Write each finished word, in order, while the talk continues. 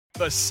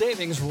The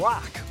savings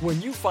rock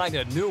when you find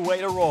a new way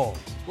to roll,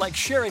 like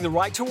sharing the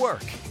ride to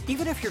work.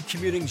 Even if you're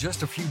commuting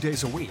just a few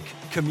days a week,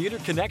 Commuter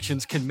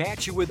Connections can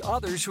match you with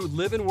others who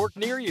live and work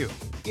near you.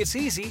 It's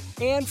easy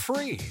and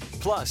free.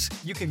 Plus,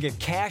 you can get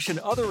cash and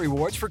other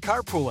rewards for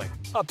carpooling,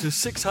 up to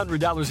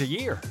 $600 a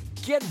year.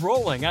 Get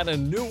rolling on a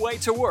new way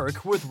to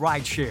work with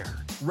rideshare.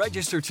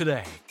 Register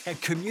today at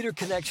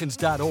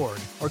commuterconnections.org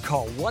or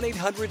call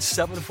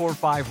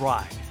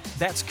 1-800-745-RIDE.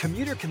 That's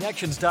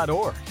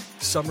commuterconnections.org.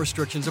 Some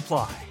restrictions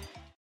apply.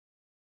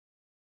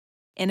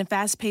 In a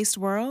fast-paced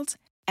world,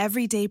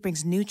 every day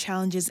brings new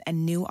challenges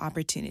and new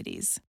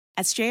opportunities.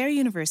 At Strayer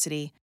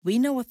University, we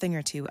know a thing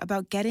or two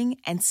about getting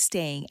and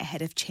staying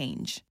ahead of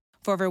change.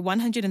 For over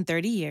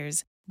 130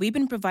 years, we've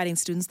been providing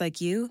students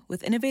like you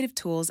with innovative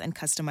tools and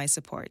customized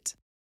support,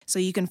 so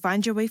you can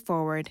find your way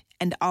forward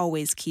and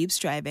always keep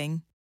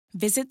striving.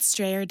 Visit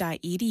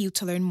strayer.edu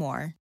to learn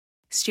more.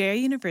 Strayer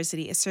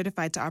University is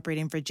certified to operate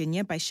in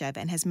Virginia by Chev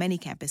and has many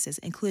campuses,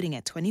 including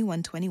at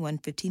 2121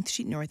 15th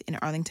Street North in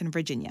Arlington,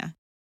 Virginia.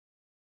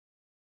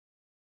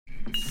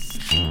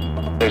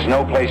 There's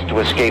no place to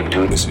escape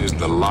to. This is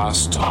the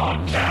last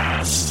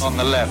podcast. On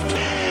the left.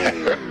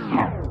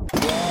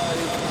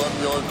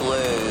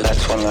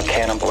 That's when the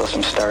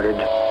cannibalism started.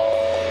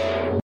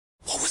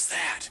 What was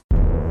that?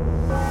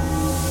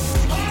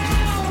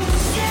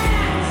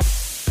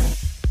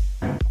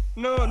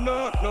 No.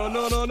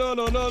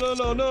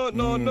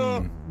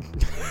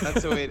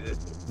 That's the way it is.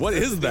 What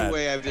is that? The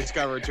way I've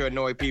discovered to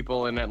annoy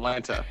people in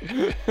Atlanta.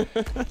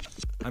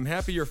 I'm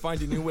happy you're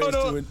finding new ways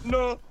to it.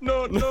 No.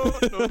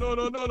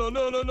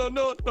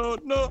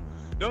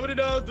 Nobody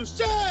knows the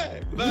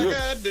shit like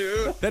I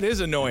do. That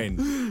is annoying.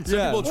 Some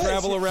people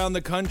travel around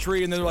the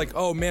country and they're like,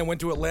 oh man,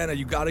 went to Atlanta.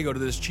 You got to go to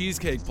this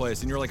cheesecake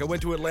place. And you're like, I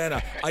went to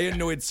Atlanta. I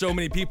annoyed so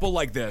many people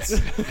like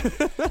this.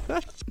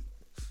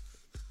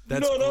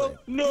 That's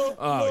No.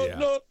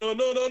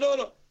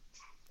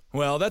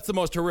 Well, that's the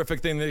most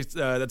horrific thing that's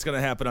going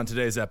to happen on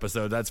today's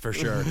episode. That's for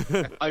sure.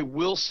 I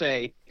will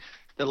say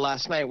that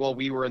last night while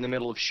we were in the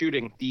middle of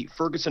shooting, the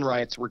Ferguson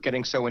riots were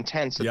getting so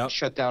intense that they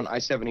shut down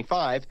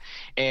I-75.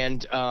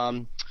 And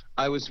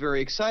I was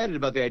very excited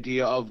about the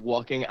idea of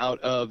walking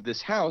out of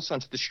this house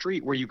onto the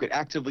street where you could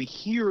actively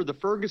hear the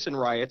Ferguson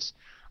riots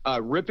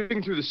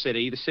ripping through the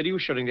city. The city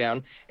was shutting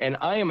down. And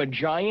I am a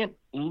giant,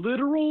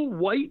 literal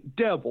white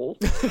devil.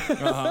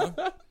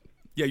 Uh-huh.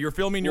 Yeah, you're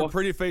filming your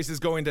pretty faces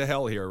going to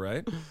hell here,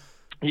 right?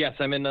 Yes,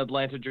 I'm in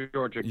Atlanta,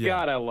 Georgia. Yeah.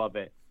 God, I love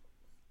it.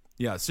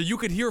 Yeah, so you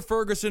could hear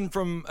Ferguson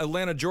from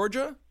Atlanta,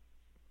 Georgia?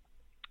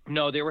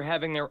 No, they were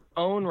having their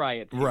own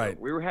riot. Right.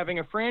 We were having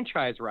a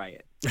franchise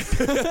riot.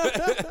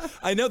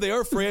 I know they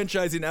are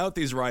franchising out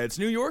these riots.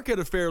 New York had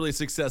a fairly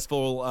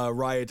successful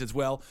riot as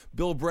well.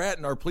 Bill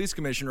Bratton, our police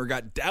commissioner,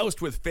 got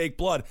doused with fake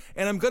blood.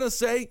 And I'm going to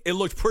say it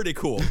looked pretty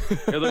cool.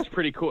 It looked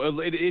pretty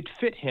cool. It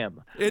fit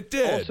him. It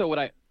did.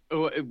 Also,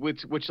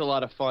 which a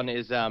lot of fun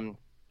is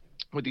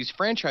with these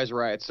franchise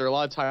riots, there are a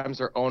lot of times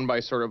they're owned by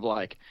sort of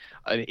like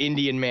an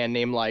Indian man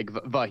named like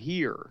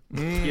Vahir,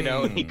 you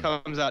know, and he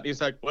comes out and he's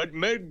like, "What?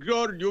 Make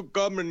sure you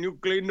come and you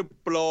clean the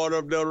floor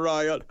of the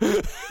riot.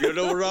 You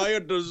know,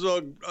 rioters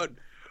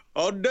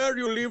how dare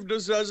you leave the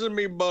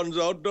sesame buns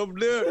out of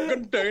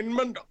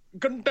the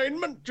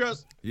containment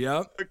chest?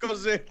 Yep.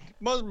 Because it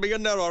must be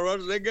in there or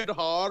else they get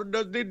hard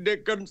as the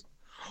dickens.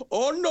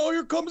 Oh no,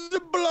 here comes the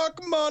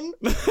black man."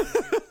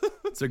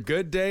 It's a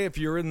good day if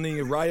you're in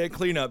the riot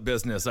cleanup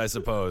business, I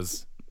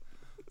suppose.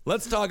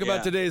 Let's talk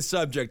about today's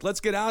subject.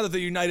 Let's get out of the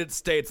United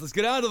States. Let's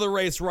get out of the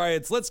race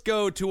riots. Let's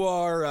go to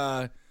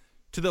our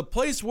to the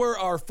place where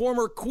our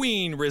former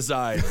queen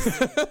resides.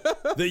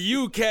 The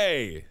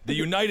UK, the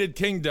United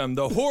Kingdom,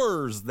 the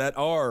horrors that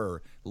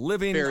are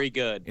living Very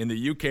good. in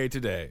the UK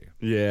today.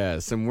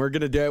 Yes, and we're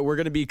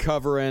gonna be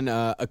covering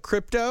a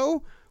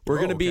crypto. We're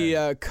going to be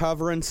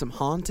covering some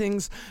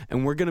hauntings,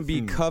 and we're going to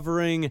be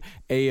covering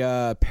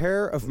a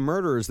pair of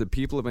murders that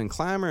people have been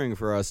clamoring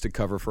for us to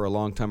cover for a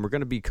long time. We're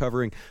going to be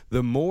covering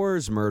the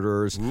Moors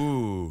murderers,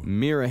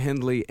 Mira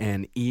Hindley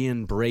and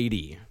Ian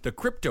Brady. The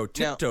crypto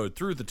tiptoed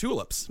through the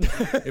tulips.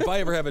 If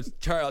I ever have a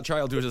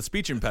child who has a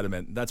speech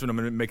impediment, that's what I'm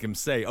going to make him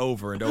say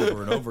over and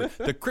over and over.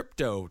 The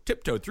crypto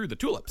tiptoed through the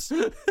tulips.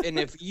 And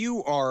if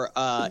you are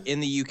in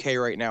the UK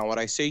right now, what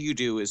I say you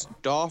do is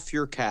doff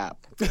your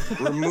cap,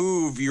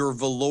 remove your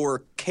velour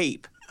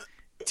cape,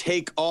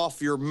 take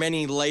off your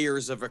many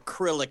layers of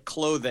acrylic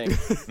clothing,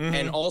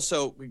 and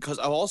also, because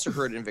I've also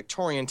heard in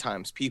Victorian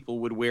times, people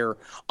would wear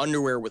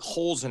underwear with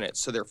holes in it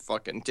so their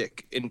fucking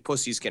dick and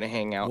pussy's gonna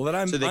hang out. Well,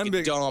 then so they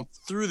can dump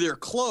through their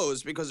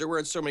clothes because they're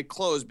wearing so many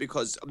clothes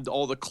because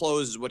all the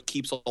clothes is what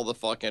keeps all the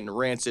fucking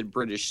rancid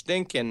British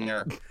stink in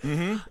there.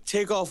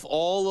 Take off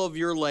all of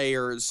your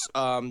layers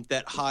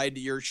that hide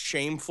your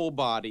shameful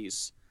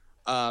bodies.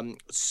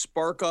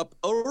 Spark up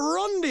a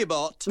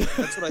rundybot.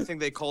 That's what I think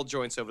they call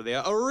joints over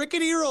there. A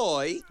rickety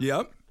Roy.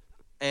 Yep.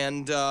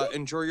 And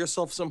enjoy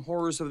yourself some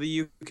horrors of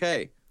the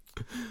UK.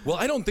 Well,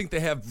 I don't think they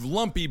have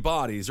lumpy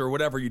bodies or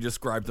whatever you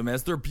described them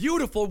as. They're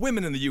beautiful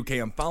women in the UK.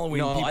 I'm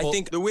following people. I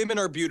think the women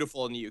are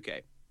beautiful in the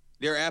UK.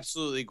 They're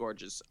absolutely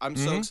gorgeous. I'm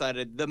so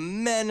excited. The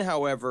men,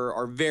 however,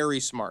 are very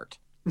smart.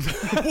 What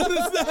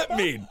does that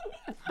mean?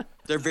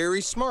 They're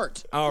very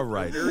smart. All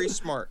right. Very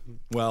smart.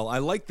 Well, I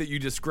like that you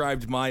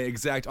described my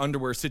exact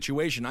underwear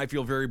situation. I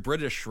feel very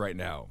British right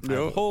now. I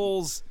have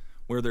holes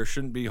where there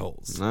shouldn't be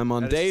holes. I'm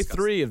on day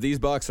 3 of these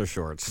boxer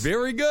shorts.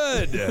 Very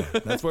good.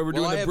 That's why we're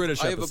doing the British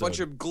episode. I have a bunch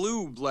of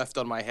glue left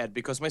on my head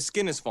because my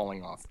skin is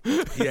falling off.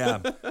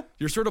 Yeah.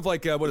 You're sort of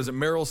like, what is it,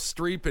 Meryl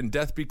Streep in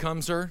Death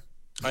Becomes Her?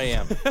 I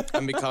am.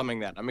 I'm becoming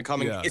that. I'm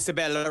becoming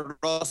Isabella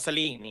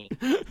Rossellini.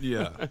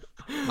 Yeah.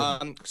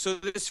 So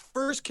this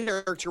first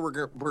character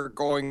we're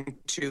going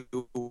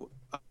to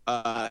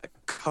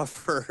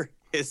cover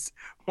is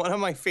one of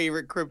my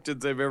favorite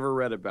cryptids I've ever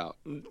read about.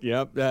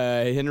 Yep.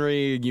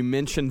 Henry, you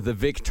mentioned the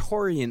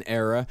Victorian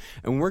era,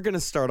 and we're going to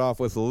start off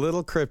with a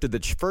little cryptid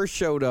that first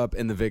showed up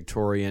in the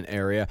Victorian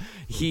era.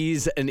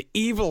 He's an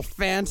evil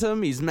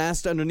phantom. He's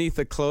masked underneath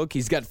a cloak.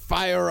 He's got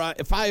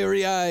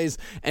fiery eyes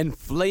and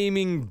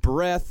flaming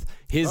breath.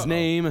 His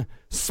name,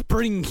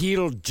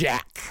 Spring-Heeled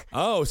Jack.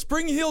 Oh,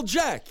 Spring-Heeled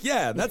Jack.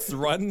 Yeah, that's the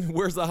run.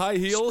 Wears the high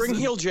heels.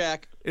 Spring-Heeled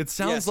Jack. It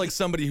sounds like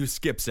somebody who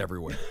skips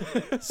everywhere.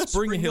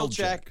 Spring-Heeled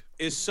Jack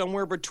is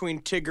somewhere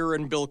between Tigger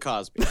and Bill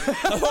Cosby.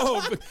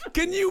 Oh,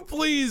 can you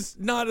please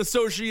not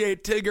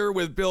associate Tigger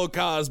with Bill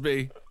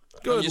Cosby?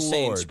 Good I'm just Lord.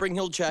 saying,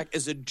 Spring-Heeled Jack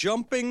is a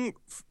jumping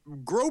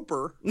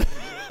groper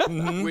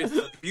with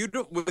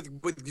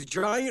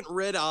giant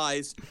red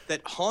eyes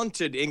that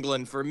haunted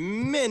England for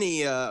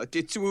many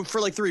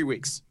for like 3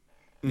 weeks.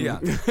 Yeah.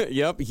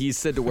 Yep. He's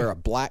said to wear a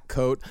black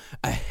coat,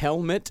 a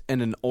helmet,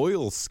 and an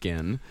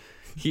oilskin.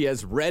 He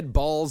has red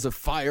balls of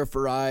fire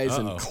for eyes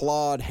and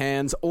clawed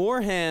hands,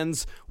 or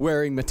hands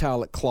wearing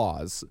metallic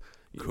claws.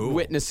 Cool.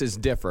 Witnesses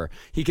differ.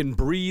 He can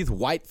breathe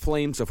white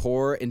flames of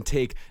horror and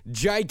take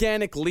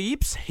gigantic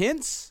leaps,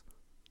 hence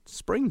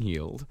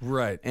spring-heeled.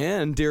 Right.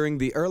 And during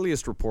the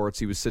earliest reports,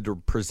 he was said to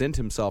present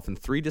himself in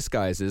 3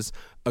 disguises: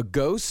 a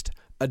ghost,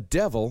 a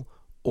devil,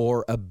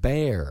 or a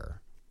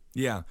bear.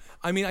 Yeah.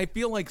 I mean, I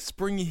feel like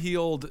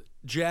Spring-Heeled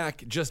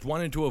Jack just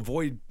wanted to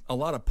avoid a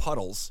lot of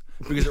puddles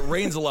because it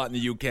rains a lot in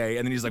the UK, and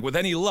then he's like, with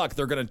any luck,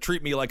 they're going to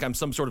treat me like I'm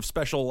some sort of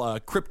special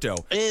crypto.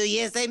 Oh,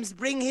 yes, I'm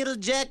Spring-Heeled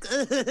Jack.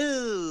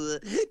 Oh,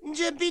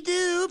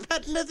 jumpy-doo,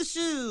 pattern of the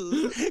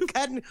shoes.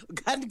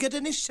 Can't get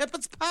any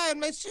shepherd's pie on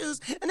my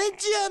shoes, and I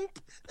jump.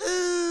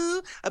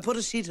 Oh, I put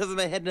a sheet over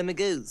my head and I'm a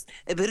ghost.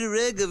 I put a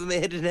rug over my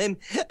head and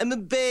I'm a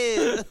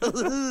bear.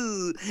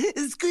 Oh,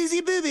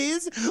 squeezy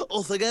boobies.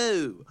 Off I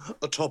go.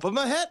 On top of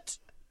my hat.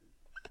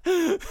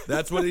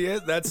 That's what he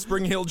is? That's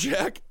Spring-Heeled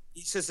Jack?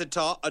 He says a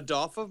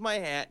doff of my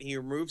hat. He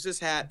removes his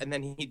hat, and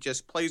then he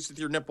just plays with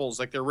your nipples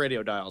like they're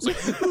radio dials. Like,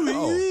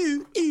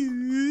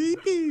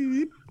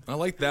 I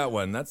like that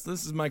one. This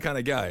is my kind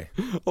of guy.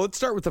 Well, let's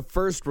start with the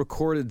first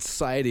recorded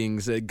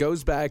sightings. It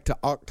goes back to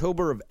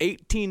October of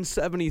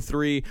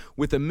 1873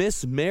 with a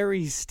Miss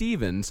Mary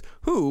Stevens,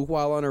 who,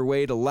 while on her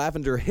way to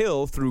Lavender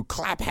Hill through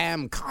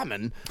Clapham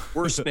Common.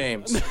 Worst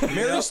names.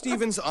 Mary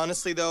Stevens,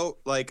 honestly, though,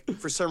 like,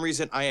 for some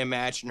reason, I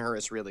imagine her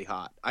as really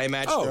hot. I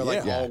imagine her,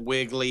 like, all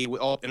wiggly,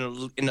 all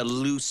in a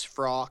loose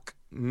frock.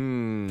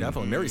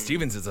 Definitely. Mary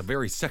Stevens is a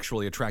very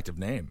sexually attractive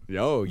name.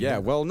 Oh, yeah.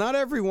 Well, not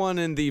everyone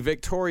in the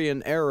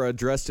Victorian era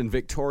dressed in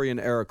Victorian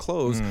era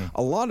clothes.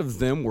 A lot of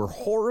them were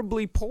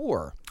horribly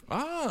poor.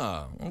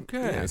 Ah,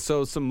 okay. Yeah,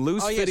 so some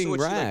loose-fitting so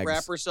rags. She, like,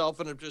 wrap herself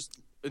in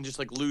just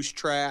like loose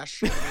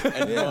trash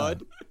and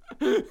mud.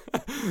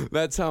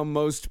 That's how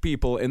most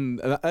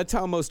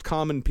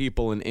common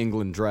people in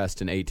England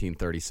dressed in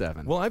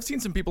 1837. Well, I've seen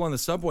some people on the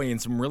subway in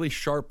some really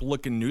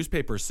sharp-looking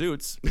newspaper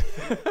suits,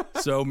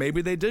 so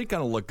maybe they did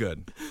kind of look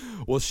good.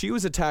 Well, she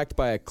was attacked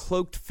by a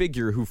cloaked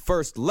figure who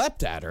first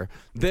leapt at her,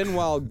 then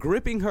while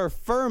gripping her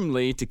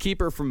firmly to keep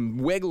her from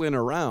wiggling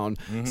around,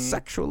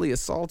 sexually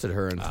assaulted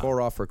her and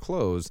tore off her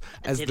clothes.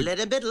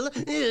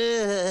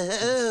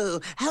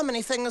 How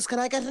many fingers can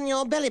I get in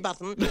your belly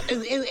button?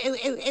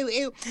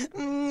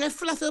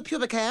 Fluffy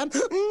pubic hair.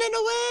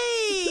 No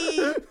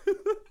way!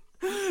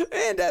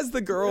 And as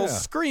the girl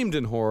screamed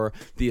in horror,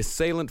 the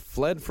assailant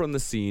fled from the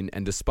scene,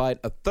 and despite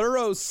a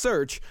thorough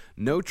search,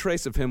 no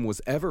trace of him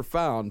was ever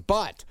found.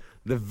 But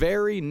the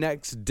very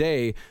next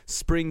day,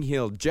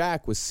 Spring-Heeled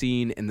Jack was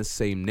seen in the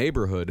same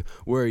neighborhood,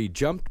 where he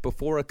jumped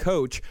before a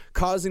coach,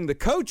 causing the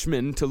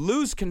coachman to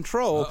lose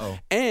control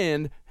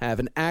and have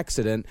an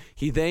accident.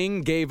 He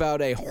then gave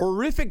out a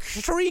horrific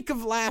shriek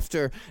of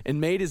laughter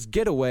and made his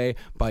getaway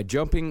by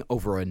jumping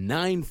over a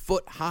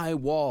 9-foot-high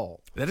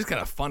wall. That is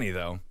kind of funny,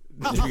 though.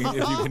 If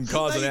you can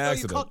cause an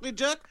accident. You cockney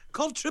jerk.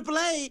 Call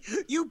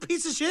AAA. You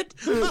piece of shit.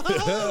 I'm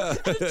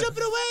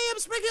jumping away. I'm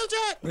Spring-Heeled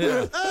Jack.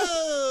 Yeah.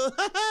 Oh.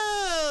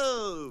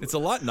 It's a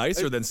lot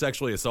nicer than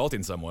sexually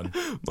assaulting someone.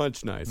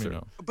 Much nicer. You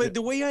know. But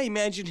the way I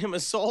imagine him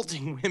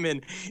assaulting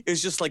women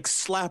is just like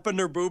slapping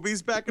their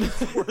boobies back and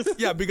forth.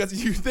 Yeah,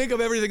 because you think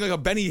of everything like a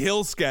Benny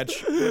Hill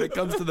sketch when it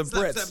comes to the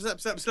Brits. Slap.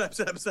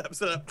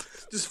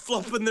 Just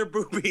flopping their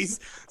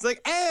boobies. It's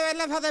like, oh, I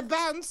love how they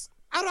bounce.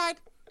 All right.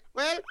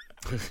 Well,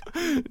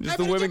 Just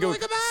the women go,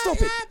 "Stop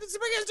it!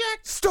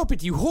 Stop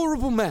it, you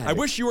horrible man!" I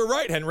wish you were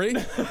right, Henry.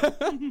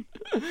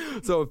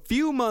 So a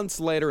few months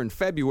later, in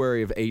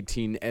February of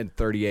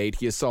 1838,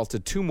 he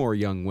assaulted 2 more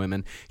young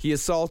women. He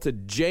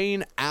assaulted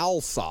Jane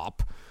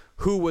Alsop,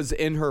 who was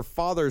in her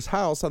father's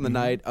house on the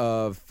night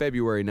of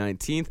February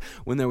 19th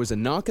when there was a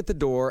knock at the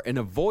door and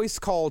a voice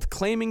called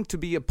claiming to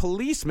be a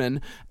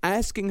policeman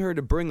asking her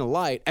to bring a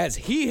light as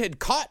he had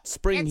caught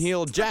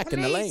Spring-Heeled Jack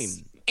in the lane.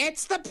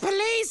 It's the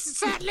police,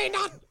 certainly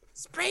not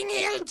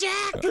Spring-Heeled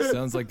Jack.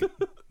 Sounds like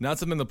not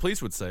something the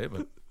police would say,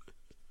 but...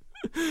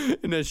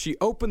 And as she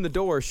opened the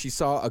door, she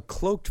saw a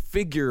cloaked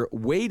figure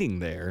waiting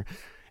there.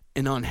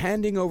 And on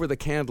handing over the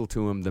candle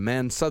to him, the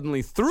man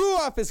suddenly threw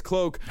off his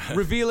cloak,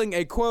 revealing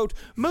a, quote,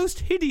 most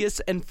hideous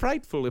and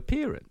frightful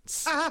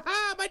appearance.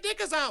 My dick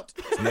is out.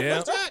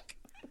 Yeah. Jack.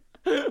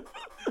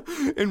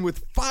 And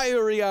with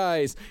fiery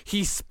eyes,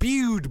 he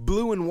spewed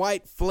blue and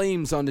white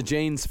flames onto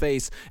Jane's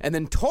face and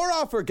then tore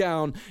off her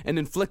gown and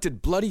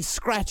inflicted bloody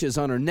scratches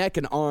on her neck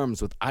and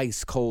arms with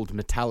ice-cold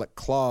metallic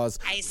claws.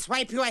 I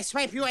swipe you, I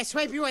swipe you, I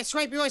swipe you, I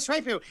swipe you, I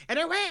swipe you. And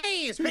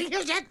away,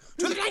 Spring-Heeled Jack,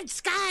 to the night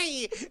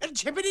sky, and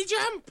chippity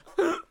jump.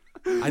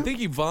 I think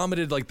he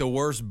vomited like the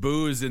worst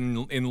booze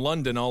in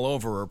London all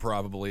over her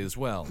probably as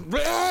well.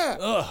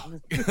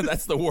 Ugh,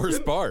 that's the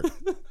worst part.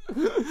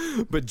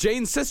 But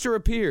Jane's sister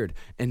appeared,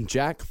 and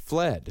Jack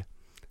fled.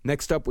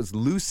 Next up was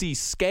Lucy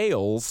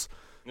Scales.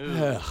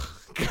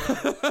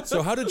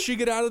 So how did she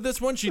get out of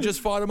this one? She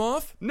just fought him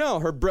off? No,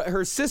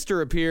 her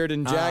sister appeared,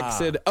 and Jack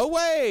said,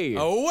 "Away!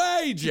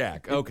 Away,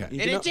 Jack!" Okay.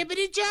 And a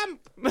chippity jump.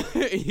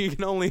 You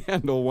can only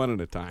handle one at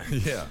a time.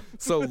 Yeah.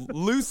 So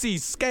Lucy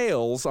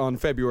Scales, on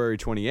February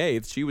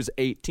 28th, she was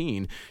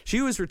 18. She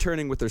was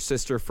returning with her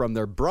sister from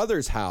their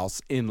brother's house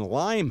in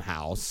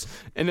Limehouse.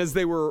 And as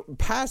they were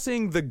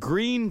passing the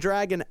Green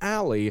Dragon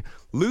Alley,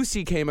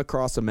 Lucy came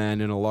across a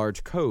man in a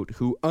large coat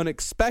who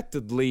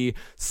unexpectedly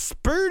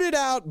spurted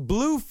out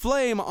blue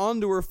flame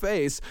onto her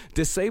face,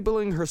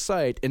 disabling her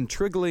sight and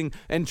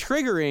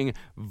triggering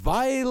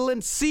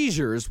violent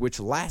seizures which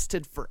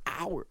lasted for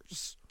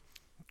hours.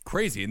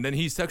 Crazy. And then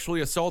he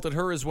sexually assaulted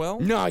her as well?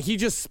 No, he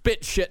just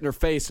spit shit in her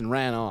face and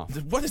ran off.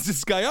 What is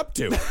this guy up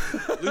to?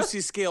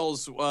 Lucy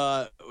Scales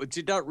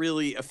did not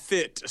really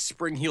fit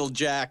Spring-Heeled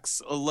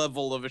Jack's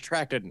level of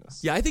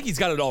attractiveness. Yeah, I think he's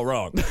got it all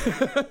wrong.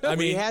 I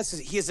mean,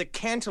 he has a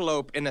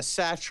cantaloupe in a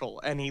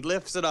satchel, and he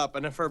lifts it up,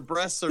 and if her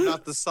breasts are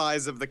not the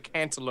size of the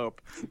cantaloupe,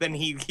 then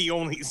he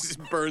only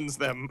burns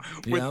them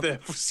with the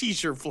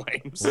seizure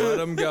flames. Let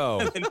him go.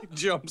 And then he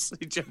jumps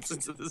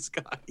into the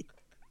sky.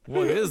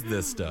 What is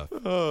this stuff?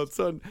 Oh,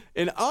 so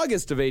in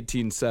August of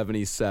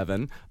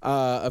 1877,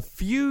 a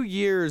few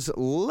years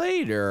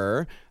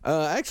later,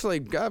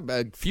 actually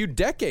a few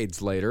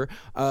decades later,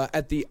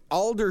 at the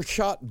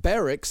Aldershot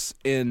Barracks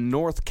in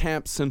North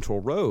Camp Central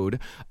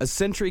Road, a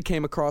sentry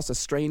came across a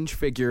strange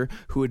figure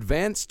who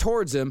advanced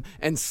towards him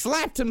and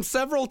slapped him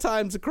several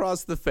times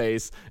across the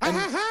face. And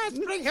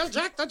Spring-Heeled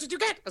Jack, that's what you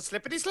get. A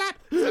slippity slap.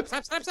 Slap,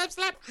 slap, slap, slap,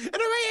 slap. And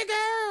away you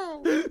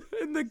go.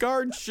 And the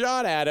guard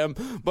shot at him,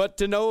 but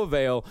to no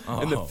avail.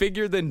 And the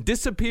figure then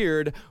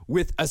disappeared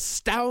with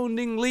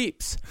astounding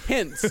leaps.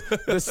 Hence,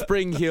 the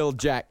Spring-Heeled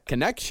Jack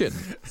connection.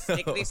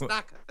 Stickly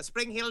stuck. A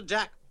Spring-Heeled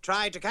Jack.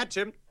 Try to catch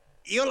him.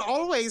 You'll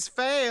always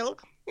fail.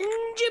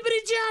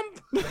 Jibbity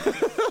jump.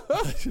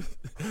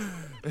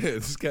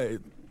 This guy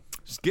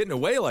just getting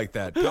away like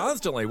that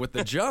constantly with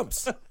the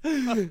jumps.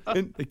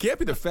 And it can't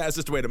be the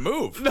fastest way to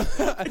move.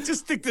 I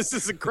just think this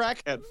is a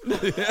crackhead.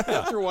 Yeah.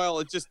 After a while,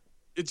 it just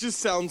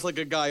sounds like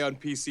a guy on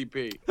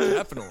PCP.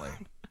 Definitely.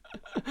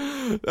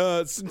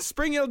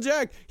 Spring-Heeled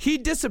Jack, he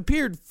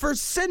disappeared for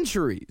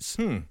centuries.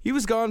 He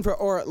was gone for,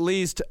 or at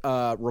least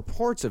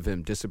reports of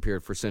him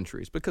disappeared for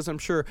centuries, because I'm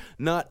sure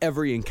not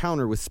every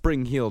encounter with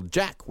Spring-Heeled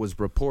Jack was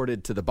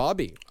reported to the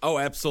Bobby. Oh,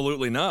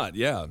 absolutely not.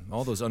 Yeah,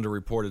 all those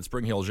underreported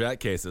Spring-Heeled Jack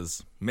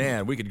cases.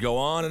 Man, we could go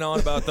on and on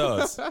about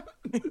those.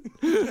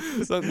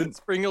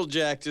 Spring-Heeled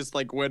Jack just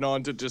went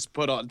on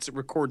to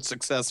record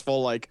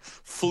successful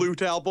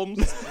flute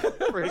albums.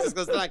 Where he just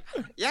goes like,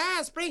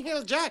 yeah,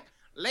 Spring-Heeled Jack,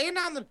 laying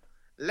on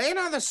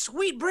the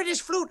sweet British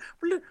flute.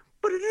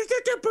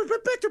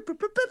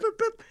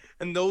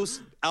 And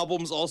those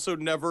albums also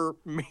never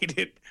made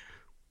it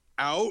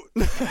out.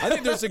 I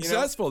think they're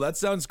successful. That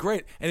sounds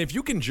great. And if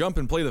you can jump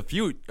and play the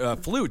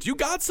flute, you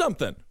got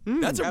something.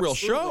 That's a real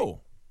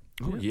show.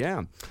 Oh,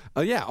 yeah.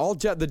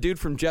 The dude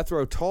from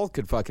Jethro Tull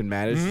could fucking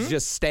manage to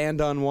just stand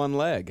on one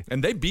leg.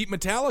 And they beat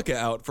Metallica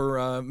out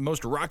for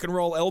most rock and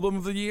roll album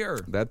of the year.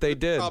 That they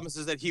did. The problem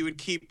is that he would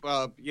keep,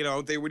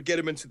 they would get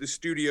him into the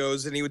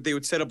studios, and they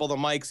would set up all the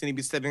mics, and he'd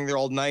be sitting there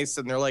all nice,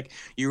 and they're like,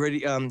 you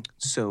ready? Are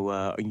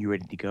you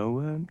ready to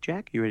go,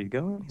 Jack? You ready to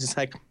go? He's just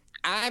like,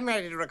 I'm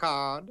ready to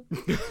record.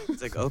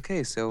 It's like,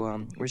 okay,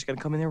 so we're just going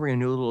to come in there. We're going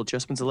to do a little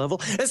adjustments of level.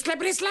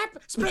 Slippity slap,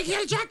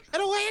 Spring-Heeled Jack,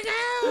 and away you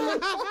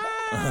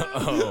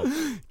go.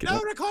 No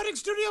recording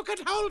studio can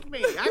hold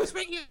me. I'm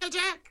Spring-Heeled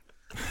Jack.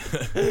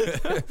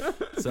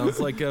 Sounds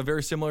like a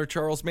very similar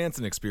Charles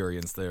Manson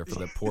experience there for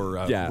that poor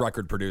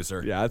record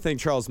producer. Yeah, I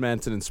think Charles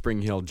Manson and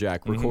Spring-Heeled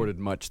Jack recorded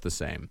much the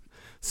same.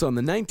 So in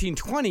the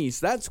 1920s,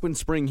 that's when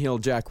Spring Heel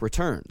Jack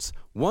returns.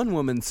 One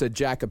woman said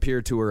Jack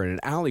appeared to her in an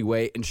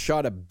alleyway and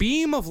shot a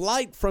beam of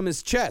light from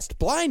his chest,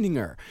 blinding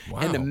her. Wow.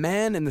 And a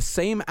man in the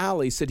same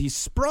alley said he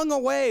sprung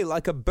away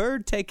like a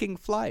bird taking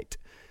flight.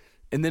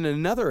 And then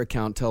another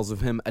account tells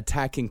of him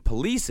attacking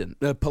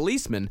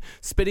policemen,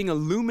 spitting a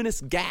luminous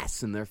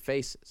gas in their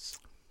faces.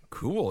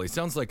 Cool. He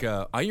sounds like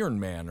a Iron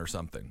Man or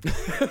something.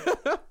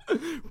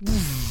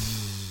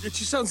 It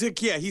just sounds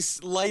like, yeah,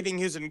 he's lighting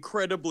his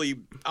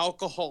incredibly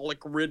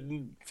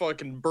alcoholic-ridden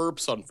fucking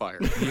burps on fire.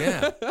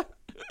 Yeah.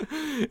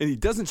 And he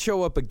doesn't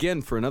show up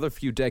again for another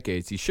few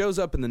decades. He shows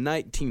up in the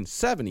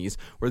 1970s,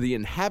 where the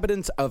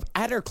inhabitants of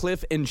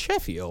Attercliffe in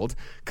Sheffield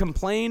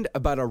complained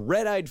about a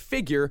red-eyed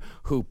figure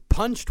who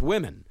punched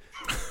women.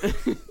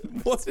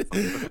 What?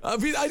 I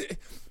mean,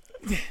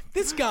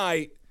 this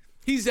guy,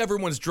 he's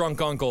everyone's drunk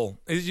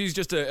uncle. He's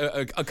just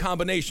a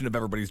combination of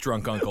everybody's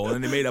drunk uncle. And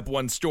then they made up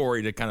one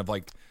story to kind of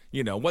like,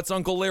 you know, what's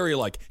Uncle Larry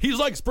like? He's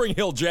like Spring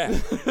Heel Jack.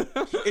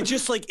 It's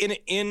just like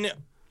in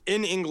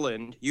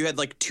England, you had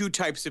like two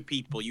types of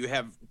people. You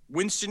have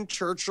Winston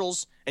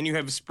Churchills and you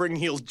have Spring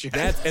Heel Jack.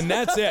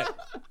 That's it.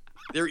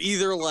 They're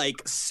either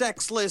like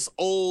sexless,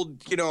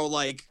 old,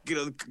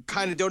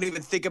 kind of don't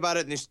even think about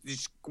it, and they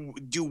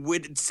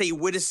just say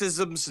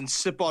witticisms and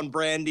sip on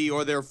brandy,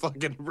 or they're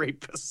fucking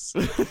rapists.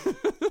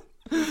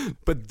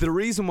 But the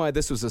reason why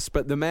this was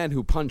the man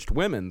who punched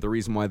women, the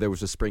reason why there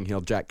was a Spring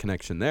Heel Jack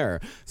connection there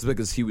is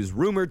because he was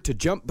rumored to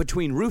jump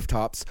between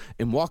rooftops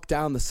and walk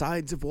down the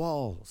sides of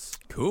walls.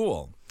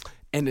 Cool.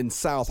 And in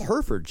South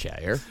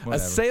Herefordshire, a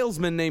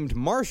salesman named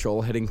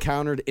Marshall had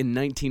encountered in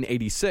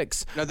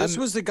 1986. Now, this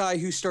was the guy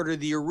who started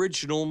the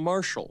original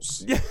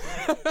Marshalls,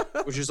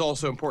 which is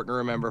also important to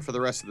remember for the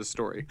rest of the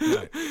story.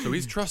 Right. So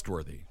he's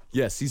trustworthy.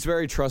 Yes, he's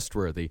very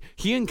trustworthy.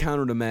 He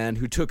encountered a man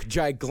who took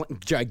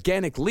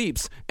gigantic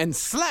leaps and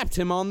slapped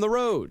him on the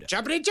road.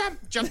 Jumpity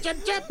jump, jump,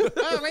 jump, jump.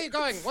 Oh, where are you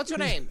going? What's your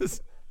name?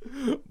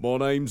 My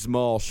name's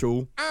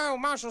Marshall. Oh,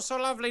 Marshall, so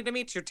lovely to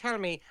meet you. Tell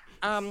me,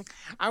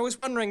 I was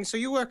wondering, so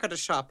you work at a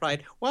shop,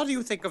 right? What do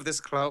you think of this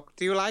cloak?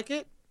 Do you like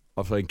it?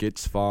 I think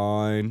it's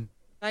fine.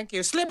 Thank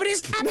you. Slippity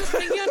slap,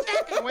 spring your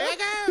jacket, away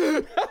I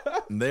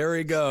go. There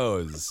he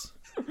goes.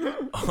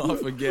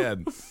 Off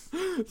again.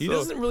 He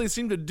doesn't really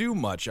seem to do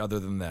much other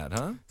than that,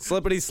 huh?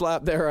 Slippity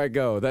slap, there I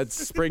go. That's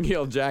Spring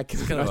Heel Jack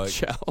in a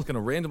nutshell. Gonna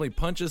randomly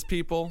punches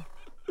people.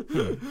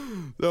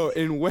 So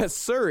in West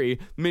Surrey,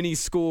 many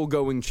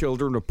school-going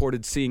children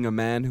reported seeing a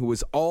man who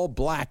was all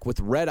black with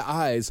red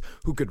eyes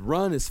who could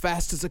run as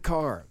fast as a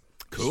car.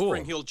 Cool.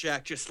 Spring Heel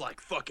Jack just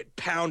like fucking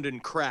pounding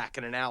crack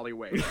in an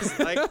alleyway. Just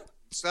like,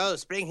 so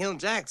Spring Heel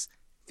Jack's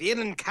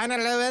feeling kind of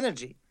low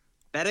energy.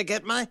 Better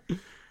get my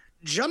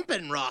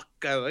jumping rock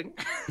going.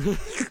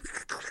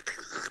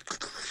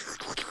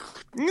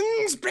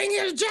 Spring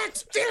Heel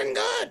Jack's feeling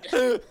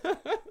good.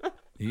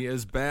 He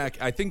is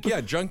back. I think, yeah,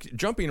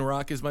 Jumping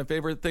Rock is my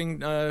favorite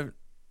thing.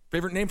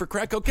 Favorite name for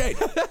crack cocaine.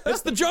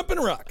 It's the Jumping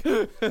Rock.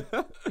 It's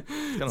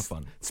kind of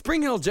fun.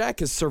 Spring Heel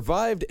Jack has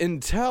survived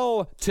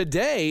until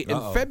today. In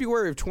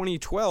February of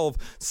 2012,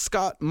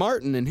 Scott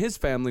Martin and his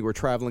family were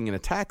traveling in a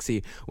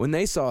taxi when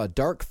they saw a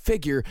dark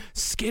figure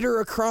skitter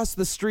across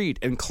the street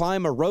and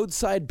climb a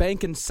roadside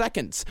bank in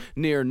seconds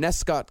near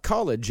Nescott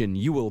College in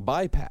Ewell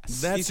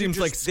Bypass. That seems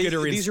like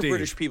skittering. These are Steve.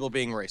 British people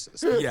being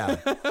racist. Yeah.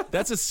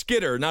 That's a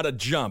skitter, not a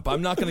jump.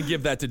 I'm not going to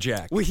give that to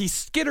Jack. Well, he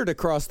skittered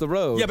across the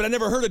road. Yeah, but I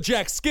never heard of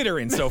Jack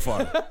skittering so far.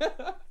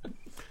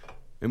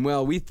 And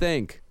well, we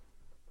think,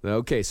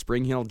 okay,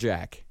 Spring Heel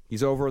Jack,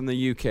 he's over in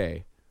the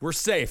UK. We're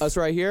safe. Us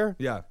right here?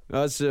 Yeah.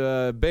 Us,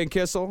 Ben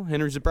Kissel,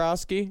 Henry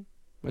Zabrowski,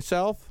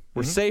 myself.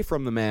 We're safe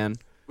from the man.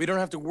 We don't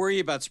have to worry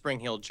about Spring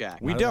Heel Jack.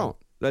 We don't.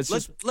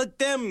 Let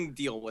them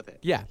deal with it.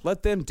 Yeah,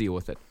 let them deal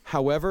with it.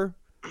 However,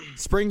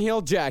 Spring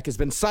Heel Jack has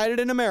been sighted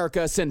in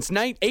America since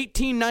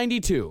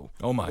 1892.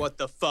 Oh, my. What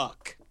the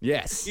fuck?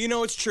 Yes. You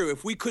know, it's true.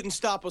 If we couldn't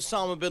stop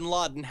Osama bin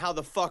Laden, how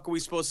the fuck are we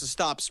supposed to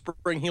stop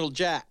Spring Heel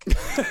Jack?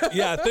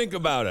 Yeah, think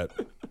about it.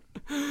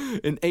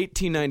 In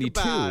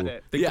 1892.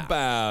 Think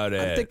about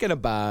it. I'm thinking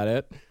about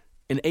it.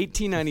 In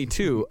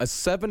 1892, a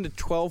 7 to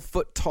 12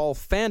 foot tall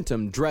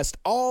phantom dressed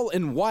all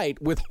in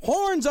white with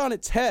horns on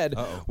its head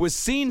was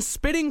seen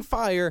spitting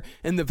fire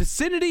in the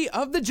vicinity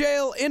of the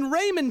jail in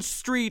Raymond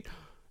Street,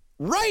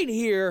 right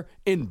here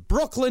in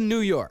Brooklyn, New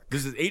York.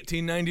 This is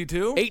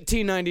 1892?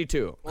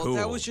 1892. Well, Cool.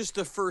 that was just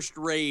the first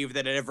rave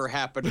that had ever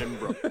happened in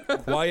Brooklyn.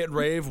 Quiet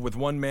rave with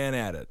one man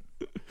at it.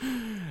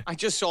 I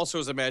just also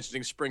was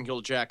imagining Spring Heel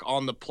Jack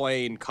on the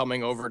plane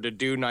coming over to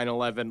do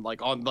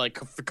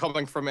 9/11,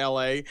 coming from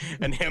LA,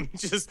 and him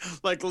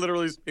just like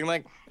literally being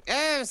like,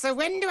 Oh, so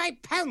when do I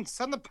pounce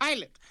on the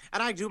pilot?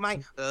 And I do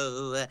my,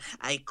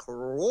 I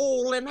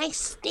crawl and I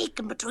sneak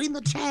in between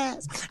the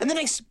chairs. And then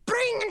I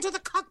spring into the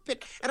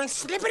cockpit and I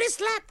slippity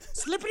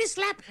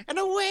slap, and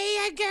away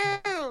I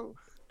go.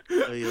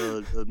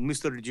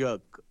 Mr.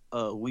 Jack,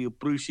 we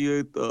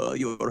appreciate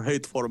your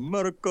hate for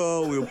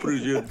America. We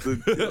appreciate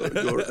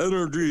your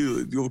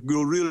energy.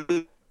 You're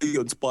really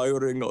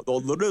inspiring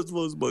all the rest of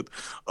us. But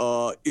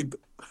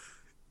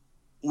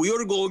we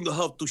are going to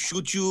have to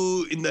shoot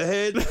you in the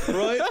head,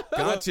 right?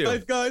 Got to.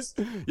 Right, guys?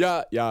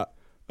 Yeah,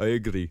 I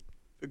agree.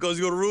 Because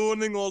you're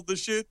ruining all the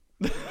shit.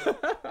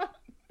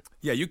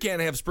 Yeah, you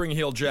can't have Spring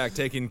Heel Jack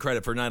taking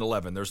credit for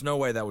 9/11. There's no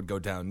way that would go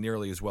down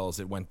nearly as well as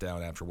it went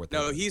down after what they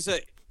did.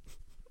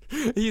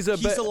 He's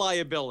a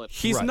liability.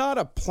 He's Right. not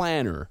a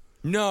planner.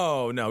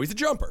 No, he's a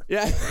jumper.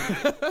 Yeah.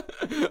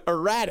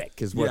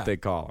 Erratic is what they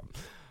call him.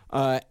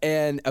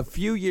 And a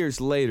few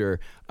years later,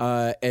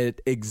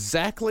 at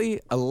exactly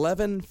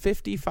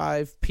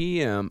 11:55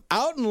 p.m.,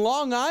 out in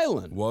Long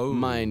Island,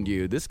 mind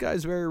you, this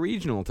guy's very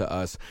regional to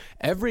us,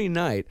 every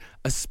night,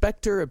 a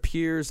specter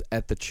appears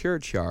at the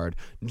churchyard,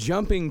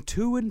 jumping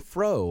to and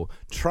fro,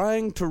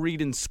 trying to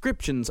read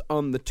inscriptions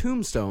on the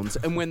tombstones,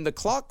 and when the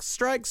clock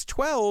strikes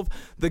 12,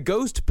 the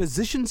ghost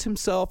positions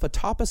himself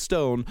atop a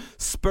stone,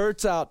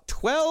 spurts out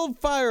 12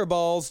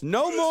 fireballs,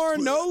 no more,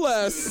 no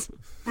less.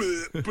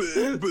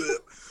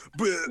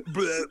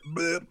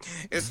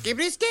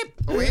 Skippity skip,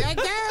 away I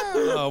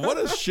go. What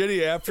a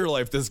shitty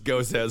afterlife this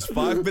ghost has.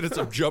 5 minutes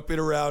of jumping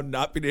around,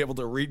 not being able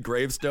to read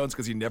gravestones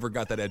because he never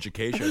got that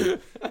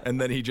education.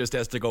 And then he just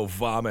has to go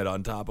vomit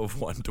on top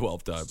of one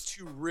 12 times.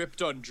 Too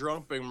ripped on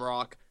jumping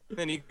rock.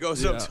 Then he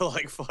goes up to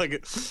like fucking.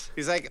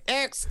 He's like,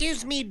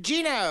 excuse me,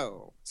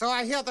 Gino. So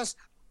I hear this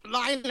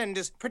island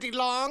is pretty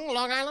long,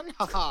 Long Island?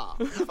 Haha.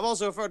 I'm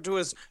also referred to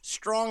as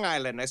Strong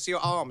Island. I see your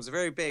arms,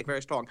 very big,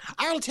 very strong.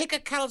 I'll take a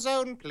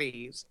calzone,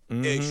 please.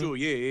 Yeah, sure,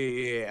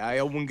 yeah. I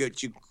won't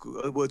get you.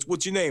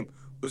 What's your name?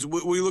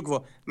 What are you looking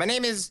for? My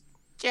name is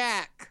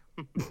Jack.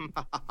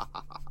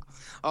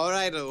 All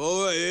right,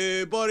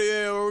 hey, buddy,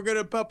 we're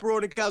gonna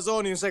pepperoni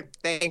calzone. He's like,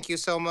 Thank you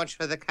so much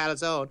for the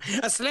calzone.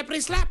 A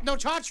slippery slap, no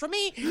charge for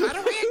me. I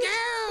don't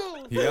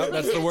want to go. Yep,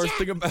 that's the worst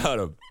thing about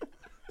him.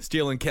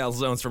 Stealing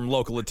calzones from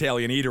local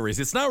Italian eateries.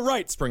 It's not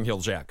right, Spring Heel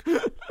Jack.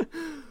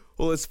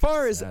 Well, as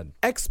far as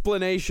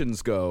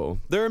explanations go,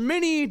 there are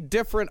many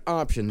different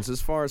options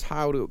as far as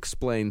how to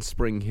explain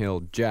Spring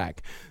Heel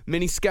Jack.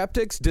 Many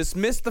skeptics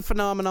dismiss the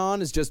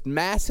phenomenon as just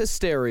mass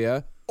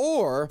hysteria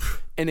or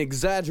an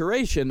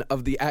exaggeration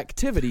of the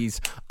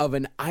activities of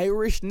an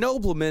Irish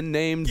nobleman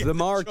named the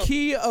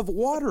Marquis of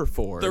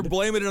Waterford. They're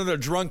blaming it on a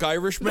drunk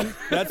Irishman?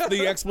 That's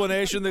the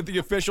explanation that the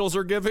officials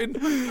are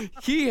giving?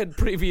 He had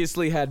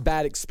previously had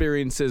bad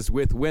experiences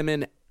with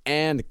women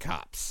and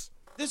cops.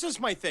 this is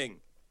my thing.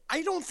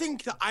 I don't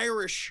think the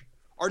Irish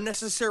are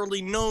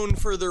necessarily known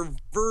for their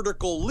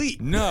vertical leap.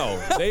 No,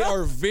 they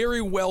are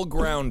very well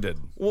grounded.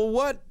 Well,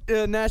 what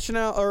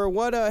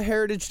what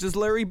heritage does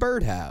Larry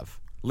Bird have?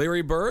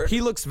 Larry Bird?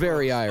 He looks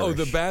very Irish. Oh,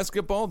 the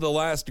basketball? The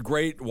last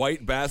great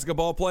white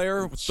basketball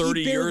player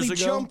 30 years ago? He barely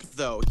jumped,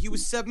 though. He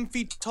was 7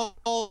 feet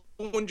tall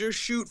and just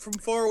shoot from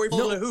far away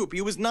from the hoop.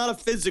 He was not a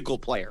physical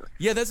player.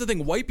 Yeah, that's the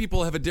thing. White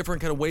people have a different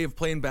kind of way of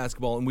playing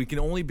basketball, and we can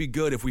only be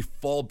good if we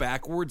fall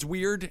backwards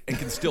weird and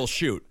can still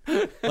shoot.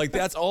 Like,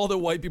 that's all that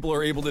white people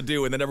are able to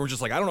do, and then everyone's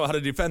just like, I don't know how to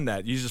defend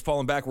that. You just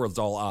falling backwards,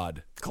 all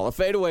odd. Call it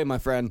fadeaway, my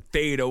friend.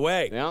 Fade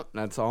away. Yep,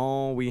 that's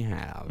all we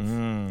have.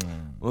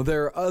 Well,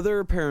 there are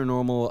other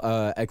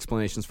paranormal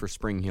explanations for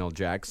Spring Heel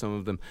Jack. Some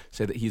of them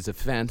say that he's a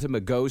phantom, a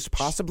ghost,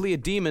 possibly a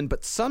demon,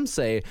 but some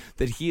say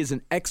that he is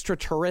an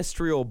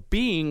extraterrestrial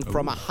being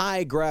from a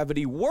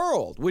high-gravity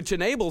world, which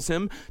enables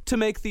him to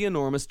make the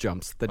enormous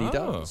jumps that he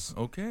does.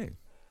 Okay.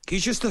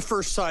 He's just the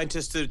first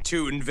scientist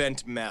to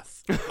invent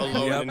meth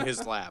alone in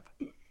his lab.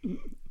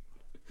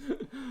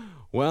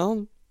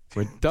 Well,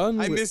 we're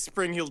done. I miss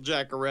Spring Heel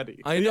Jack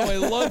already. I know. I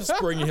love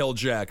Spring Heel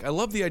Jack. I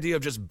love the idea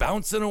of just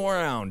bouncing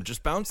around,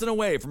 just bouncing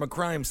away from a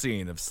crime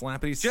scene of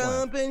slappity slap.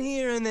 Jumping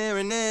here and there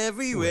and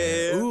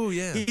everywhere. Ooh,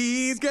 yeah.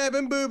 He's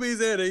grabbing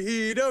boobies and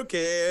he don't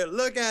care.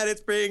 Look at it,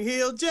 Spring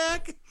Heel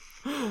Jack.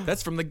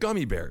 That's from the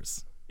Gummy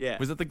Bears. Yeah.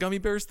 Was it the Gummy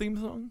Bears theme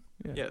song?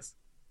 Yeah. Yes.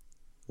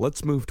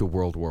 Let's move to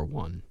World War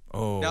I.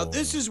 Oh. Now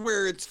this is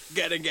where it's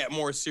gonna get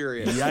more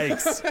serious.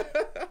 Yikes.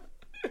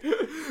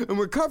 And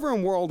we're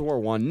covering World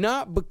War I,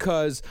 not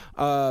because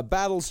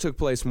battles took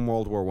place in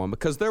World War I,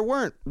 because there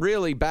weren't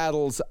really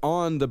battles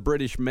on the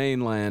British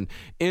mainland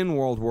in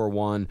World War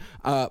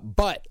I,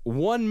 but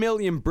 1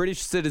 million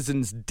British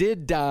citizens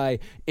did die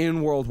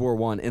in World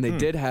War I, and they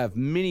did have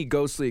many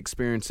ghostly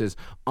experiences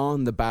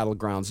on the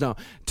battlegrounds. Now,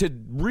 to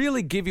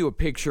really give you a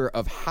picture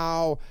of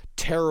how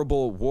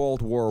terrible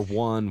World War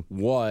I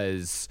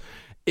was,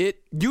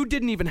 you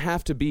didn't even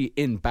have to be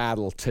in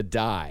battle to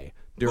die.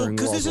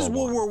 Because this is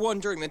World War I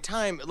during the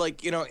time,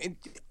 like, you know,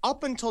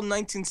 up until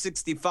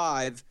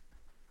 1965,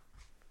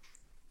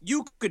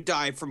 you could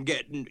die from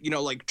getting, you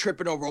know, like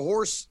tripping over a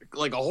horse,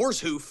 like a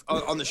horse hoof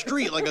on the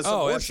street, like a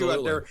horseshoe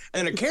out there,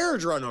 and a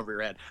carriage run over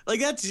your head.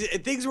 Like,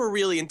 things were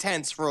really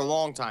intense for a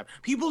long time.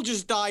 People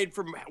just died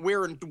from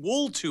wearing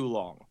wool too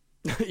long.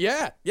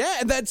 Yeah,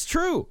 that's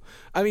true.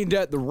 I mean,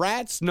 the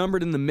rats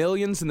numbered in the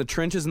millions in the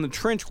trenches, and the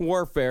trench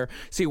warfare.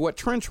 See, what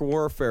trench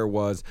warfare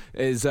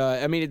is,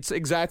 it's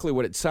exactly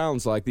what it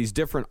sounds like. These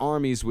different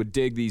armies would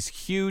dig these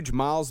huge,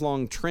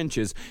 miles-long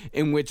trenches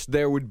in which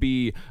there would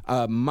be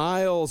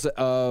miles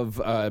of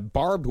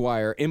barbed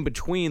wire in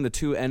between the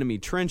two enemy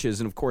trenches,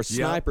 and, of course,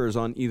 snipers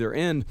on either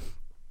end.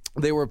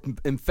 They were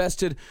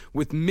infested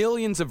with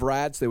millions of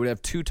rats. They would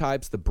have two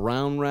types, the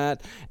brown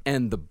rat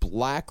and the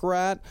black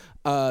rat.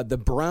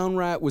 The brown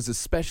rat was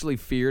especially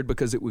feared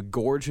because it would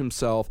gorge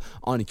himself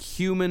on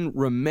human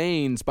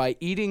remains by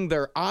eating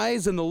their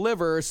eyes and the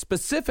liver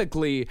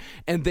specifically,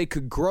 and they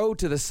could grow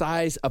to the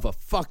size of a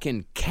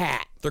fucking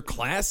cat. They're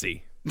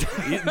classy.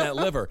 Eating that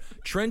liver.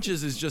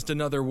 Trenches is just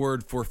another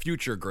word for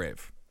future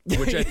grave,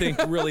 which I think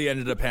really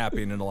ended up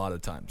happening a lot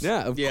of times.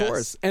 Yeah, of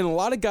course. And a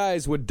lot of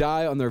guys would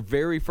die on their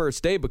very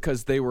first day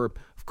because they were,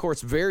 of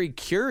course, very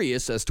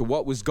curious as to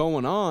what was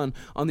going on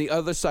the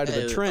other side of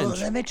the trench.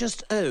 Let me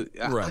just.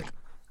 Right.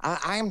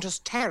 I am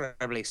just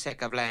terribly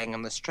sick of laying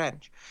in this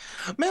trench.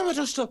 Maybe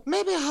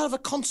maybe I'll have a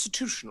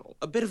constitutional,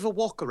 a bit of a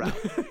walk around.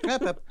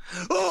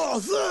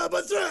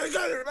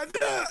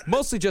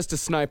 Mostly just a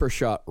sniper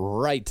shot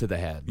right to the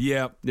head.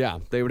 Yeah. Yeah,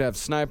 they would have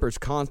snipers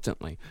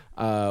constantly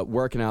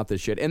working out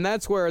this shit. And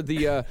that's where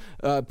the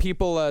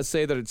people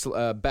say that it's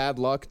bad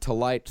luck to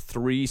light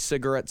 3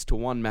 cigarettes to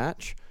one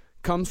match.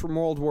 Comes from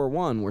World War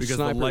I, where because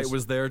snipers, the light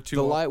was there too.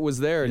 The light was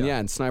there,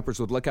 and snipers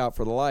would look out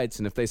for the lights,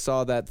 and if they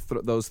saw that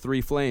those 3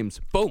 flames,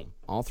 boom,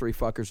 all 3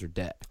 fuckers are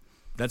dead.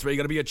 That's why you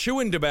got to be a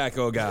chewing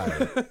tobacco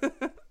guy.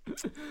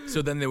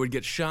 So then they would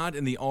get shot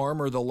in the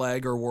arm or the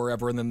leg or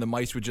wherever, and then the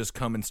mice would just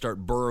come and start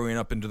burrowing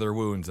up into their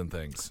wounds and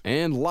things.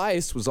 And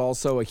lice was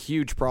also a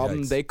huge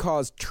problem. Yikes. They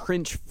caused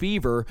trench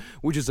fever,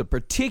 which is a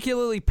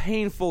particularly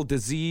painful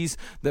disease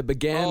that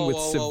began with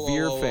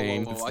severe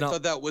fame. I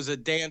thought that was a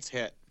dance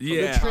hit.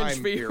 Yeah, the trench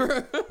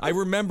fever. I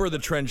remember the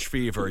trench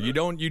fever.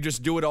 You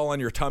just do it all on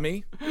your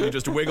tummy. You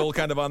just wiggle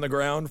kind of on the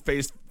ground,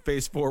 face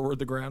forward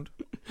the ground.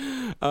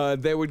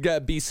 They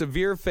would be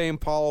severe fame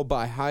followed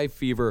by high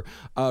fever.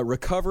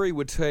 Recovery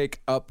would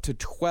take up to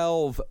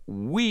 12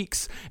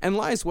 weeks, and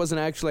lice wasn't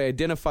actually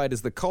identified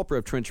as the culprit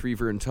of trench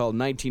fever until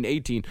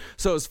 1918.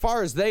 So as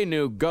far as they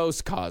knew,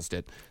 ghosts caused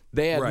it.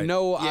 They had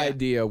no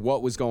idea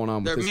what was going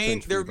on with this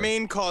trench fever. Their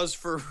main cause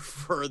for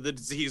the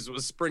disease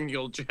was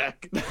Spring-Heel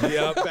Jack.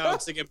 Yeah,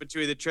 bouncing in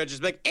between the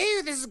trenches, like,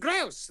 ew, this is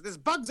gross. There's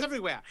bugs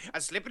everywhere. A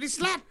slippity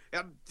slap.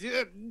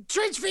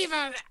 Trench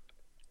fever.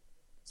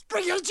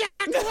 Spring-Heel Jack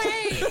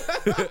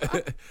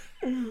away.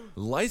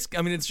 Lice.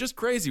 I mean, it's just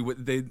crazy.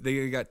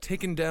 They got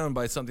taken down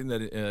by something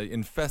that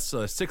infests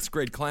a 6th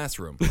grade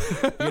classroom.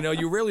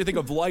 You rarely think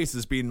of lice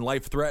as being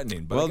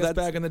life-threatening, but I guess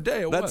back in the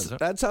day it was. Huh?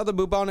 That's how the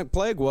bubonic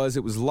plague was.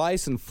 It was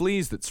lice and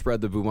fleas that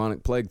spread the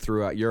bubonic plague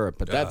throughout Europe,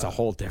 but that's a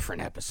whole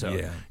different episode.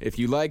 Yeah. If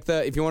you want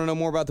to know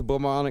more about the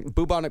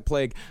bubonic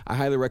plague, I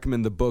highly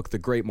recommend the book The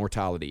Great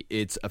Mortality.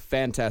 It's a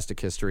fantastic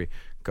history.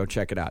 Go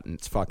check it out, and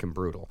it's fucking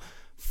brutal.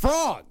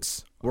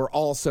 Frogs were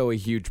also a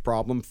huge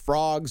problem.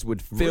 Frogs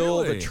would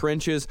fill the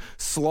trenches.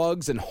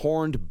 Slugs and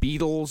horned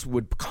beetles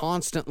would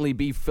constantly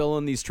be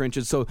filling these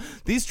trenches. So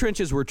these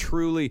trenches were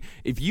truly,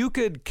 if you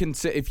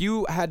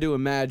had to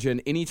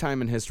imagine any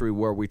time in history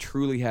where we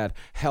truly had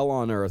hell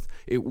on earth,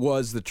 it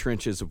was the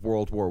trenches of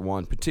World War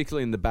I,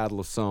 particularly in the Battle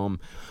of Somme,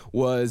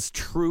 was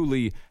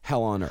truly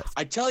hell on earth.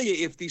 I tell you,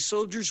 if these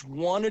soldiers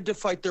wanted to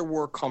fight their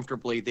war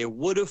comfortably, they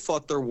would have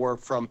fought their war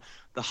from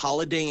the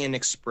Holiday Inn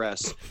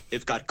Express.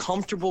 They've got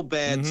comfortable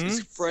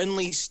beds,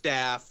 friendly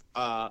staff.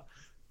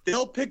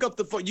 They'll pick up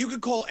the phone. You could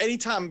call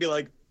anytime and be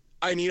like,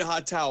 I need a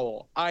hot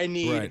towel. I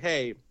need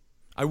hay.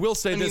 I will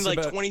say this like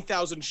about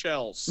 20,000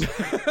 shells.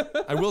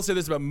 I will say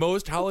this about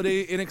most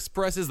Holiday Inn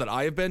Expresses that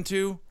I have been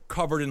to,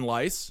 covered in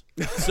lice.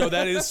 So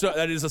that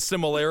is a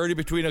similarity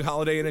between a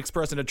Holiday Inn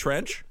Express and a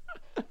trench.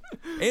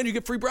 And you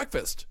get free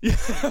breakfast.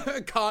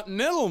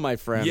 Continental, my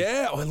friend.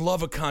 Yeah, I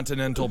love a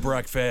continental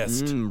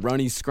breakfast.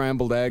 Runny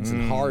scrambled eggs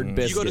and hard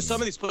biscuits. You go to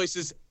some of these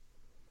places,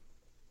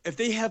 if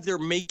they have their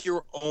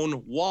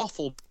make-your-own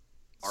waffle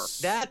bar,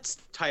 that's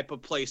the type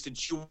of place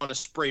that you want to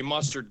spray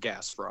mustard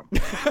gas from.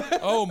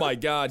 Oh, my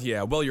God,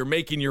 yeah. Well, you're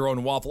making your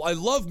own waffle. I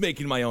love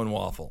making my own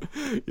waffle.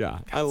 Yeah,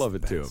 I love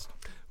it, too.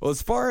 Well,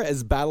 as far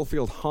as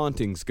battlefield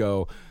hauntings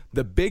go,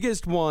 the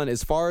biggest one,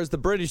 as far as the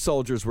British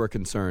soldiers were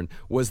concerned,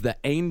 was the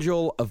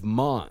Angel of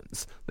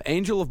Mons. The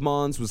Angel of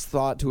Mons was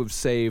thought to have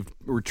saved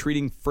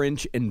retreating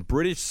French and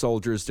British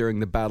soldiers during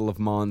the Battle of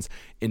Mons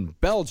in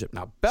Belgium.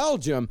 Now,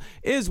 Belgium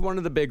is one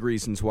of the big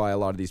reasons why a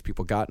lot of these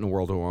people got into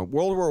World War I.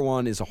 World War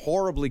I is a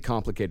horribly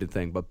complicated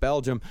thing, but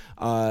Belgium,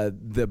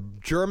 the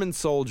German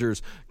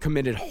soldiers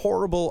committed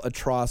horrible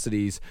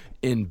atrocities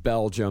in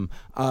Belgium.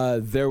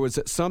 There was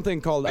something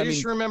called... I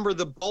just remember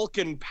the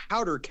Balkan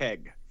powder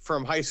keg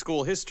from high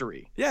school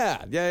history.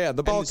 Yeah.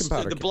 The Balkan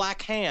powder The keg.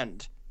 Black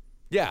Hand.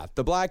 Yeah,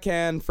 the Black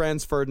Hand,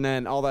 Franz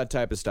Ferdinand, all that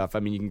type of stuff. I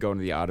mean, you can go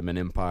into the Ottoman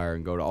Empire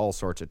and go to all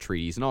sorts of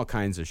treaties and all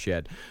kinds of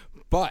shit.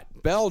 But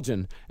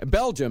Belgium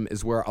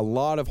is where a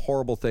lot of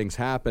horrible things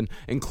happen,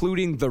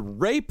 including the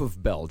rape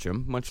of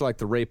Belgium, much like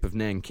the rape of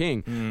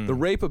Nanking. The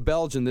rape of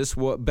Belgium, this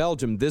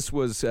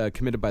was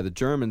committed by the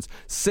Germans.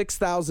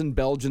 6,000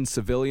 Belgian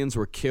civilians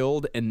were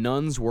killed, and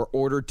nuns were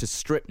ordered to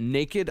strip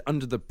naked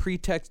under the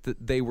pretext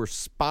that they were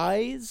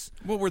spies.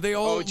 What were they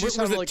all? Was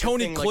it like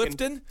Tony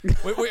Clifton?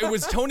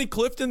 Was Tony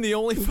Clifton the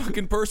only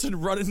fucking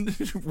person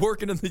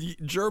working in the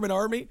German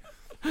army?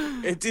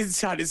 It did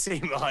sound the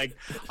same. Like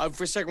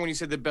for a second when you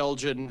said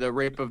the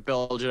rape of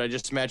Belgian, I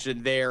just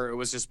imagined it there. It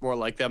was just more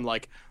like them,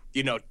 like,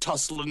 you know,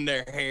 tussling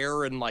their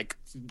hair and like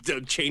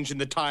changing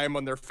the time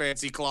on their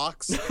fancy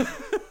clocks.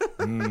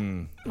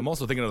 I'm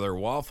also thinking of their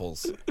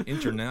waffles.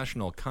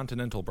 International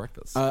Continental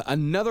Breakfast.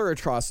 Another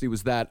atrocity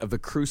was that of the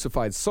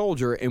crucified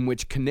soldier, in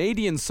which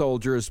Canadian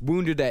soldiers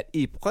wounded at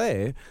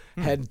Ypres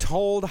had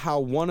told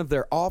how one of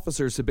their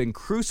officers had been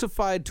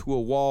crucified to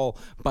a wall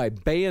by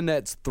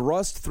bayonets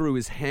thrust through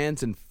his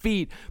hands and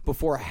feet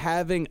before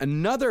having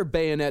another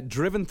bayonet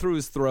driven through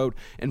his throat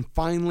and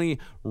finally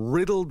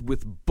riddled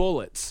with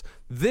bullets.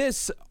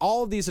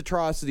 All of these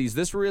atrocities,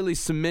 this really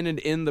cemented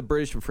in the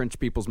British and French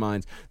people's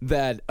minds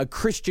that a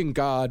Christian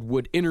God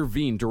would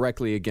intervene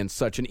directly against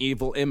such an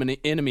evil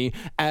enemy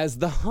as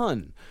the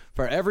Hun.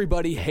 For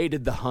everybody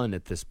hated the Hun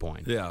at this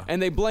point. Yeah. And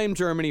they blamed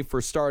Germany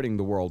for starting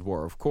the World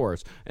War, of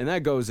course. And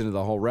that goes into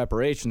the whole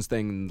reparations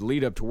thing and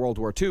lead up to World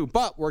War II.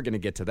 But we're going to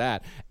get to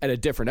that at a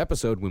different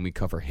episode when we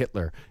cover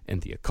Hitler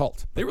and the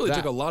occult. They really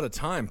took a lot of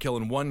time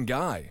killing one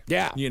guy.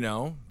 Yeah. You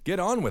know, get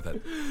on with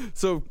it.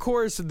 So, of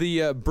course,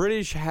 the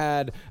British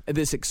had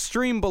this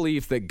extreme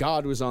belief that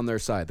God was on their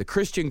side. The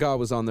Christian God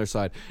was on their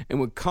side and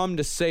would come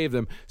to save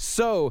them.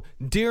 So,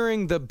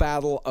 during the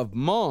Battle of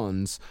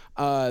Mons,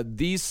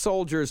 these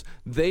soldiers,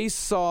 they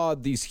saw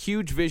these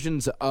huge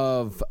visions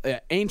of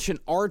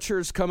ancient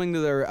archers coming to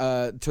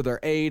their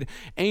aid,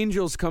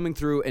 angels coming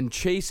through and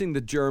chasing the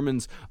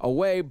Germans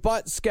away.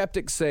 But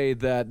skeptics say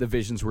that the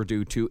visions were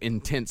due to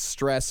intense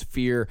stress,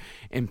 fear,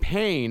 and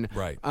pain.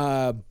 Right.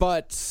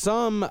 But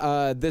some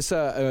a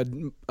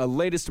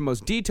latest and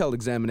most detailed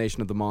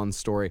examination of the Mons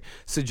story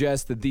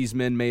suggests that these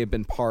men may have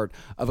been part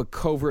of a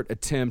covert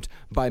attempt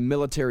by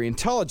military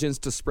intelligence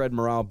to spread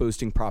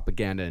morale-boosting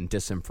propaganda and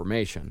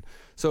disinformation.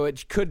 So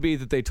it could be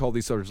that they told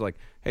these soldiers, like,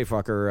 hey,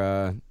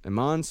 fucker,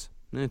 Mons,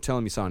 tell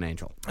him you saw an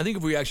angel. I think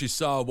if we actually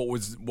saw what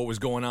was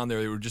going on there,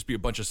 it would just be a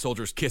bunch of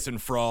soldiers kissing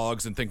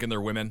frogs and thinking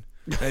they're women.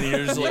 And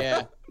you're just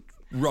like...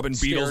 rubbing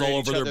beetles all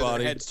over their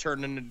body. Their heads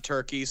turning into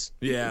turkeys.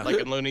 Yeah. Like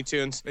in Looney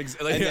Tunes.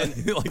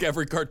 Like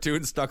every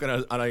cartoon stuck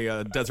on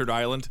a desert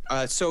island.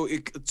 So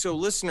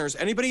listeners,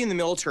 anybody in the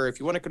military, if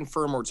you want to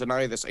confirm or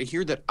deny this, I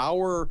hear that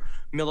our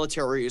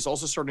military is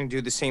also starting to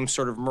do the same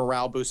sort of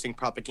morale-boosting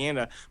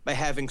propaganda by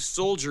having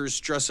soldiers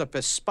dress up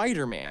as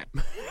Spider-Man.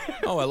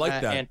 Oh, I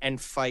like that. And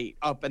fight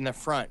up in the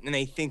front. And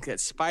they think that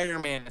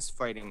Spider-Man is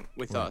fighting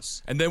with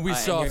us. And then we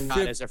saw... and they're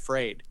not as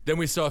afraid. Then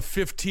we saw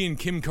 15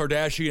 Kim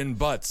Kardashian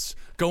butts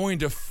going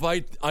to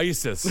fight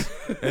ISIS,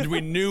 and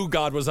we knew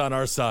God was on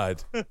our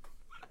side.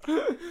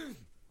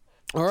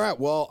 All right,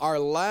 well,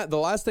 the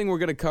last thing we're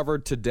going to cover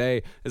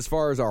today, as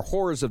far as our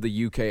Horrors of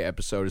the UK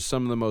episode, is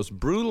some of the most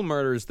brutal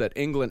murders that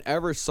England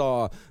ever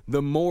saw,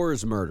 the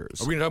Moors murders.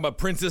 Are we going to talk about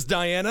Princess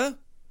Diana?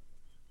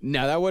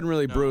 No, that wasn't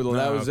really brutal. No,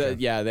 that was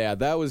okay.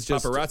 That was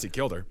just paparazzi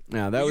killed her.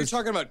 Yeah, you're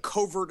talking about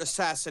covert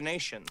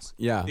assassinations.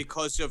 Yeah,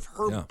 because of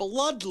her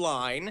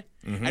bloodline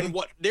and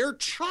what their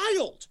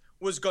child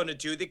was going to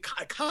do. The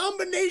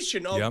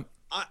combination of. Yep.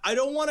 I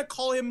don't want to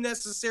call him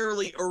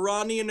necessarily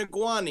Iranian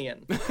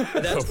Iguanian.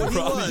 That's what he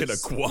was.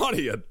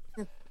 Iguanian.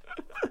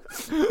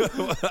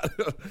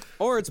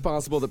 Or it's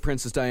possible that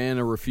Princess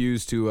Diana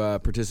refused to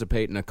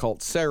participate in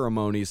occult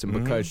ceremonies, and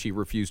because she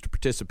refused to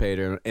participate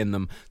in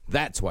them,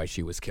 that's why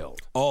she was killed.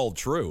 All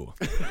true.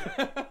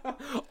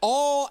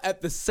 All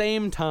at the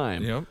same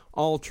time. Yep.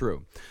 All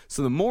true.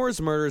 So the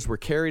Moors murders were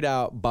carried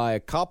out by a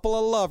couple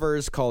of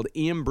lovers called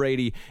Ian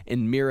Brady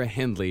and Mira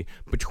Hindley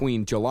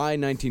between July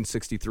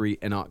 1963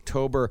 and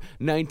October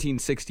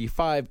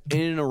 1965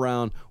 in and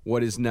around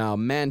what is now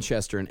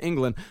Manchester in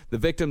England. The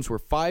victims were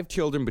 5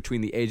 children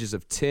between the ages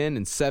of 10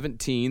 and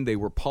 17. They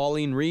were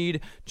Pauline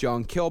Reed,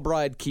 John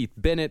Kilbride, Keith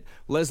Bennett,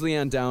 Leslie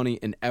Ann Downey,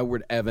 and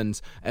Edward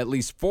Evans, at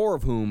least 4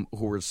 of whom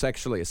who were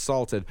sexually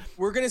assaulted.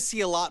 We're going to see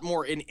a lot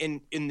more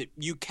in the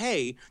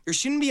UK. There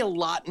shouldn't be a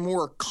lot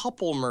more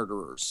couple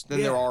murderers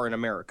than there are in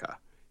America.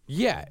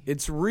 Yeah,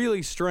 it's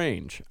really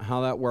strange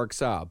how that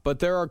works out, but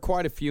there are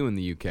quite a few in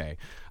the UK.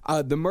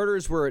 The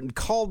murders were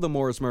called the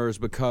Moors murders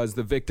because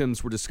the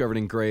victims were discovered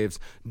in graves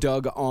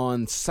dug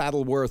on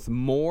Saddleworth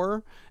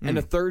Moor, and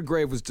a third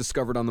grave was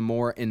discovered on the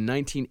moor in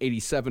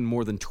 1987,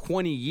 more than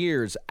 20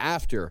 years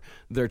after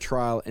their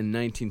trial in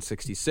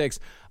 1966.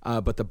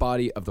 But the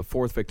body of the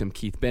 4th victim,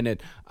 Keith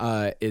Bennett,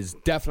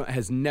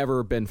 has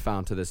never been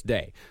found to this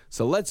day.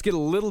 So let's get a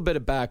little bit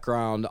of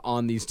background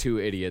on these 2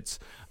 idiots.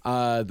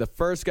 The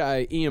first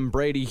guy, Ian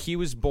Brady, he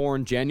was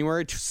born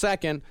January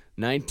 2nd,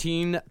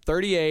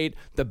 1938,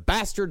 the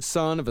bastard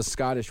son of a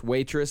Scottish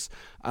waitress.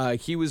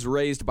 He was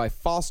raised by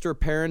foster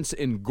parents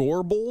in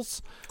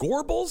Gorbals.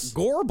 Gorbals?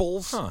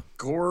 Gorbals. Huh.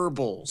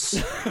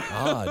 Gorbals.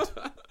 Odd.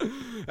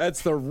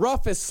 That's the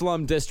roughest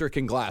slum district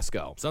in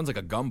Glasgow. Sounds like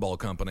a gumball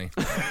company.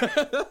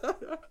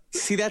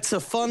 See, that's a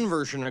fun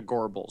version of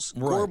Gorbals.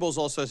 Right. Gorbals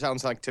also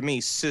sounds like, to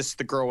me, cysts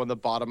that grow on the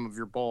bottom of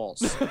your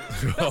balls.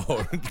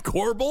 Oh,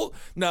 Gorble?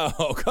 No,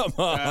 come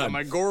on.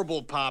 My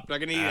Gorble popped. I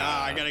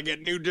gotta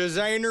get new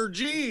designer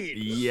jeans.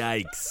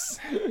 Yikes.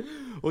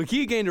 Well,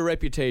 he gained a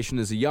reputation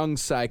as a young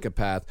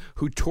psychopath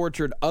who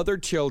tortured other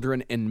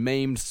children and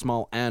maimed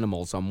small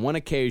animals. On one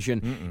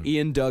occasion,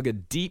 Ian dug a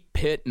deep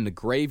pit in the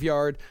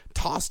graveyard,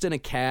 tossed in a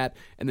cat,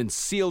 and then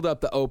sealed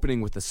up the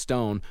opening with a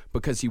stone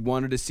because he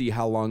wanted to see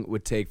how long it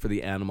would take for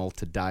the animal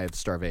to die of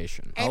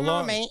starvation. Hey,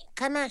 Mommy,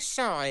 come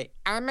outside.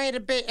 I made a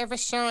bit of a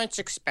science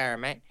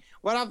experiment.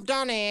 What I've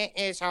done here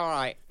is, all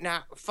right,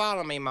 now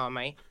follow me,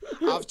 Mommy.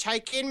 I've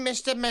taken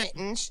Mr.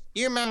 Mittens,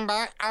 you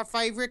remember, our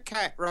favourite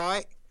cat,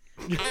 right?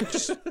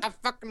 I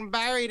fucking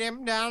buried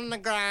him down in the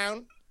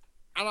ground,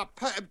 and I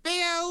put a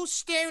big old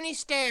stony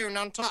stone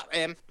on top of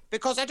him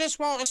because I just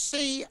want to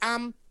see,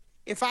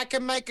 if I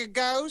can make a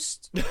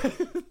ghost.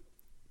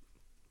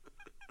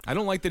 I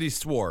don't like that he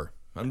swore.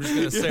 I'm just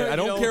going to say, I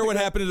don't care what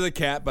happened to the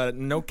cat, but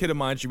no kid of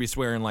mine should be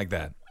swearing like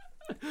that.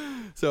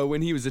 So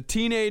when he was a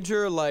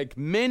teenager, like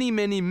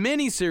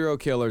many serial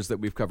killers that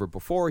we've covered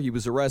before, he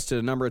was arrested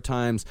a number of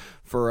times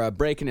for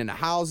breaking into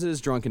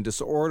houses, drunk and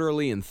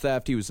disorderly, and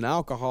theft. He was an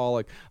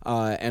alcoholic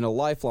and a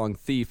lifelong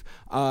thief.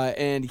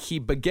 And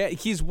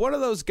he's one of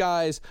those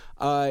guys,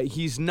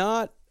 he's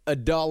not a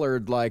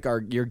dullard like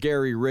your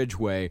Gary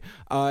Ridgway.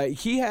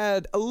 He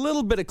had a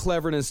little bit of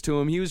cleverness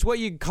to him. He was what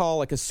you'd call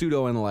like a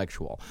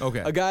pseudo-intellectual. Okay.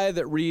 A guy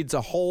that reads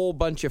a whole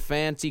bunch of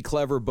fancy,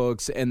 clever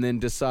books and then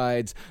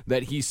decides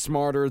that he's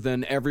smarter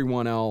than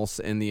everyone else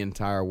in the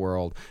entire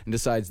world and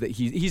decides that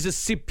he's a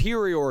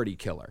superiority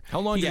killer.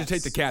 How long did it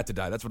take the cat to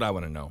die? That's what I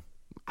want to know.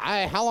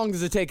 How long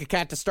does it take a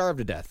cat to starve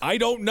to death? I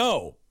don't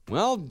know.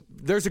 Well,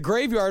 there's a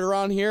graveyard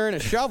around here and a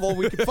shovel.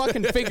 We could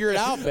fucking figure it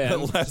out, Ben. The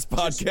last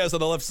podcast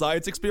on the left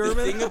science experiment.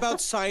 The thing about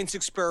science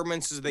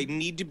experiments is they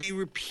need to be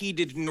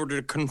repeated in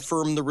order to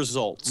confirm the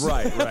results.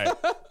 Right.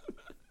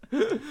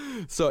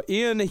 So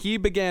Ian, he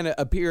began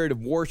a period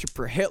of worship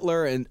for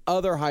Hitler and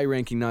other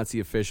high-ranking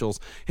Nazi officials.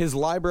 His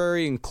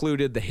library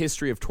included The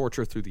History of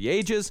Torture Through the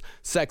Ages,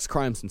 Sex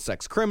Crimes and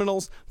Sex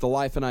Criminals, The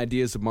Life and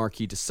Ideas of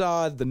Marquis de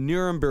Sade, The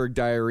Nuremberg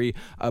Diary,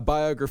 a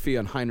biography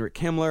on Heinrich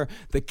Himmler,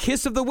 The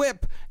Kiss of the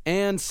Whip,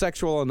 and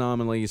Sexual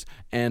Anomalies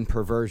and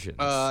Perversions.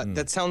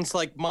 That sounds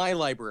like my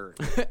library.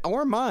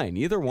 Or mine,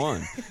 either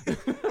one.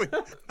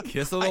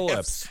 Kiss of the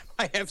lips.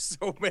 I have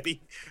so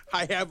many.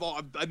 I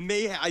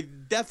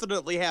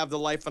definitely have The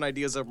Life and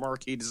Ideas of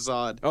Marquis de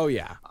Sade. Oh,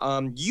 yeah.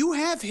 You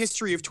have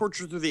History of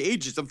Torture Through the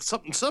Ages, of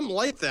something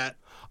like that.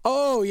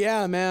 Oh,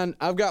 yeah, man.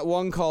 I've got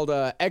one called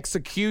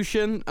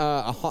Execution.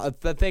 I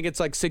think it's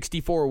like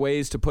 64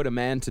 ways to put a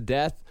man to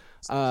death.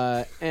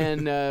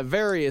 And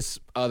various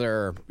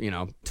other,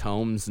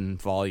 tomes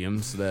and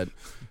volumes that...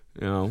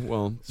 maybe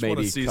just want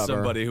to see cover.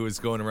 Somebody who is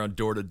going around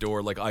door to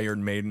door like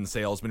Iron Maiden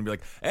salesman and be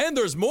like, and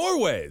there's more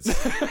ways.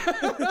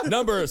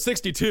 Number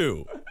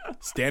 62,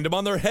 stand them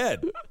on their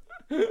head.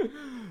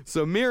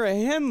 So Mira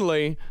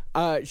Hindley,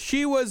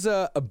 she was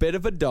a bit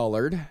of a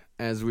dullard,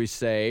 as we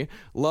say,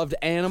 loved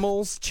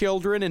animals,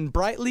 children, and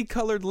brightly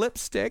colored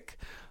lipstick.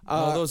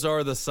 Those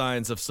are the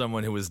signs of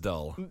someone who is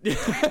dull.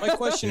 My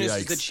question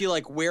is, did she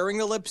like wearing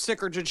the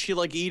lipstick or did she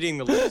like eating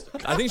the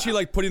lipstick? I think she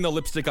liked putting the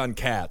lipstick on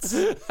cats,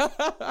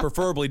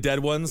 preferably dead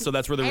ones, so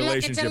that's where the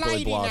relationship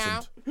really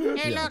blossomed.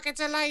 Hey, look,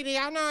 it's a lady.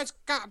 I know it's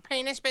got a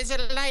penis, but it's a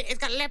lady. It's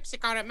got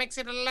lipstick on it. Makes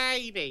it a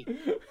lady.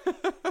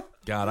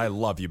 God, I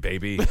love you,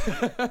 baby.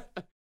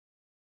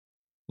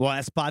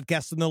 Last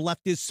Podcast on the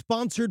Left is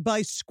sponsored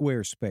by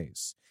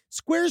Squarespace.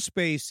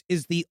 Squarespace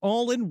is the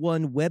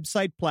all-in-one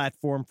website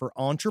platform for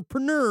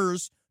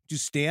entrepreneurs to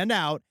stand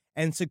out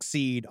and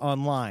succeed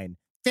online.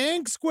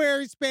 Thanks,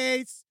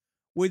 Squarespace!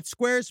 With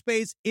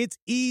Squarespace, it's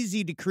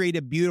easy to create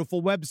a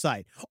beautiful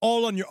website,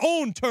 all on your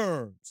own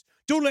terms.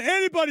 Don't let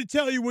anybody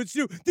tell you what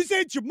to do. This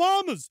ain't your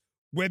mama's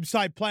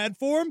website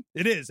platform.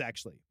 It is,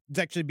 actually. It's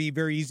actually be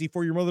very easy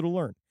for your mother to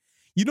learn.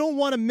 You don't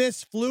want to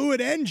miss Fluid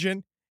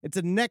Engine. It's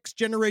a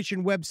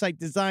next-generation website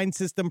design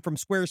system from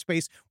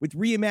Squarespace with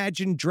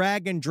reimagined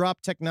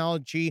drag-and-drop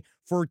technology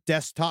for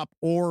desktop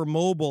or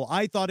mobile.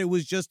 I thought it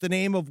was just the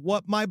name of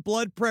what my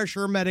blood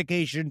pressure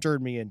medication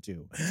turned me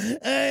into.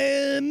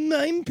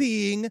 I'm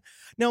peeing.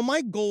 Now,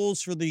 my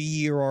goals for the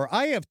year are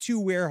I have 2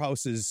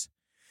 warehouses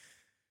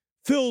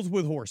filled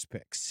with horse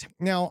picks.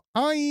 Now,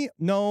 I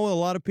know a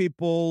lot of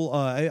people,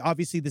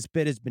 obviously this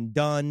bit has been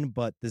done,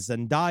 but the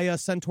Zendaya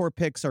Centaur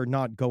picks are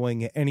not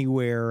going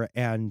anywhere,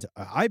 and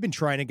I've been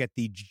trying to get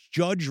the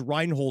Judge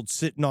Reinhold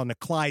sitting on the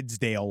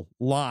Clydesdale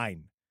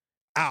line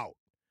out.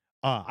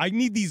 I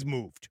need these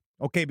moved,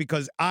 okay,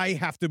 because I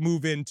have to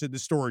move into the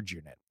storage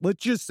unit.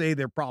 Let's just say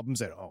there are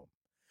problems at home.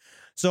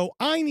 So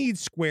I need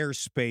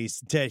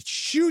Squarespace to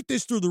shoot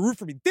this through the roof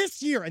for me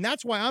this year, and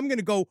that's why I'm going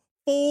to go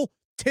full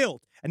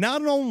tilt. And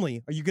not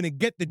only are you going to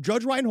get the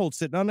Judge Reinhold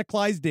sitting on the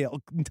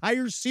Clydesdale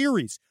entire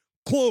series,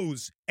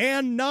 clothes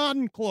and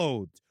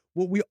non-clothes,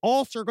 what we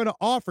also are going to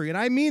offer you, and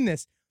I mean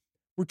this,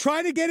 we're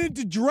trying to get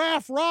into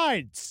giraffe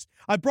rides.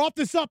 I brought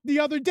this up the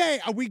other day.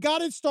 We got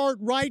to start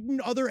riding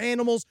other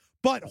animals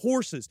but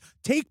horses.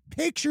 Take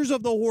pictures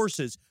of the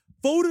horses.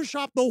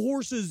 Photoshop the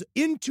horses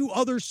into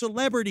other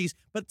celebrities,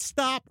 but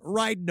stop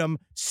riding them.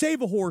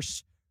 Save a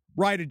horse,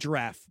 ride a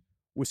giraffe.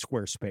 with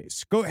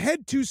Squarespace. Go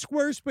ahead to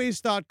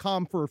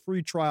squarespace.com for a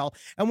free trial.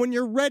 And when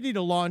you're ready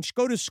to launch,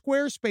 go to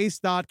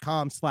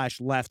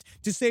squarespace.com/left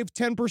to save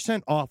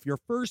 10% off your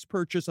first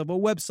purchase of a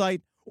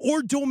website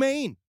or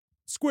domain.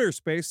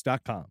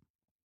 Squarespace.com.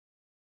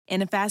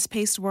 In a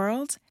fast-paced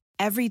world,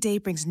 every day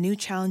brings new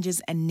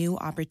challenges and new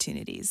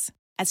opportunities.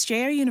 At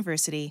Strayer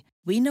University,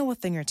 we know a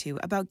thing or two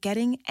about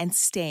getting and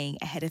staying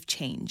ahead of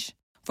change.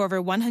 For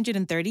over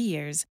 130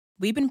 years,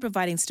 we've been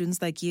providing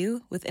students like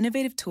you with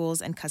innovative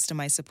tools and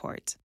customized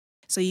support,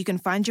 so you can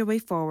find your way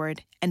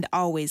forward and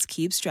always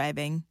keep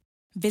striving.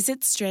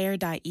 Visit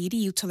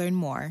strayer.edu to learn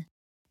more.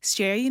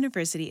 Strayer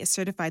University is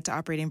certified to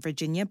operate in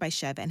Virginia by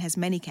Chev and has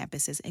many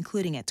campuses,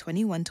 including at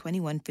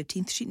 2121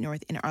 15th Street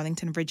North in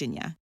Arlington,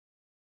 Virginia.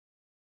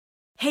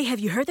 Hey, have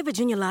you heard the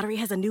Virginia Lottery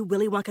has a new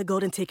Willy Wonka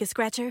golden ticket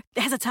scratcher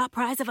that has a top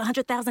prize of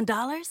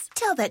 $100,000?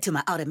 Tell that to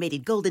my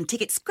automated golden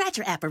ticket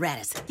scratcher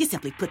apparatus. You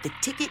simply put the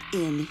ticket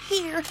in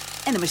here,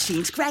 and the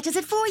machine scratches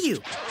it for you.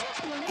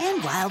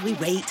 And while we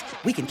wait,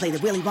 we can play the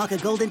Willy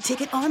Wonka golden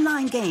ticket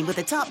online game with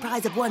a top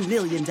prize of $1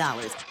 million.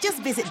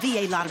 Just visit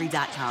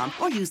VALottery.com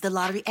or use the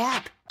lottery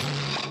app.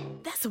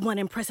 That's one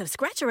impressive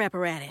scratcher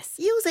apparatus.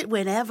 Use it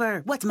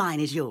whenever. What's mine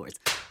is yours.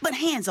 But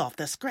hands off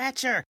the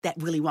scratcher. That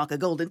Willy Wonka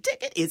golden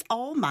ticket is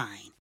all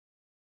mine.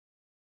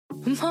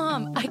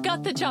 Mom, I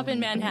got the job in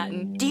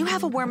Manhattan. Do you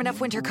have a warm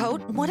enough winter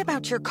coat? What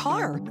about your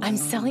car? I'm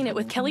selling it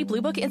with Kelley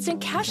Blue Book Instant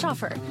Cash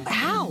Offer.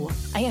 How?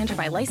 I enter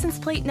my license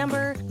plate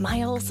number,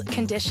 miles,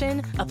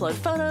 condition, upload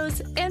photos,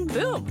 and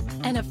boom,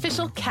 an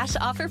official cash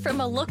offer from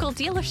a local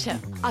dealership.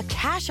 A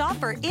cash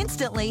offer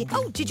instantly?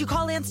 Oh, did you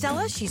call Aunt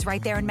Stella? She's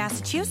right there in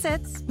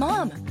Massachusetts.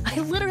 Mom, I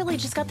literally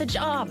just got the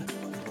job.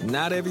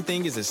 Not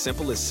everything is as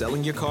simple as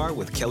selling your car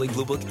with Kelley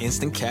Blue Book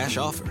Instant Cash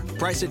Offer.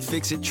 Price it,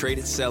 fix it, trade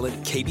it, sell it,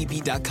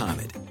 KBB.com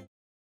it.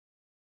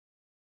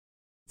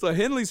 So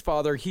Henley's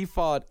father, he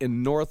fought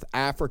in North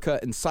Africa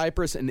and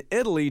Cyprus and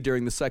Italy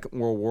during the Second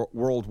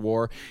World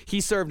War. He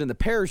served in the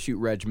parachute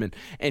regiment,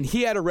 and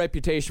he had a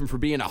reputation for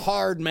being a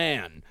hard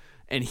man.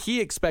 And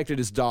he expected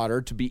his daughter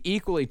to be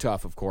equally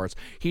tough, of course.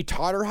 He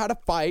taught her how to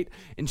fight,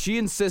 and she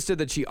insisted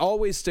that she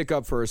always stick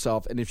up for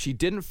herself, and if she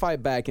didn't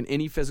fight back in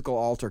any physical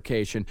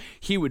altercation,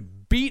 he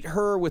would beat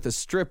her with a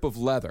strip of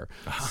leather.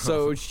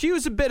 So she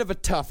was a bit of a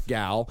tough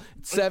gal.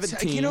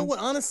 17. You know what?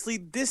 Honestly,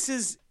 this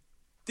is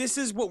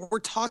what we're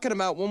talking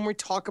about when we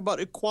talk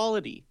about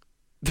equality.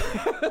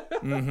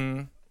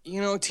 Mm-hmm.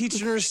 You know,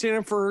 teaching her to stand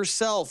up for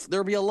herself.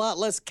 There'd be a lot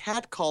less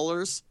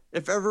catcallers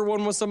if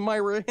everyone was a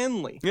Myra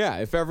Henley. Yeah,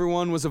 if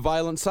everyone was a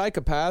violent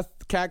psychopath,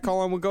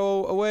 catcalling would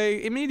go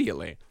away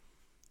immediately.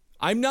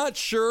 I'm not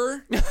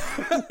sure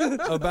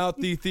about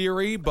the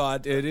theory,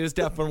 but it is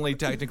definitely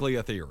technically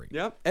a theory.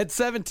 Yep. At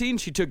 17,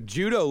 she took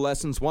judo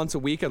lessons once a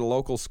week at a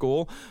local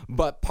school,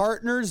 but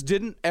partners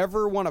didn't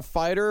ever want to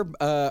fight her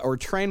or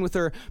train with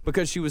her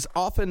because she was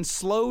often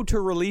slow to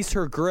release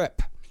her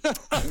grip.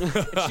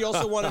 She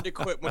also wanted to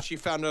quit when she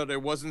found out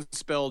it wasn't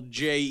spelled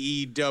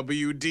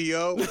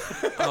Jewdo.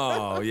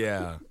 Oh,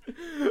 yeah.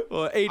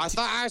 Well, I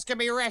thought I was going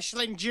to be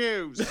wrestling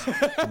Jews.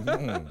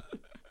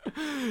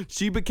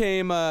 She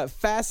became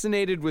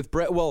fascinated with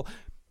Brett. Well,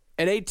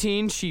 at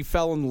 18, she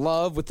fell in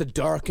love with the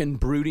dark and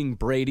brooding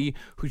Brady,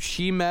 who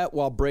she met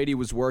while Brady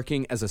was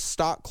working as a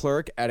stock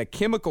clerk at a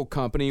chemical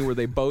company where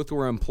they both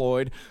were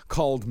employed,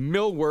 called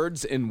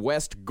Millwards in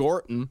West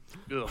Gorton.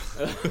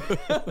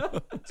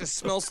 It just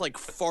smells like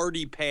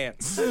farty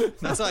pants.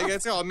 That's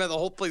how I met the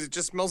whole place. It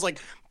just smells like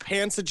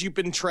pants that you've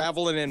been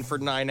traveling in for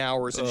 9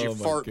 hours and you're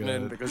farting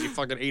in because you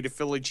fucking ate a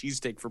Philly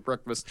cheesesteak for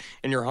breakfast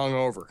and you're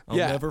hungover. I'll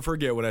never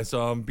forget when I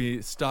saw him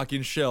be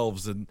stocking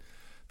shelves and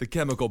the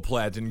chemical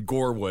plant in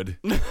Gorewood.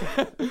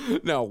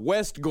 No,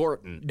 West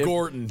Gorton.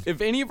 Gorton.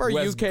 If any of our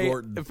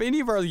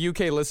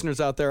UK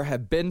listeners out there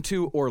have been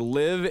to or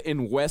live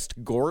in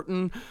West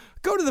Gorton,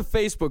 go to the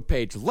Facebook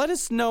page. Let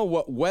us know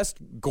what West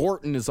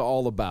Gorton is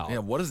all about. Yeah,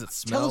 what does it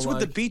smell like? Tell us what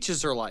the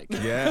beaches are like.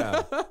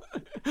 Yeah.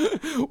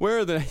 Where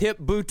are the hip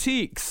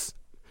boutiques?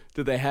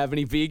 Do they have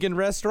any vegan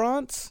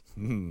restaurants?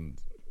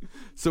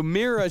 So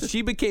Mira,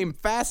 she became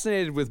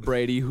fascinated with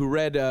Brady, who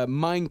read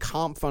Mein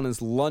Kampf on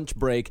his lunch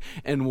break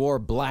and wore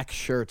black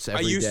shirts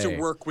every day. I used to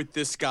work with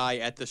this guy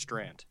at the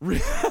Strand. You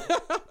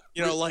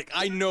know, like,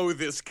 I know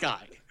this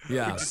guy.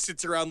 Yeah. He just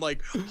sits around,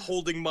 like,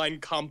 holding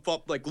Mein Kampf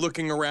up, like,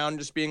 looking around,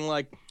 just being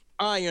like,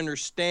 I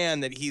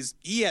understand that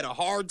he had a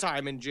hard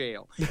time in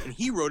jail, and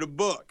he wrote a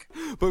book.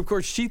 But, of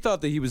course, she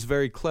thought that he was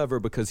very clever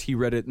because he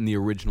read it in the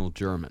original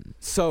German.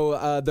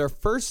 So their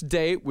first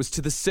date was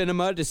to the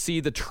cinema to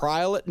see The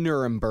Trial at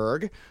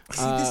Nuremberg.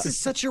 See, this is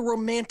such a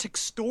romantic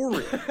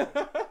story.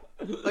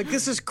 Like,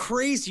 this is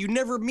crazy. You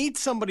never meet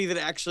somebody that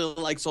actually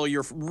likes all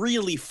your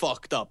really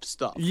fucked up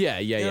stuff.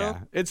 Yeah.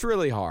 It's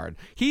really hard.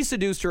 He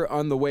seduced her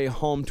on the way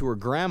home to her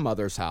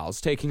grandmother's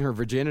house, taking her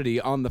virginity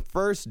on the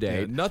first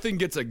date. Yeah, nothing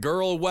gets a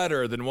girl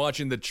wetter than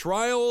watching the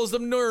trials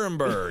of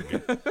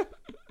Nuremberg.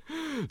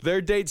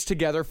 Their dates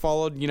together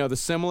followed, the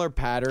similar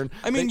pattern.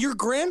 I mean, your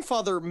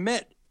grandfather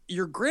met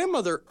your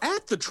grandmother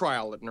at the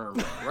trial at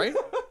Nuremberg, right?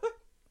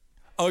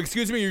 Oh,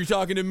 excuse me, are you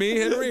talking to me,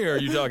 Henry, or are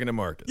you talking to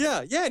Marcus?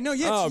 No,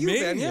 it's you, me?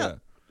 man, yeah.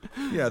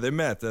 Yeah, they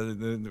met.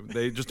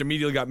 They just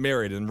immediately got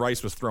married, and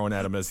rice was thrown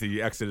at him as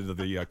he exited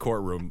the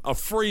courtroom. A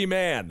free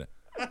man.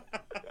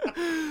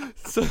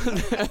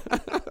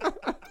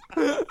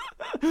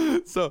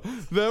 So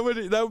that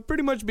would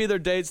pretty much be their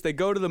dates. They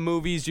go to the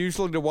movies,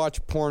 usually to watch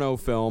a porno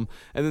film,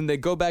 and then they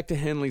go back to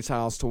Henley's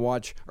house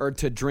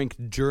to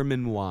drink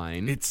German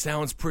wine. It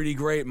sounds pretty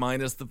great,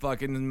 minus the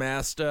fucking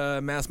mass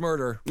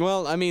murder.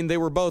 Well, I mean, they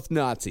were both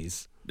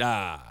Nazis.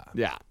 Ah,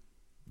 yeah,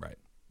 right.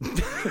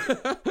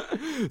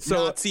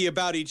 So, Nazi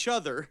about each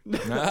other.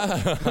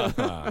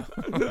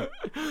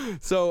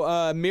 So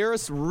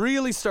Miris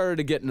really started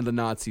to get into the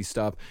Nazi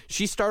stuff.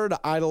 She started to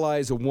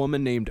idolize a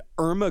woman named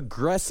Irma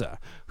Gressa,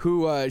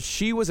 who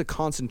she was a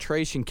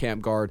concentration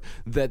camp guard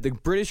that the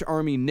British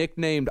Army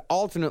nicknamed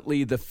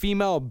alternately the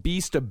female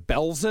beast of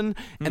Belsen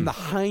and the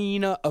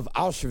hyena of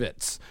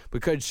Auschwitz,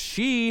 because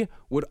she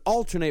would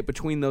alternate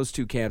between those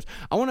two camps.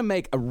 I want to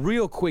make a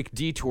real quick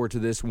detour to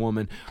this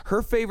woman.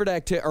 Her favorite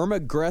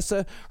Irma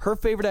Gressa, her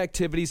favorite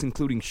activities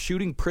including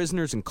shooting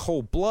prisoners in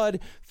cold blood,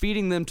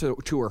 feeding them to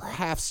her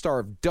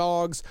half-starved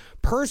dogs,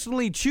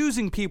 personally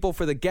choosing people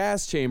for the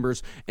gas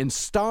chambers, and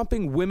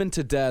stomping women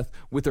to death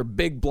with her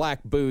big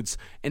black boots.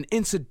 And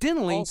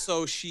incidentally,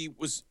 also she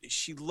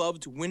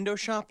loved window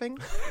shopping,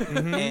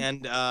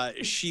 and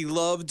she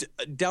loved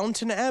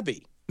Downton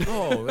Abbey.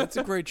 Oh, that's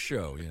a great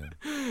show,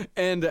 yeah.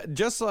 And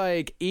just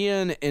like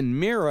Ian and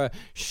Mira,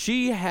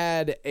 she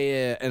had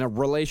a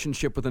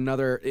relationship with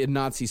another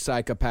Nazi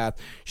psychopath.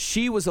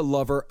 She was a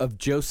lover of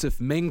Joseph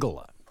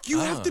Mengele. You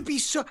have to be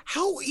so...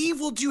 How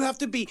evil do you have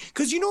to be?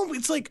 Because,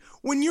 it's like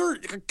when you're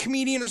a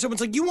comedian or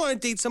someone's like, you want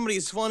to date somebody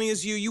as funny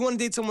as you. You want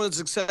to date someone as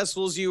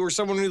successful as you, or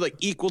someone who's like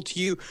equal to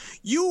you.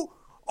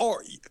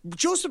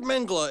 Joseph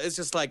Mengele is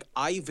just like,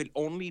 I will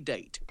only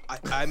date.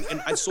 And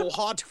it's so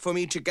hard for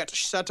me to get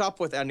set up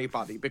with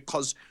anybody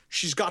because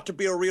she's got to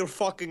be a real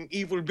fucking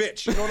evil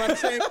bitch. You know what I'm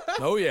saying?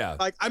 Oh, yeah.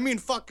 Like, I mean,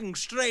 fucking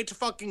straight,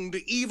 fucking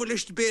the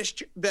evilest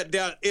bitch that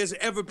there has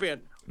ever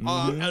been.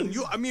 And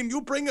you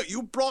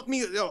brought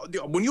me,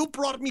 when you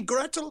brought me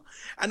Gretel,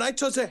 and I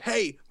told her,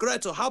 hey,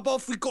 Gretel, how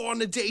about if we go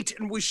on a date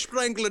and we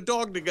strangle a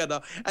dog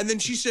together? And then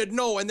she said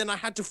no, and then I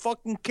had to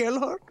fucking kill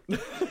her?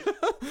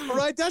 All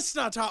right, that's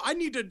not how, I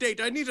need a date,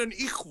 I need an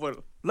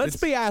equal.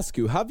 Let me ask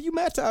you, have you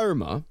met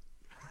Irma?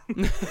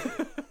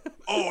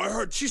 Oh, I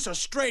heard she's a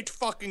straight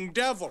fucking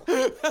devil.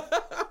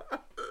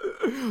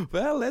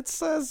 Well,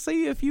 let's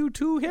see if you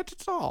two hit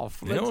it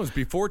off. It was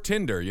before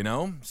Tinder,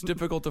 It's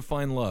difficult to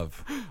find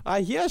love.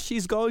 I hear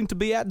she's going to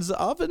be at the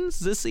ovens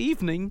this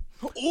evening.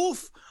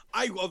 Oof.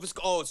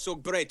 It's so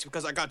great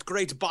because I got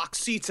great box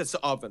seats at the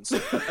ovens.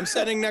 I'm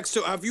sitting next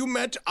to, have you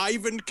met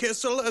Ivan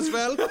Kissel as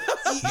well?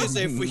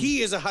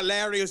 He is a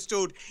hilarious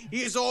dude.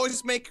 He is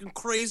always making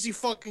crazy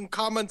fucking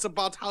comments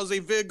about how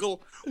they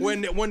wiggle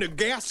when a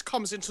gas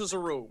comes into the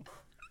room.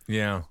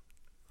 Yeah.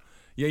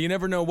 Yeah, you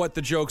never know what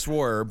the jokes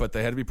were, but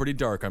they had to be pretty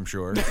dark, I'm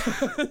sure.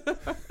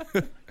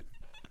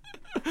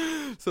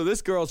 So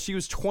this girl, she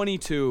was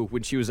 22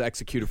 when she was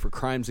executed for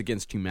crimes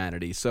against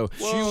humanity. So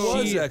she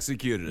was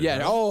executed. Yeah.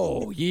 Right?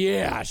 Oh,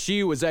 yeah.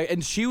 She was,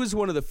 and she was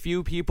one of the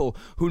few people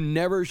who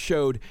never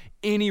showed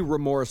any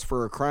remorse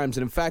for her crimes.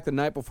 And in fact, the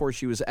night before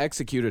she was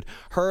executed,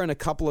 her and a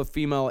couple of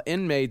female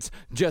inmates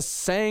just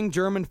sang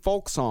German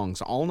folk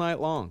songs all night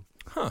long.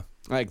 Huh.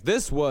 Like,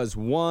 this was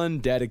one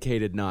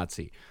dedicated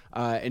Nazi.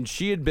 And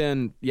she had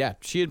been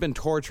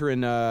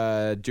torturing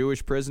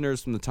Jewish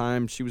prisoners from the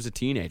time she was a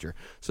teenager.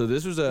 So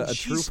this was a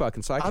true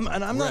fucking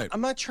psychopath.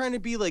 I'm not trying to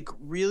be like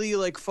really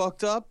like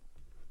fucked up,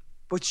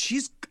 but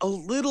she's a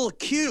little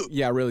cute.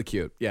 Yeah, really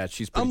cute. Yeah,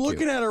 she's pretty I'm cute.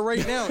 looking at her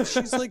right now.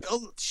 She's like,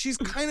 she's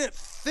kind of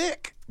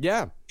thick.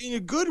 Yeah. In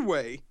a good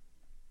way.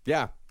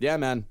 Yeah,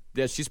 man.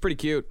 Yeah, she's pretty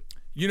cute.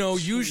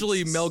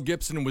 Usually Mel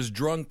Gibson was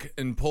drunk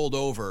and pulled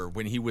over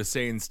when he was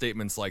saying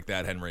statements like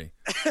that, Henry.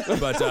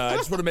 But I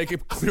just want to make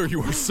it clear you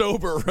were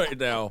sober right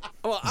now.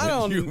 Well, I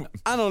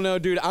don't know,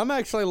 dude. I'm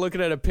actually looking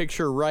at a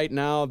picture right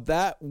now.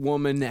 That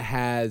woman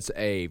has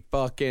a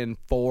fucking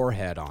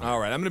forehead on. All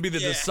right, I'm going to be the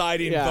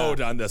deciding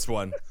vote on this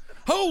one.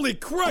 Holy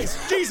Christ,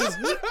 Jesus,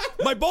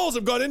 my balls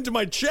have gone into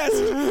my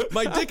chest.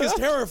 My dick is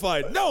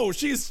terrified. No,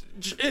 she is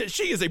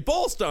a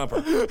ball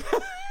stomper.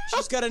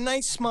 She's got a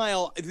nice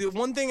smile. The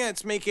one thing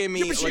that's making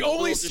me she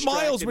only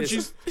smiles when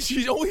she's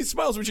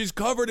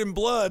covered in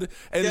blood,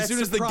 and as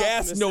soon as the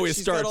gas noise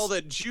starts, she's got all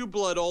that Jew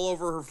blood all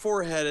over her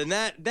forehead, and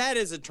that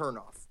is a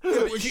turnoff.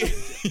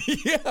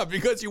 Yeah,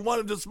 because you want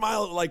him to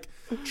smile like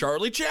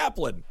Charlie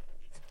Chaplin.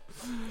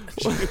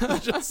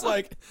 Just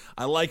like,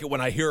 I like it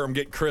when I hear him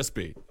get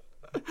crispy.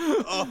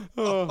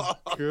 Oh,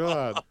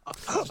 God.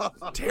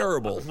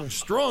 Terrible.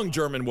 Strong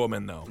German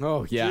woman, though.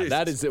 Oh, yeah. Jesus.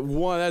 That is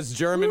one. That's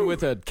German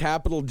with a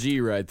capital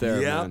G right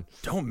there, Yeah. man.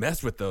 Don't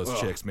mess with those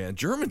chicks, man.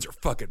 Germans are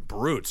fucking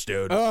brutes,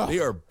 dude. They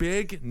are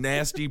big,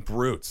 nasty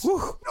brutes.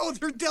 No,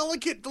 they're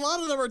delicate. A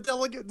lot of them are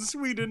delicate and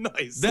sweet and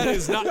nice. That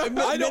is not. I've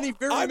met many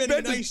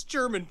been nice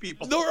German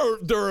people.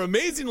 There are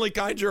amazingly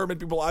kind German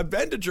people. I've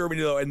been to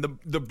Germany, though, and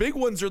the big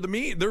ones are the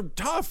mean. They're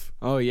tough.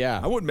 Oh, yeah.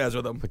 I wouldn't mess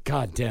with them. But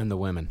goddamn the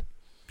women.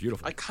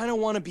 Beautiful. I kind of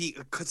want to be,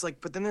 cause like,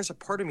 but then there's a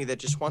part of me that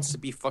just wants to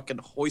be fucking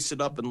hoisted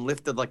up and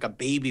lifted like a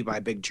baby by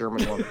a big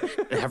German woman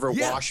and have her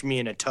wash me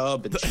in a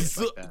tub and shit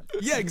like that.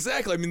 Yeah,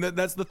 exactly. I mean,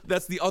 that's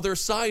the other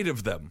side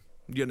of them.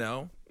 You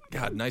know.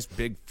 God, nice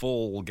big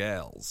full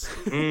gals.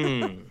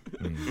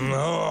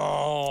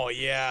 Oh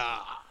yeah.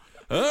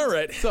 All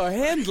right. So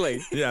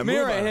Hendley, Yeah,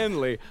 Mira move on.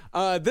 Hendley,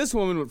 this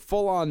woman went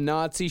full-on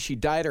Nazi. She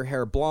dyed her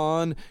hair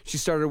blonde. She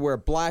started to wear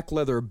black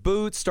leather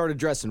boots, started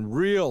dressing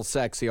real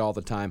sexy all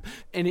the time.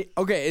 And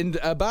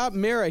about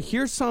Mira,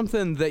 here's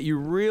something that you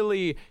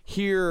really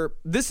hear.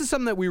 This is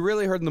something that we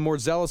really heard in the more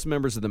zealous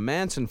members of the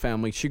Manson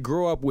family. She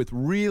grew up with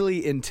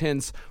really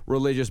intense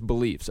religious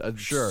beliefs, a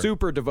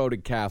super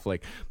devoted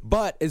Catholic.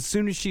 But as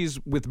soon as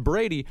she's with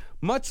Brady,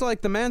 much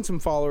like the Manson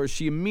followers,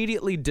 she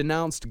immediately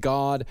denounced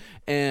God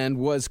and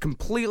was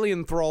completely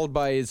enthralled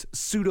by his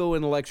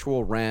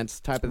pseudo-intellectual rants,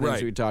 type of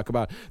things we talk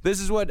about. This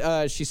is what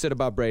she said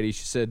about Brady.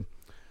 She said,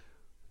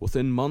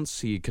 "Within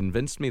months, he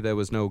convinced me there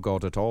was no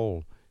God at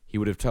all. He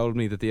would have told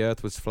me that the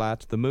earth was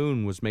flat, the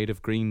moon was made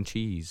of green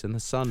cheese, and the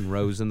sun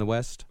rose in the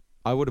west.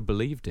 I would have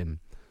believed him.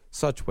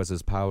 Such was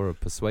his power of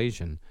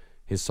persuasion,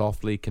 his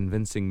softly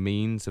convincing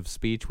means of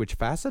speech which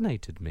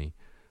fascinated me,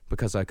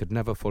 because I could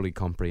never fully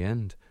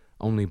comprehend,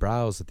 only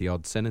browse at the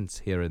odd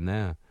sentence here and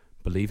there,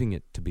 believing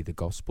it to be the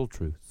gospel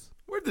truth."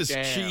 Where'd this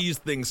cheese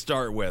thing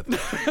start with?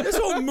 This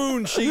whole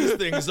moon cheese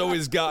thing has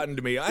always gotten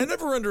to me. I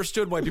never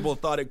understood why people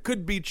thought it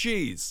could be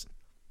cheese.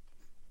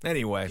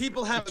 Anyway.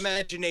 People have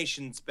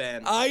imaginations,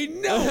 Ben. I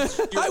know.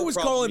 I was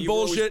calling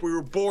bullshit. We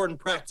were born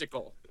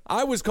practical.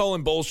 I was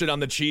calling bullshit on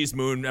the cheese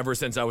moon ever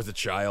since I was a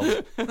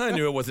child. I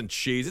knew it wasn't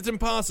cheese. It's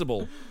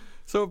impossible.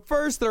 So at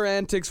first, their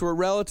antics were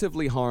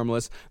relatively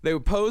harmless. They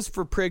would pose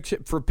for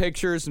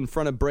pictures in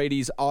front of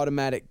Brady's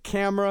automatic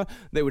camera.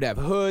 They would have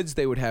hoods.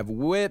 They would have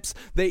whips.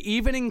 They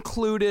even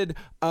included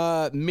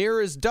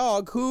Mira's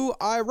dog, who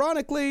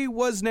ironically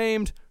was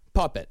named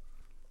Puppet.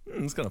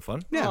 It's kind of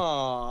fun. Yeah.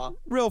 Aww.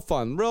 Real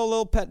fun. Real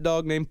little pet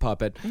dog named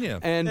Puppet. Yeah.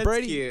 And That's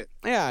Brady, cute.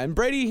 Yeah, and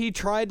Brady, he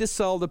tried to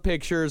sell the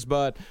pictures,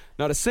 but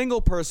not a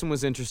single person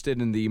was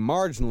interested in the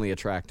marginally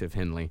attractive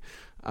Hendley.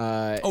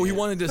 He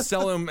wanted to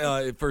sell him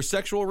for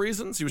sexual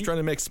reasons? He was trying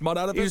to make smut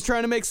out of it? He was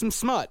trying to make some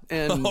smut.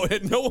 And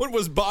no one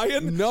was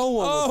buying? No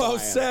one was buying. How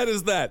sad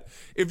is that?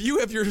 If you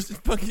have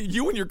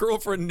you and your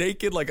girlfriend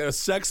naked, like a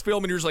sex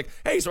film, and you're just like,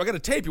 hey, so I got a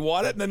tape, you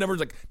want it? And then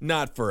everyone's like,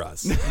 not for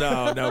us.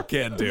 No,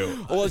 can't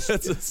do. Well,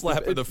 that's a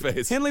slap in the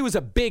face. Hendley was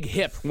a big,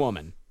 hip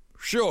woman.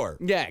 Sure.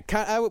 Yeah,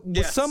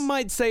 some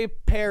might say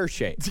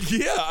pear-shaped.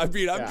 Yeah, I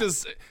mean, I'm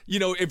just,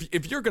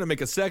 if you're going to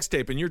make a sex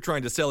tape and you're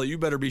trying to sell it, you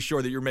better be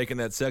sure that you're making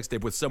that sex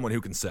tape with someone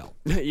who can sell.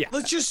 Yeah.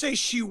 Let's just say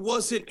she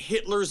wasn't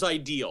Hitler's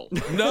ideal.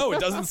 No,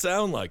 it doesn't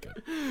sound like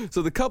it.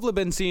 So the couple had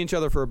been seeing each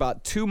other for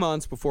about 2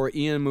 months before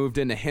Ian moved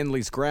into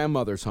Hendley's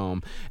grandmother's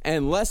home.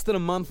 And less than a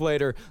month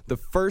later, the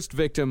first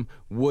victim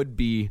would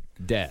be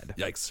dead.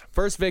 Yikes.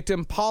 First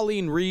victim,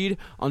 Pauline Reed.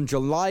 On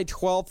July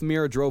 12th,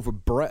 Mira drove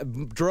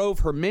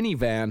her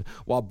minivan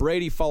while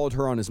Brady followed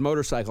her on his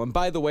motorcycle. And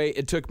by the way,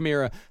 it took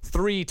Mira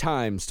 3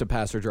 times to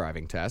pass her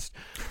driving test.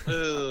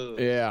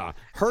 Yeah.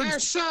 I'm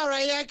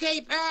sorry, I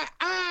keep.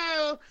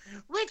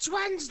 Which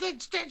one's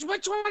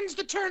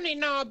the turning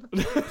knob?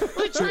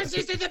 Which one's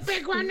is it? The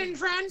big one in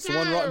front? It's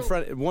one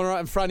right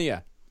in front of you.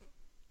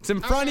 It's in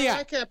front of you.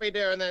 I can't be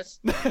doing this.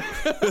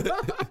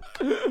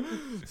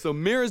 So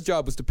Mira's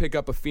job was to pick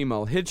up a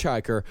female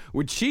hitchhiker,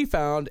 which she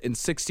found in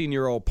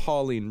 16-year-old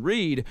Pauline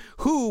Reed,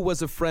 who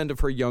was a friend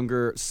of her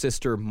younger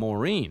sister,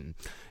 Maureen.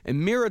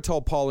 And Mira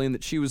told Pauline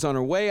that she was on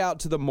her way out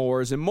to the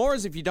moors. And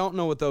moors, if you don't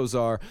know what those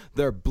are,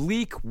 they're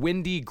bleak,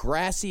 windy,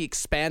 grassy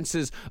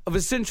expanses of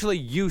essentially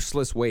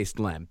useless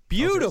wasteland.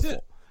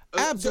 Beautiful.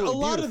 Absolutely a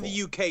lot beautiful. of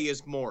the UK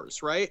is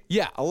moors, right?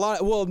 Yeah, a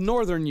lot. Well,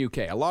 northern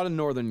UK. A lot of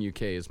northern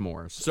UK is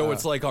moors. So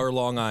it's like our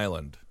Long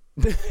Island.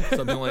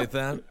 Something like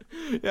that?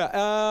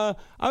 Yeah,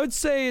 I would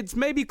say it's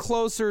maybe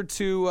closer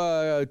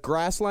to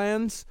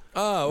grasslands.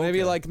 Oh, okay.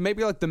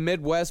 Maybe like the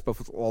Midwest, but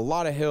with a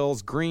lot of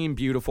hills, green,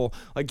 beautiful.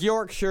 Like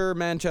Yorkshire,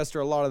 Manchester,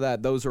 a lot of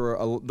that. Those are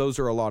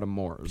a lot of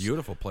moors.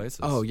 Beautiful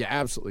places. Oh yeah,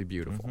 absolutely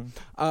beautiful.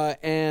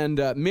 And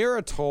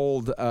Mira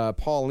told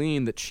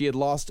Pauline that she had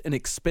lost an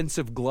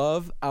expensive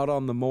glove out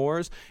on the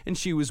moors, and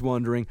she was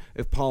wondering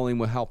if Pauline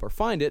would help her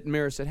find it. And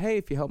Mira said, "Hey,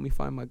 if you help me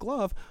find my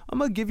glove, I'm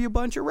gonna give you a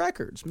bunch of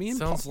records."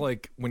 Sounds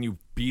like when you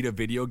beat a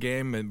video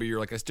game, but you're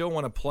like, I still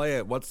want to play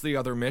it. What's the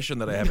other mission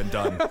that I haven't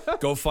done?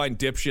 Go find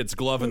dipshit's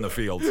glove in the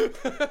field. It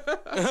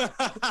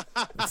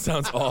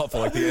sounds awful,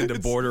 like the end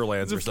of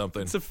Borderlands or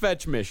something. It's a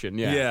fetch mission,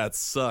 yeah. Yeah, it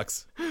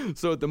sucks.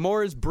 So at the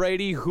moors,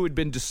 Brady, who had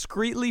been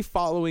discreetly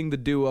following the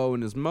duo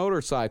in his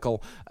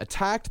motorcycle,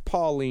 attacked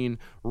Pauline,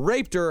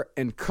 raped her,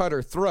 and cut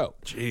her throat.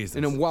 Jesus.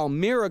 And while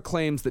Mira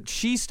claims that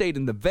she stayed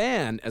in the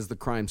van as the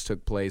crimes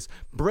took place,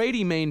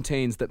 Brady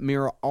maintains that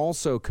Mira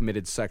also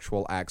committed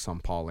sexual acts on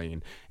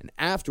Pauline. And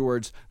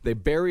afterwards, they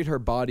buried her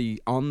body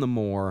on the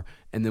moor,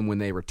 and then when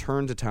they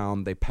returned to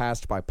town, they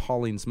passed by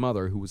Pauline's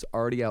mother, who was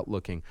already out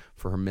looking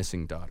for her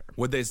missing daughter.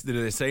 Did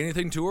they say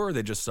anything to her, or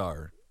they just saw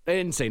her? They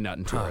didn't say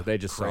nothing to her. They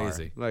just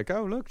crazy. saw her. Like,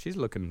 oh, look, she's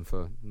looking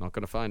for... Not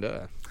going to find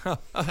her.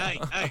 Hey,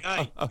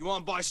 you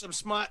want to buy some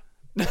smut?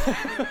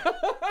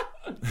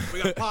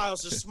 We got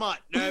piles of smut.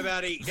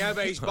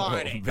 Nobody's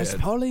buying it. It's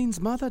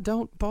Pauline's mother.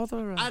 Don't bother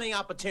her. Any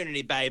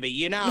opportunity, baby.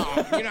 You know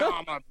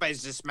I'm a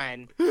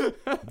businessman.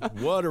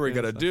 What are we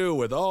going to do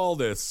with all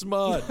this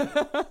smut?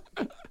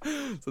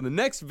 So the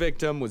next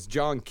victim was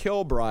John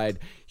Kilbride.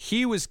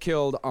 He was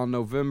killed on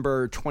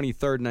November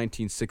 23rd,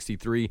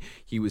 1963.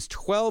 He was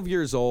 12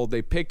 years old.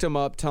 They picked him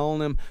up,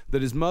 telling him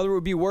that his mother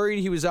would be worried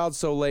he was out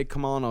so late.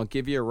 Come on, I'll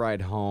give you a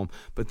ride home.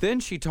 But then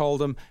she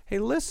told him, hey,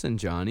 listen,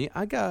 Johnny,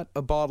 I got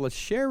a bottle of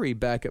sherry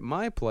back at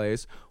my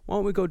place. Why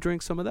don't we go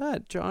drink some of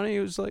that? Johnny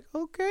was like,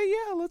 okay,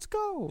 yeah, let's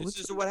go. This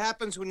is what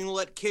happens when you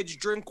let kids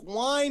drink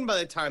wine by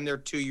the time they're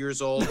 2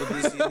 years old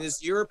with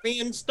this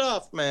European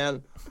stuff,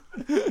 man.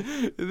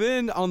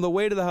 Then on the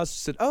way to the house, she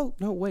said, oh,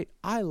 no, wait,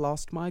 I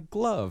lost my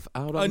glove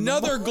out on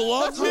Another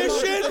glove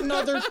mission?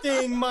 Another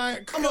thing,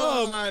 come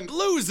on.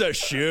 Lose a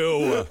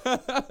shoe.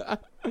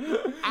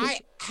 I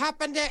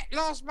happened to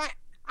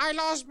I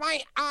lost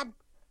my,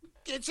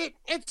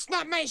 it's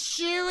not my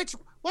shoe,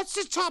 what's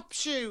the top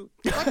shoe?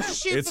 What's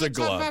the shoe It's for a the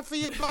top glove. half for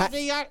your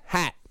body?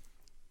 Hat.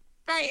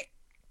 My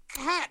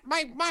hat,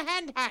 my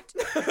hand hat.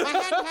 My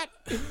hand hat.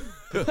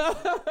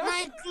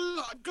 My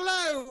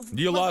glove.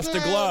 You My lost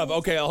glove. a glove.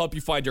 Okay, I'll help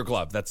you find your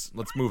glove. Let's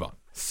move on.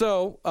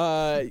 So,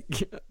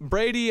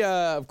 Brady,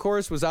 of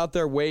course, was out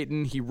there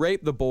waiting. He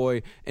raped the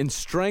boy and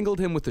strangled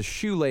him with a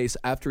shoelace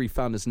after he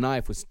found his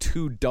knife was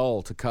too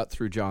dull to cut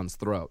through John's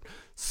throat.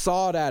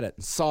 Sawed at it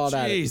and sawed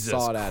at it and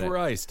sawed at it. Jesus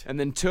Christ. And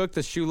then took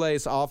the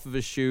shoelace off of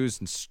his shoes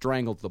and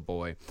strangled the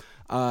boy.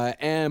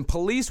 And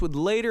police would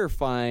later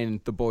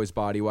find the boy's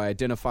body by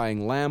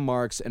identifying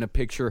landmarks and a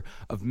picture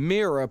of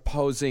Mira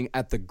posing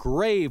at the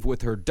grave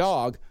with her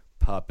dog,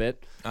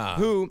 Puppet,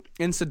 who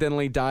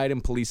incidentally died in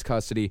police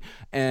custody.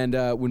 And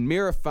when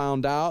Mira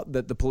found out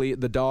that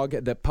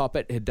that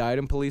Puppet had died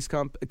in police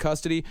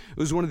custody, it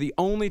was one of the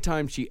only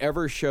times she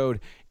ever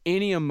showed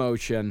any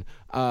emotion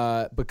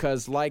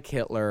because, like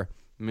Hitler,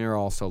 Mira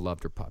also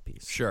loved her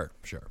puppies. Sure.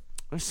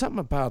 There's something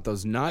about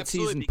those Nazis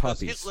Absolutely, and because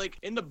puppies. like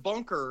in the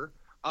bunker,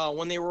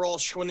 when they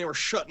were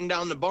shutting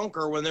down the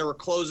bunker, when they were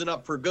closing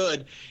up for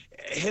good,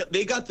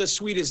 they got the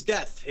sweetest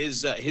death.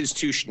 His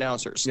two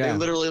schnauzers. Yeah. They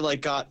literally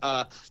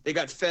they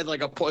got fed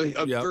like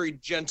a very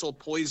gentle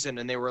poison,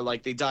 and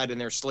they died in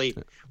their sleep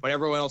when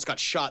everyone else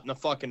got shot in the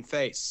fucking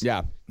face.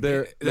 Yeah,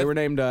 they were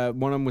named. One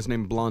of them was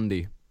named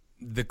Blondie.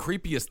 The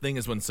creepiest thing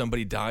is when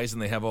somebody dies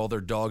and they have all their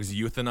dogs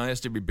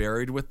euthanized to be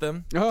buried with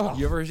them. Oh.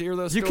 You ever hear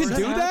those You stories? can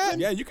do that?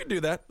 Yeah, you can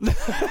do that.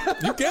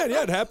 You can,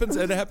 yeah. It happens.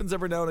 It happens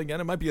every now and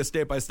again. It might be a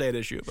state-by-state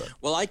issue. But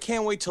Well, I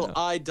can't wait till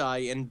I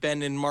die and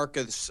Ben and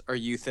Marcus are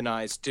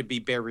euthanized to be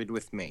buried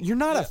with me. You're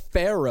not a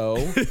pharaoh.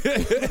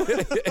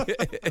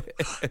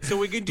 So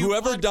we can do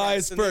whoever podcasts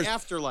dies in first. the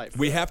afterlife.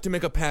 We have to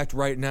make a pact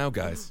right now,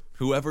 guys.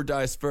 Whoever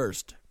dies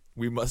first,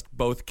 we must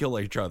both kill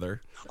each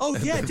other. Oh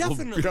yeah,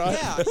 definitely.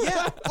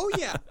 Yeah. Oh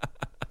yeah.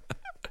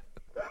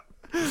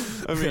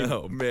 I mean,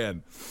 oh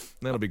man,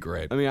 that'll be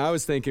great. I mean, I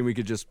was thinking we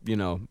could just,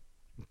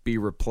 be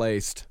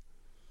replaced.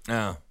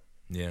 Oh,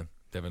 yeah.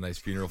 Have a nice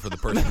funeral for the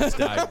person that's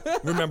died.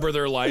 Remember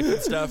their life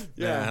and stuff.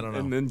 Yeah, I don't know.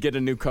 And then get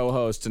a new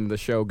co-host, and the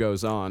show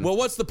goes on. Well,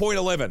 what's the point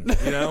of living?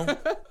 You know,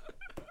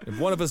 if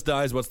one of us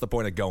dies, what's the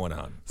point of going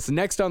on? So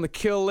next on the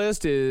kill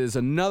list is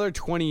another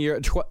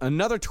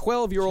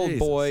 12-year-old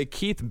boy,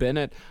 Keith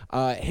Bennett.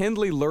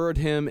 Hindley lured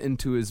him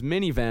into his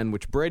minivan,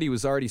 which Brady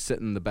was already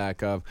sitting in the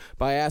back of,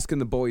 by asking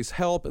the boy's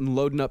help and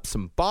loading up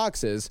some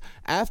boxes,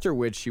 after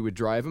which she would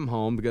drive him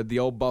home to get the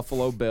old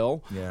Buffalo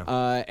Bill.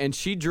 Yeah. And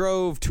she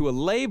drove to a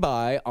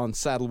lay-by on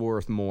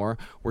Saddleworth Moor,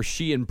 where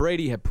she and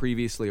Brady had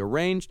previously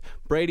arranged.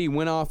 Brady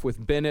went off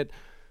with Bennett,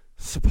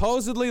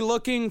 supposedly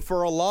looking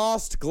for a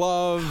lost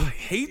glove. I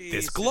hate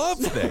this glove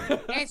thing.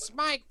 It's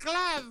my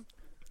glove.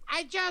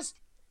 I just,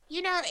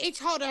 it's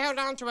hard to hold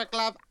on to a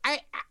glove.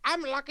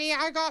 I'm lucky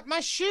I got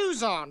my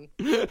shoes on.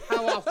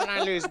 How often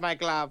I lose my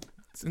glove.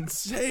 It's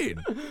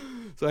insane.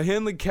 So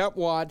Hindley kept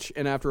watch,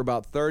 and after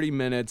about 30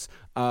 minutes,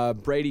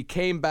 Brady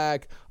came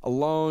back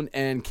alone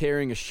and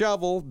carrying a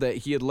shovel that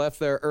he had left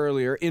there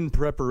earlier in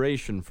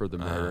preparation for the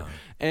murder.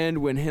 And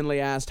when Hindley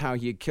asked how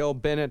he had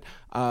killed Bennett,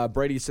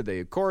 Brady said that,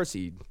 of course,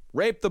 he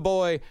raped the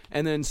boy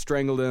and then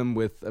strangled him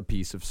with a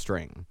piece of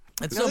string.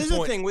 At now, some there's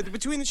point, a thing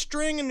between the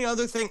string and the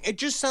other thing. It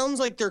just sounds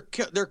like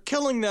they're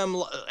killing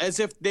them as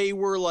if they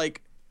were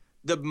like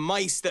the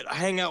mice that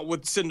hang out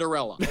with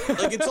Cinderella.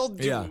 Like it's all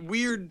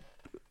weird,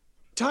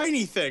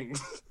 tiny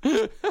things.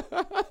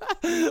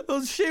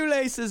 Those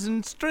shoelaces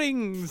and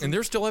strings. And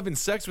they're still having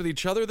sex with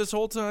each other this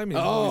whole time. He's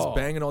always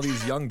banging all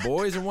these young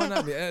boys and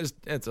whatnot.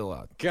 It's a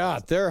lot.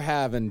 God, they're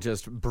having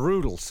just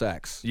brutal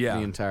sex the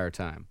entire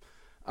time.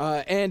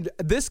 And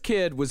this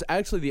kid was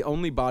actually the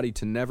only body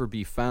to never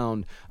be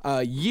found.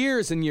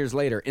 Years and years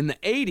later, in the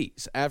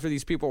 80s, after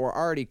these people were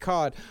already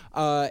caught,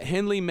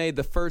 Henley made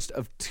the first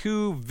of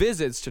 2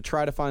 visits to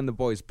try to find the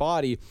boy's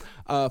body.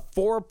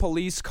 4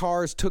 police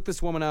cars took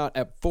this woman out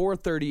at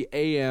 4:30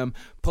 a.m.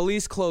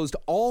 Police closed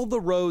all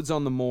the roads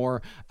on the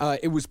moor.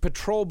 It was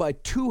patrolled by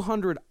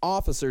 200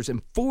 officers,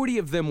 and 40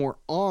 of them were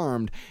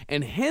armed.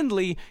 And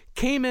Henley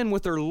came in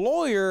with her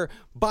lawyer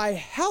by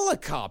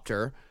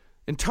helicopter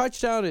and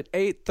touched down at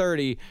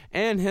 8:30,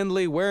 Anne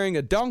Henley wearing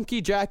a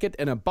donkey jacket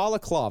and a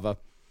balaclava.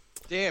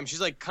 Damn,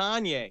 she's like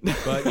Kanye.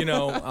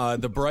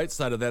 But, the bright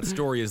side of that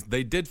story is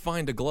they did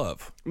find a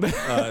glove.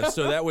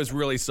 So that was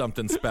really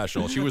something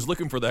special. She was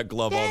looking for that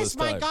glove all this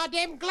time. There's my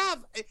goddamn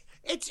glove.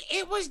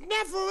 It was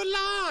never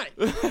alive.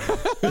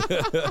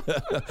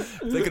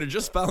 If they could have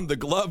just found the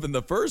glove in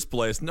the first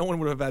place, no one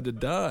would have had to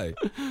die.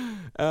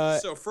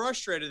 So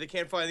frustrated they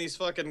can't find these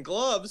fucking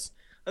gloves.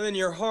 And then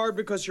you're hard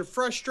because you're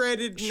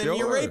frustrated, and then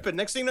you're raping.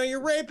 Next thing you know,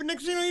 you're raping.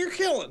 Next thing you know, you're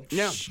killing.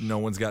 Yeah. No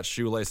one's got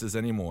shoelaces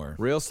anymore.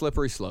 Real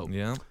slippery slope.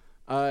 Yeah.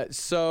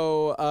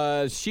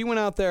 So she went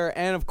out there,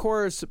 and of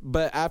course,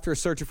 but after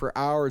searching for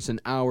hours and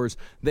hours,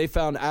 they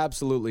found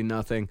absolutely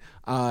nothing.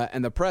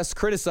 And the press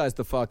criticized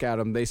the fuck out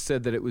of them. They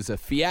said that it was a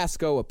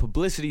fiasco, a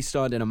publicity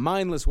stunt, and a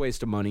mindless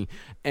waste of money.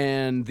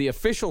 And the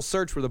official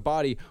search for the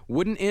body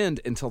wouldn't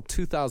end until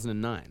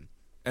 2009.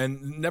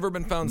 And never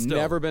been found still?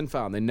 Never been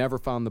found. They never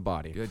found the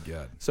body. Good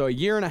God. So a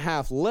year and a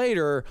half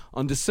later,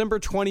 on December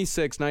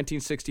 26,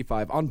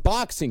 1965, on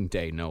Boxing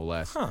Day, no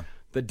less,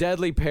 the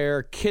deadly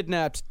pair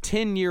kidnapped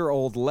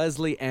 10-year-old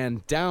Leslie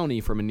Ann Downey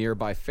from a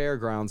nearby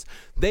fairgrounds.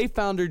 They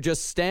found her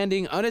just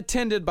standing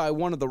unattended by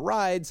one of the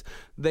rides.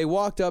 They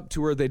walked up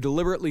to her. They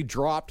deliberately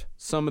dropped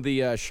some of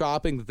the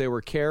shopping that they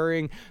were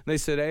carrying. They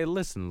said, "Hey,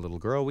 listen, little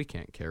girl, we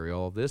can't carry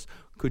all of this.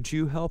 Could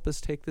you help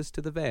us take this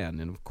to the van?"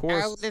 And of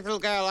course... Oh, little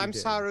girl, I'm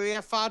sorry. We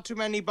have far too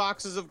many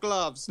boxes of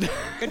gloves.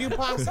 Can you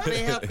possibly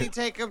help me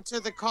take them to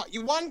the car?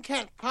 One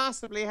can't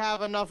possibly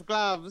have enough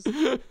gloves.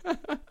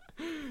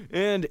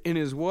 And in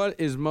what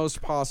is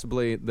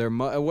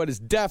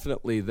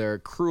definitely their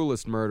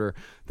cruelest murder,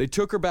 they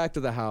took her back to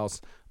the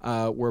house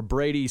where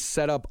Brady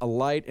set up a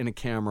light and a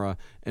camera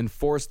and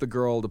forced the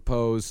girl to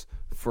pose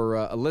for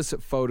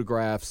illicit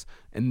photographs,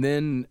 and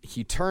then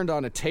he turned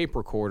on a tape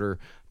recorder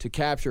to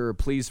capture her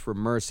pleas for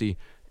mercy,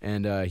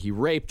 and he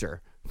raped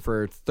her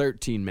for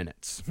 13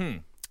 minutes.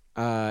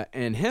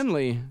 And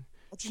Henley...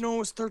 How'd you know it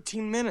was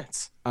 13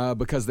 minutes?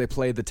 Because they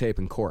played the tape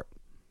in court.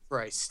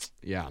 Christ.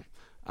 Yeah.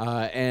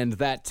 And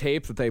that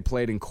tape that they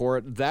played in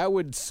court, that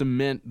would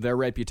cement their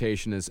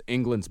reputation as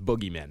England's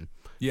boogeymen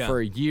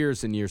for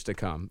years and years to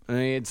come. I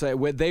mean, it's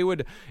they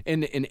would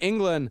in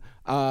England.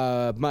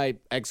 My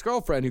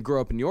ex-girlfriend who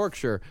grew up in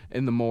Yorkshire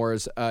in the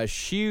moors,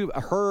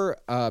 her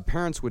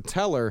parents would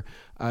tell her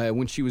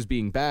when she was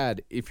being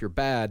bad, if you're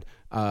bad,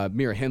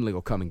 Mira Henley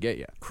will come and get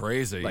you.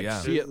 Crazy,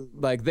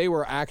 Like they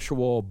were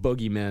actual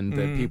boogeymen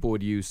that people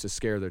would use to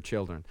scare their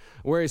children.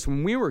 Whereas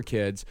when we were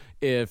kids,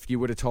 if you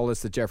would have told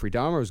us that Jeffrey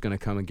Dahmer was going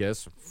to come and get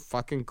us,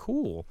 fucking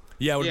cool.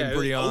 Yeah, it would have been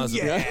pretty awesome.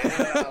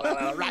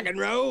 Yeah. Rock and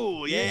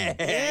roll. Yeah.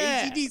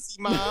 AC/DC,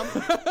 Mom.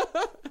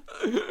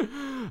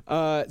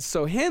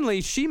 So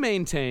Henley, she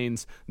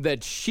maintains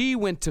that she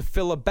went to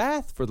fill a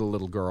bath for the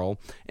little girl,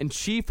 and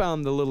she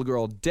found the little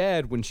girl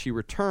dead when she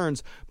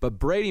returns, but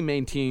Brady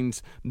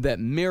maintains that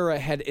Mira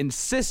had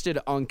insisted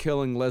on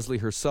killing Leslie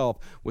herself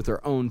with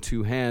her own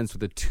 2 hands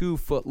with a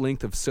 2-foot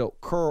length of silk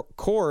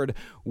cord,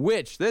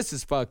 which, this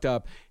is fucked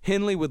up,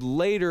 Henley would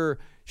later...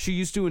 She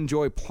used to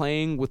enjoy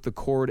playing with the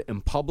cord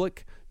in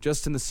public,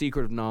 just in the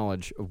secret of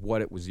knowledge of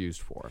what it was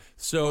used for.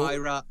 So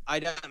I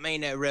don't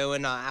mean to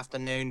ruin our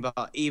afternoon,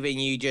 but even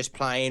you just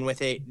playing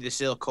with it, the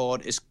silk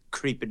cord is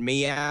creeping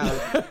me out.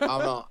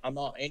 I'm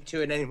not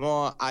into it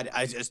anymore.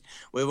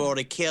 We've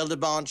already killed a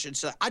bunch, and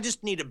so I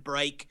just need a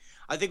break.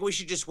 I think we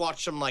should just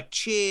watch some like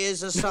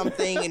Cheers or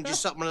something and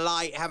just something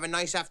light, have a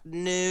nice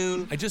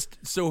afternoon.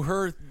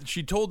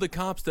 She told the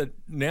cops that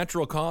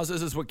natural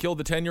causes is what killed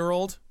the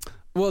 10-year-old?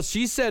 Well,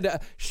 she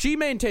said, she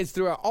maintains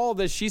throughout all of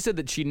this, she said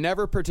that she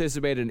never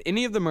participated in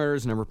any of the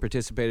murders, never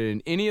participated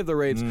in any of the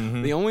raids.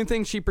 Mm-hmm. The only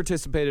thing she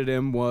participated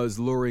in was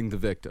luring the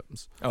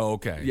victims. Oh,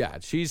 okay. Yeah,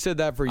 she said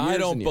that for years. I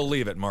don't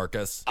believe it,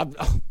 Marcus.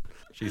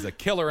 She's a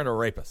killer and a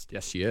rapist.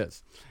 Yes, she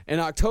is. In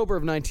October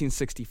of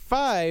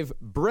 1965,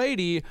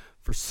 Brady,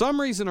 for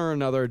some reason or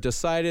another,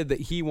 decided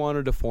that he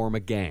wanted to form a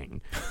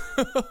gang.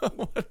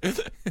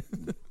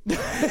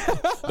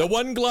 The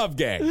One Glove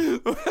Gang.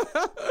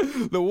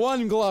 The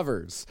One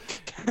Glovers.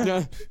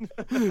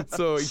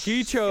 So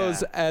he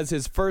chose as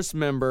his first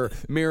member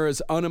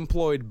Mira's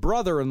unemployed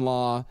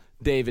brother-in-law,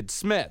 David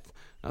Smith.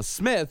 Now,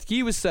 Smith,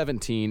 he was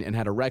 17 and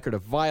had a record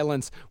of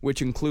violence,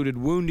 which included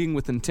wounding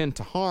with intent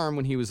to harm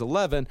when he was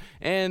 11,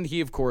 and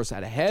he, of course,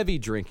 had a heavy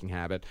drinking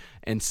habit.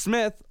 And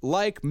Smith,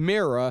 like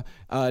Mira,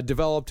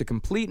 developed a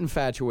complete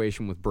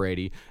infatuation with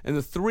Brady, and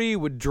the three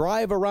would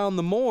drive around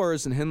the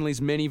moors in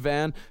Henley's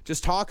minivan,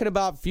 just talking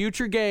about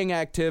future gang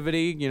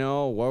activity,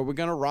 what are we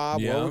going to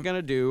rob, what are we going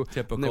to do.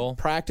 Typical. And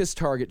they practice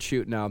target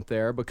shooting out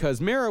there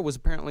because Mira was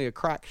apparently a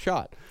crack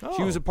shot. Oh.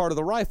 She was a part of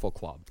the rifle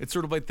club. It's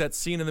sort of like that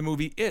scene in the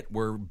movie It,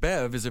 where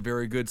Bev is a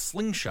very good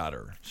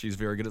slingshotter. She's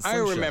very good at slingshots. I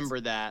remember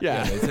that.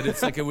 Yeah, they said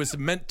it's like it was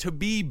meant to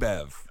be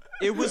Bev.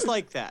 It was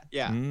like that,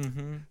 yeah.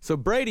 Mm-hmm. So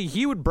Brady,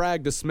 he would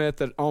brag to Smith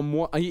that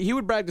he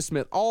would brag to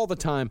Smith all the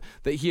time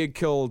that he had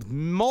killed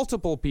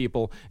multiple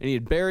people and he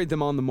had buried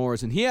them on the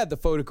moors, and he had the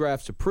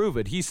photographs to prove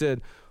it. He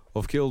said,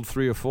 "I've killed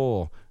 3 or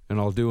 4, and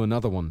I'll do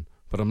another one,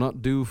 but I'm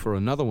not due for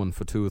another one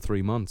for 2 or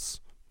 3 months,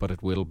 but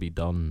it will be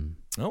done."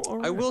 Oh, all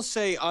right. I will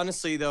say,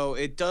 honestly, though,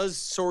 it does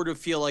sort of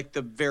feel like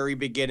the very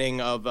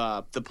beginning of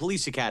the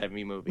Police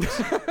Academy movies.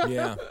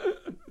 Yeah.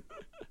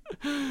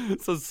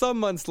 So some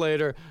months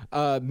later,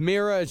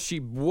 Mira, she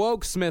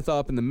woke Smith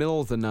up in the middle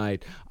of the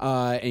night,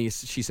 and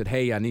she said,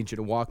 "Hey, I need you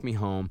to walk me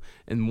home."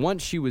 And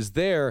once she was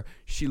there,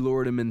 she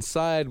lured him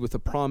inside with a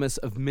promise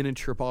of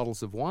miniature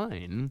bottles of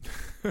wine.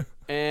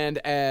 And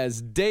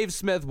as Dave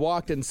Smith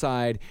walked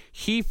inside,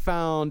 he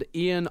found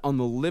Ian on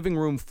the living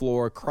room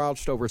floor,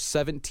 crouched over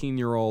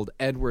 17-year-old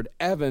Edward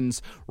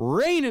Evans,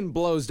 raining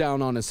blows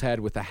down on his head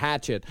with a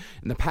hatchet.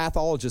 And the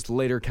pathologist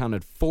later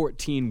counted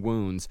 14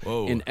 wounds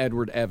in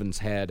Edward Evans'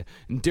 head.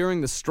 And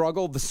during the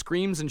struggle, the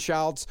screams and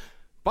shouts.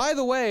 By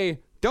the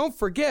way, don't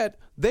forget,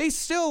 they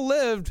still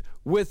lived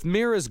with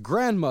Mira's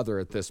grandmother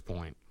at this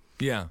point.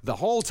 Yeah. The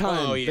whole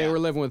time they were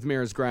living with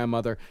Mira's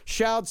grandmother.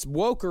 Shouts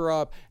woke her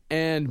up,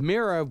 and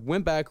Mira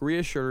went back,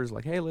 reassured her,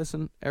 like, "Hey,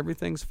 listen,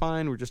 everything's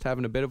fine. We're just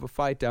having a bit of a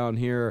fight down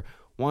here.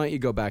 Why don't you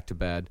go back to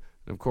bed?"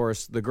 And, of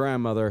course, the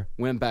grandmother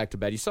went back to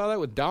bed. You saw that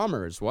with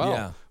Dahmer as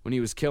well when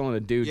he was killing a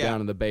dude down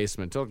in the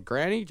basement. Told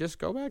Granny, just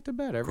go back to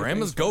bed.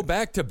 Grandmas go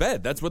back to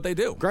bed. That's what they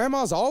do.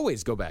 Grandmas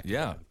always go back to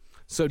bed.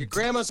 So your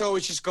grandmas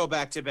always just go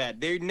back to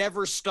bed. They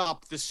never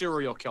stop the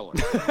serial killer.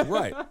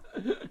 Right.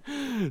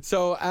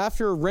 So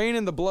after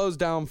raining the blows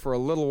down for a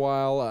little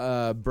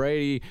while,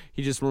 Brady,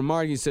 he just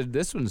remarked, he said,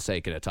 "This one's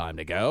taking a time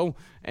to go."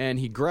 And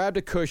he grabbed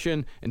a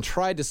cushion and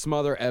tried to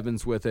smother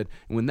Evans with it.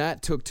 And when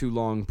that took too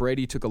long,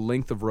 Brady took a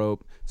length of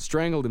rope,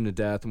 strangled him to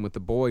death. And with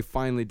the boy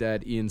finally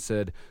dead, Ian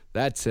said,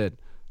 "That's it.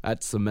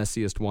 That's the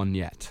messiest one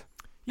yet."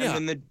 And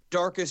then the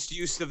darkest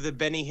use of the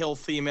Benny Hill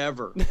theme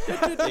ever.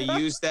 They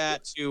used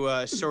that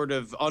to sort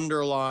of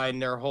underline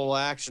their whole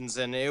actions,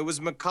 and it was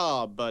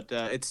macabre, but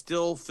it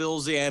still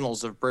fills the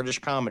annals of British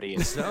comedy.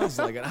 It sounds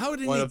like it. How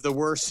did one of the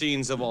worst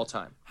scenes of all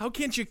time. How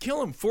can't you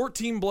kill him?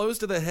 14 blows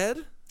to the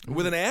head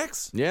with an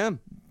axe? Yeah.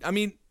 I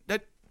mean,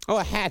 that. Oh,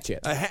 a hatchet.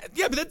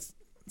 Yeah, but that's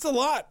a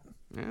lot.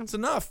 Yeah, it's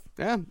enough.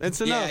 Yeah,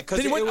 it's enough. Yeah, because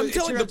it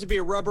turned out to be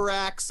a rubber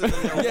axe, and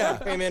then their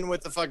wife came in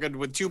with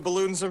with 2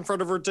 balloons in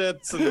front of her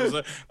tits, and there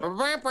was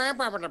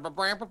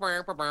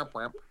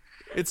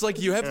It's like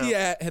you have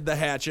the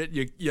hatchet,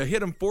 you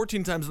hit him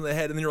 14 times in the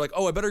head, and then you're like,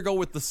 "Oh, I better go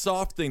with the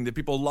soft thing that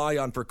people lie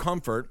on for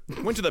comfort."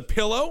 Went to the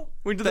pillow.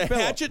 Went to the pillow.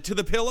 Hatchet to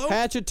the pillow.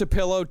 Hatchet to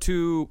pillow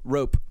to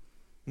rope.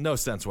 No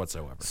sense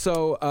whatsoever.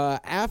 So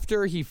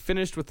after he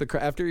finished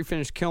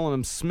killing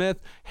him,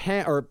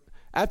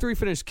 after he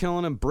finished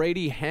killing him,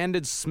 Brady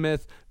handed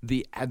Smith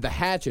the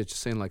hatchet,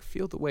 just saying, like,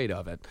 "Feel the weight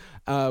of it,"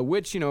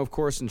 which, of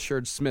course,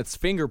 ensured Smith's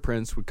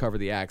fingerprints would cover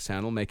the axe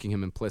handle, making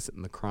him implicit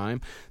in the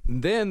crime.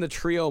 Then the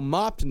trio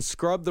mopped and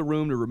scrubbed the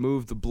room to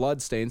remove the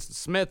blood stains.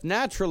 Smith,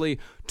 naturally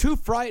too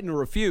frightened to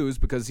refuse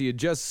because he had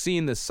just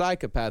seen the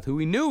psychopath, who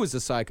he knew was a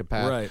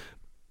psychopath,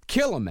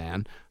 kill a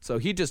man, so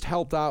he just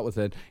helped out with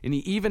it, and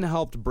he even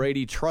helped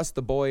Brady truss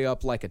the boy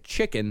up like a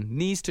chicken,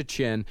 knees to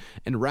chin,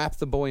 and wrap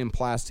the boy in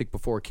plastic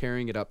before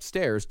carrying it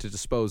upstairs to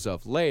dispose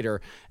of later.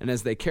 And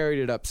as they carried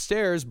it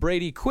upstairs,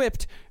 Brady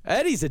quipped,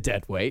 "Eddie's a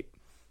dead weight."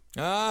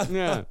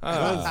 Yeah,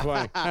 that's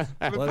funny.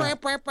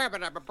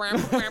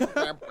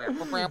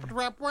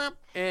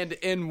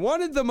 And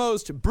one of the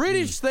most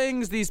British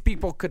things these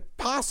people could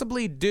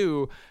possibly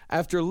do,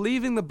 after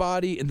leaving the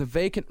body in the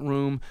vacant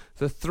room,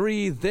 the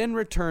three then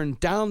returned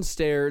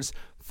downstairs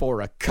for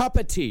a cup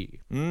of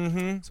tea.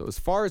 Mm-hmm. So as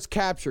far as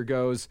capture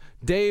goes,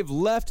 Dave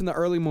left in the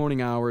early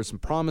morning hours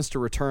and promised to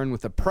return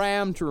with a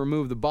pram to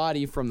remove the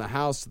body from the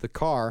house to the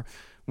car.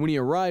 When he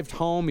arrived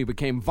home, he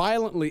became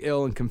violently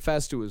ill and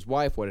confessed to his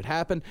wife what had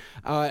happened.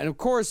 And of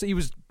course, he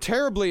was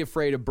terribly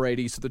afraid of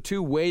Brady, so the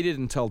two waited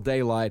until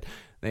daylight.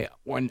 They,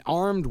 when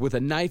armed with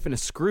a knife and a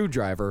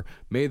screwdriver,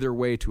 made their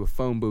way to a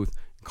phone booth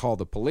call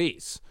the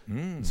police.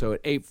 So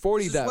at 8:40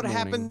 This that is what morning,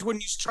 happens when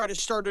you try to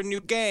start a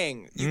new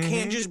gang. You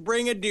can't just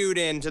bring a dude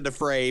into the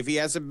fray if he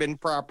hasn't been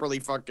properly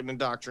fucking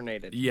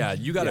indoctrinated. Yeah,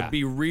 you got to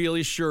be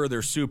really sure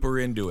they're super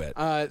into it.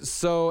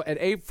 So at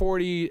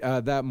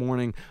 8:40 that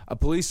morning, a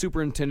police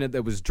superintendent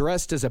that was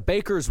dressed as a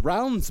baker's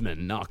roundsman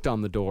knocked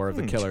on the door of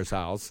the killer's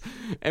house.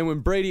 And when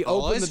Brady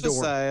opened the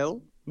door...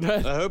 Sale. I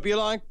hope you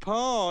like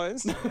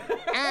pies.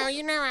 Oh,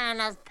 you know I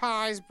love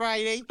pies,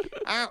 Brady.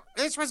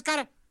 This one's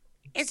got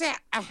is it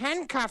a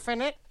handcuff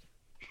in it?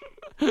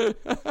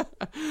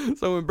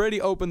 So when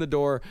Brady opened the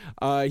door,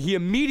 he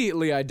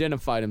immediately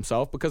identified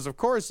himself because, of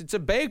course, it's a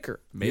baker.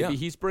 Maybe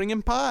he's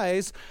bringing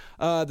pies.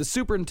 The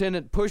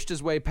superintendent pushed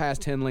his way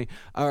past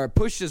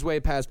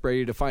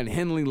Brady to find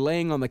Henley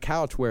laying on the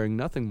couch wearing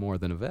nothing more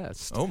than a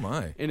vest. Oh,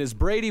 my. And as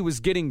Brady was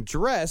getting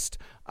dressed,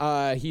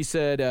 he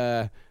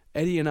said...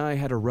 Eddie and I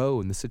had a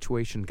row and the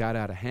situation got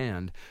out of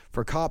hand,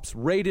 for cops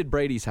raided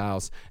Brady's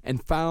house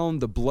and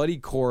found the bloody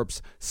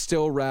corpse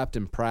still wrapped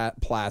in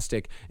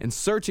plastic. And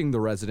searching the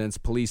residence,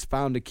 police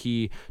found a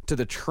key to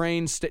a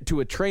train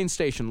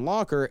station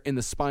locker in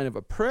the spine of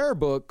a prayer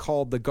book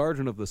called The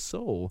Garden of the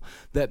Soul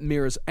that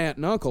Mira's aunt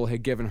and uncle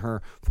had given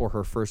her for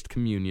her first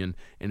communion.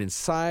 And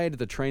inside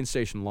the train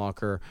station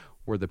locker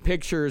were the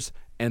pictures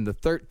and the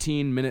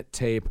 13-minute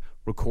tape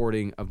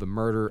recording of the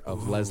murder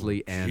of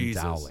Leslie Ann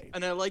Dowley.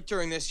 And I like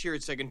during this here,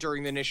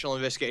 during the initial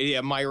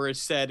investigation, Myra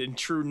said in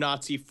true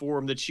Nazi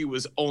form that she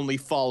was only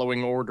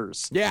following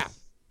orders. Yeah,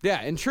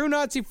 in true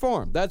Nazi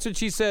form. That's what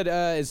she said.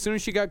 As soon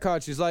as she got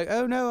caught, she's like,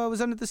 oh no, I was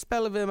under the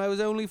spell of him. I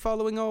was only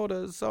following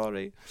orders.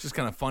 Sorry. It's just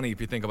kind of funny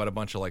if you think about a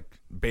bunch of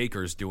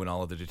bakers doing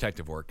all of the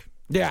detective work.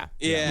 Yeah.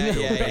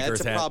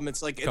 That's a problem.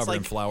 It's like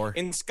in flour.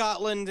 In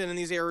Scotland and in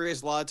these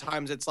areas, a lot of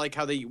times it's like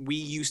how we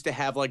used to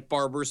have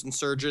barbers and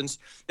surgeons.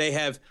 They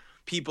have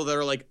people that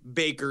are like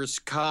bakers,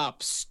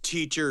 cops,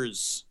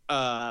 teachers,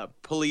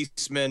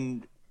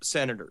 policemen,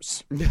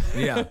 senators.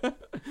 Yeah.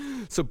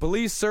 So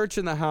police search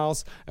in the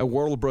house at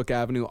Whortlebrook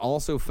Avenue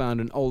also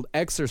found an old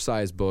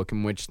exercise book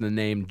in which the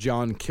name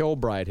John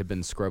Kilbride had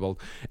been scribbled.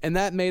 And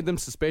that made them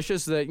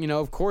suspicious that,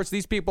 of course,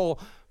 these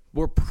people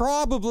were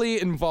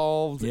probably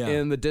involved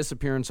in the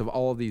disappearance of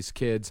all of these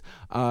kids.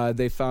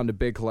 They found a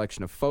big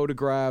collection of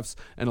photographs,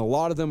 and a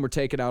lot of them were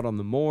taken out on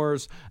the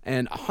moors.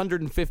 And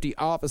 150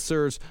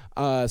 officers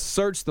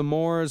searched the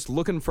moors,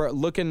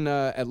 looking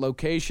at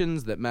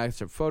locations that matched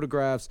their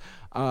photographs.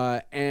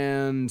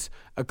 And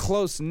a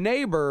close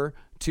neighbor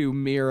to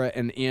Mira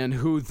and Ian,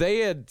 who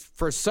they had,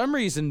 for some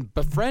reason,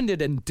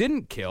 befriended and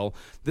didn't kill,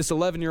 this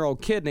 11-year-old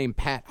kid named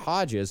Pat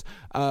Hodges.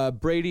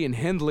 Brady and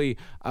Hindley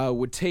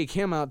would take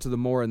him out to the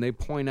moor, and they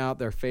point out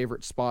their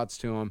favorite spots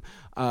to him.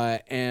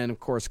 And, of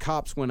course,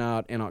 cops went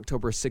out, and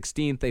October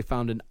 16th, they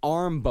found an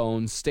arm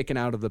bone sticking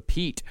out of the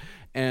peat.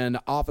 And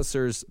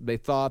officers, they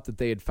thought that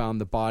they had found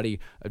the body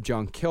of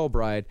John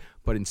Kilbride,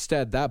 but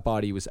instead that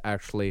body was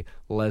actually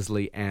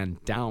Leslie Ann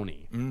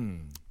Downey.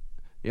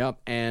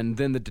 Yep, and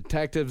then the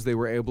detectives, they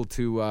were able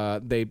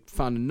to, they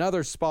found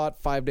another spot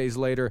 5 days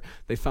later.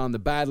 They found the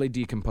badly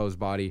decomposed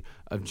body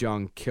of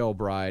John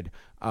Kilbride,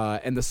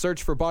 and the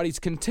search for bodies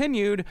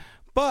continued,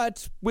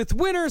 but with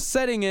winter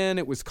setting in,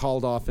 it was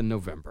called off in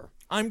November.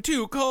 I'm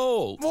too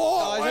cold.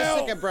 Just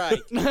take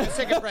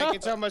a break.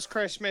 It's almost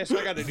Christmas.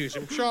 I got to do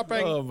some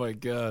shopping. Oh, my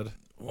God.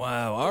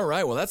 Wow. All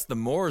right. Well, that's the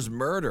Moore's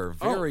murder.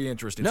 Very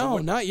interesting. No,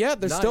 not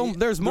yet. There's more.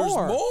 There's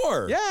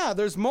more. Yeah,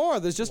 there's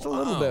more. There's just a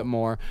little bit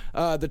more.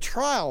 The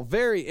trial,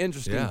 very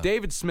interesting. Yeah.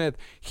 David Smith,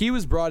 he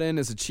was brought in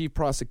as a chief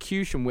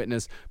prosecution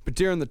witness, but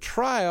during the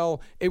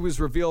trial, it was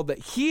revealed that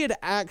he had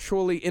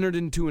actually entered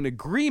into an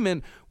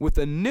agreement with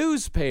a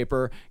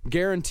newspaper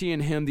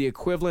guaranteeing him the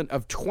equivalent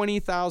of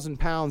 20,000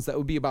 pounds. That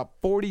would be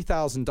about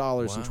 $40,000 in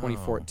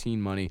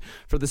 2014 money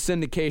for the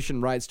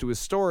syndication rights to his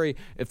story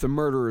if the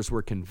murderers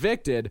were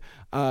convicted.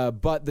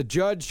 But the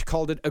judge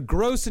called it a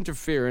gross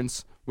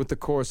interference with the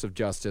course of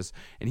justice,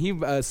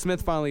 and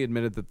Smith finally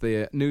admitted that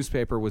the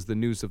newspaper was the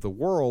News of the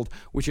World,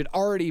 which had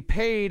already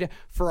paid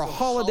for a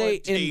holiday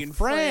in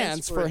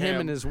France for him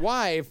and his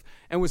wife,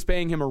 and was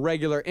paying him a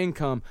regular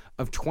income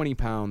of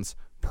 £20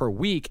 per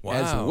week,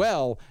 as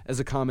well as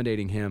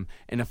accommodating him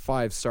in a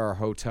 5-star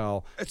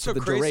hotel. It's for so the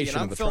crazy. duration And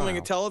I'm of the filming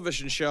trial. a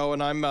television show,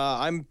 and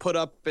I'm put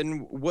up in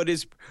what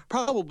is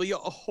probably a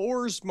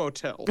whore's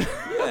motel.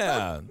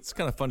 Yeah, it's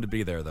kind of fun to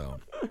be there, though.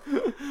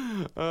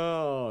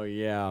 Oh,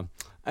 yeah.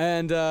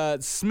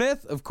 And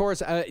Smith, of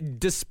course,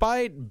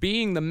 despite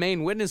being the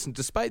main witness and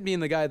despite being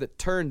the guy that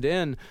turned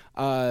in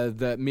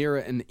the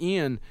Mira and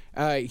Ian,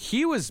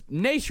 he was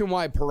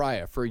nationwide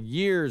pariah for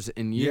years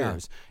and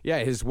years. Yeah,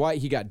 his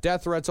wife, he got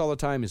death threats all the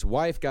time. His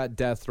wife got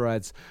death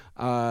threats.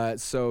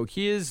 So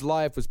his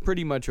life was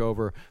pretty much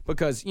over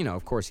because,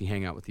 of course, he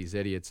hang out with these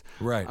idiots.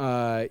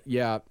 Right.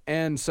 Yeah.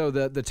 And so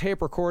the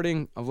tape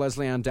recording of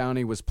Leslie Ann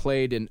Downey was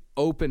played in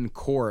open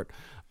court.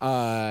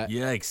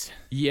 Yikes.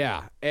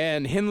 Yeah.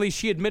 And Hindley,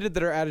 she admitted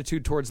that her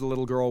attitude towards the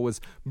little girl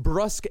was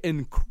brusque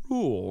and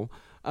cruel.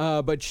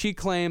 But she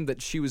claimed that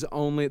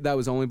that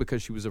was only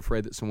because she was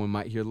afraid that someone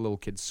might hear the little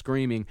kid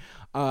screaming.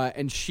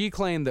 And she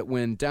claimed that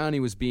when Downey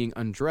was being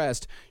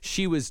undressed,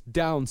 she was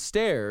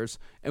downstairs,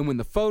 and when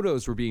the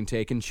photos were being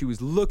taken, she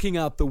was looking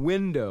out the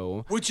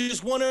window. Which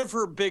is one of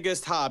her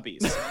biggest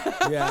hobbies.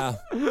 Yeah.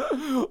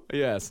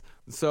 Yes.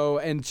 So,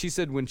 and she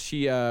said when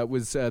she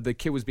the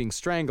kid was being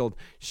strangled,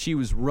 she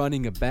was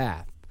running a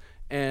bath.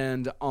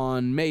 And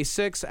on May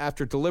 6th,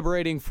 after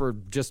deliberating for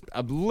just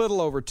a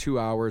little over 2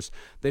 hours,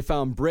 they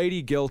found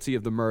Brady guilty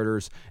of the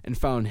murders and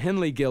found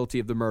Henley guilty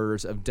of the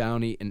murders of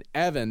Downey and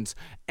Evans.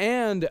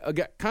 And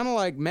kind of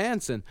like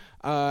Manson,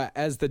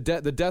 as the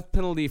death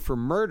penalty for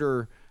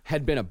murder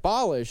had been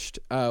abolished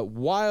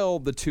while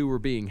the two were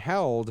being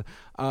held.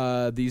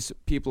 These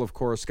people, of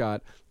course,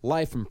 got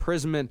life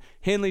imprisonment.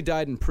 Henley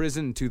died in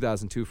prison in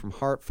 2002 from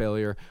heart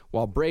failure,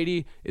 while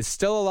Brady is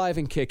still alive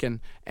and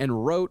kicking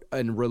and wrote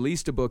and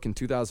released a book in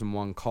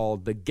 2001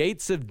 called The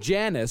Gates of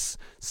Janus,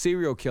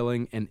 Serial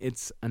Killing and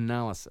Its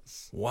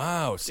Analysis.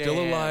 Wow, still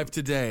alive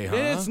today, huh?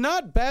 It's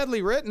not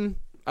badly written.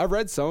 I've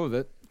read some of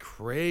it.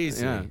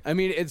 Crazy. Yeah. I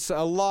mean, it's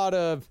a lot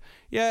of...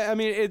 Yeah, I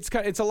mean,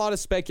 it's a lot of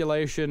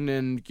speculation,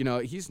 and,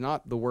 he's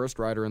not the worst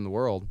writer in the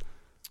world.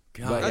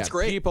 God, but, that's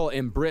great. People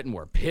in Britain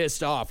were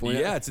pissed off.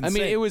 It's insane. I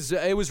mean,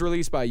 it was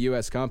released by a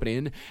U.S. company,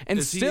 and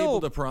is still... he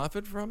able to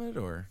profit from it,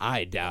 or?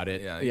 I doubt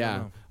it.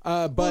 Yeah.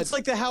 But Well, it's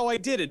like the How I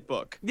Did It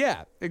book.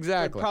 Yeah,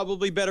 exactly. They're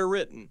probably better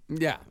written.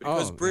 Yeah.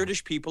 Because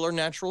British people are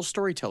natural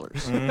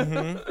storytellers.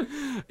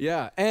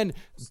 Yeah, and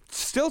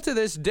still to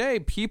this day,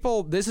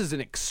 this is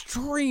an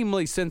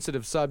extremely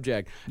sensitive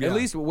subject. Yeah. At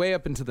least way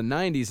up into the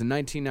 90s. In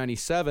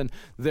 1997,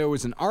 there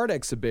was an art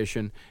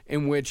exhibition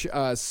in which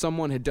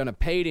someone had done a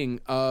painting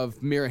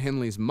of Mira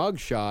Henley's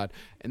mugshot,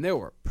 and there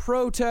were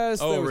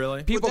protests. Oh,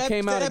 really? People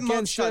came out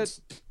against it.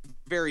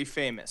 Very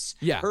famous.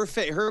 Yeah.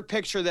 Her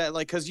picture that,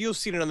 like, because you've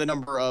seen it on the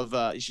number of,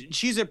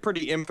 she's a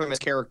pretty infamous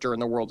character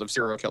in the world of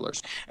serial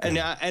killers. And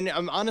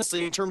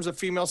honestly, in terms of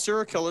female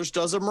serial killers,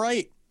 does them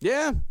right.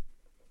 Yeah.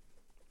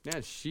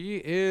 Yeah,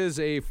 she is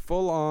a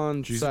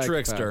full-on She's psychopath. a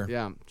trickster.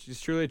 Yeah, she's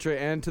truly a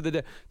trickster. And to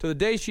the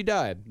day she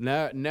died,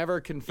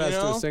 never confessed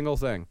to a single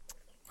thing.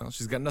 Well,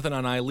 she's got nothing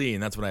on Eileen.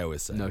 That's what I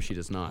always say. No, she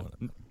does not.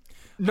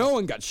 No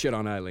one got shit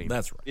on Eileen.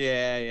 That's right.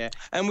 Yeah.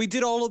 And we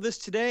did all of this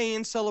today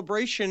in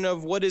celebration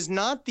of what is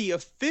not the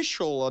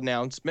official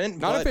announcement,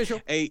 Not official.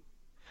 An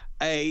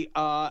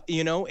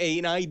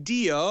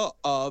idea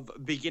of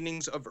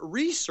beginnings of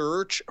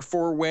research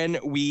for when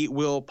we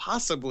will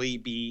possibly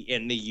be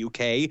in the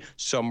UK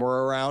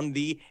somewhere around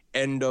the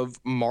end of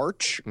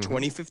March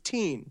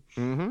 2015.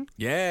 Mm-hmm.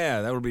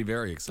 Yeah, that would be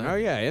very exciting. Oh,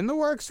 yeah, in the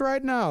works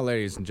right now,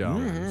 ladies and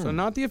gentlemen. So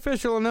not the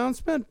official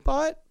announcement,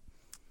 but...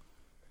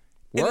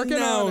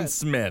 Working on it.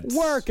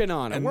 Working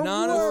on it. And We're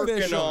not working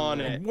official. on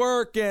it.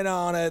 Working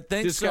on it.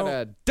 Thanks. Just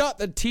gotta dot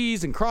the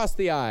T's and cross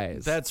the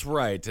I's. That's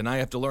right. And I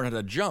have to learn how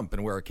to jump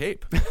and wear a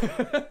cape.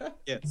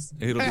 Yes.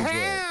 It'll be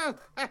great.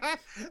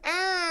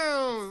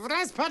 Oh,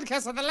 nice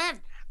podcast on the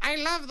left. I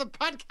love the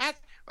podcast.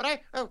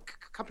 But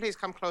please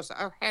come closer.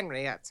 Oh,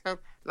 Henry, it's so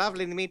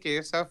lovely to meet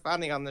you. So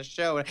funny on the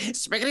show.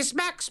 Smackety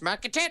smack,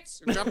 smack your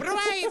tits. Jump it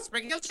away,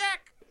 smack your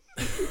check.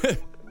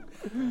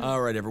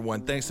 All right,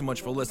 everyone. Thanks so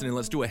much for listening.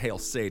 Let's do a Hail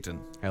Satan.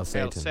 Hail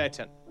Satan. Hail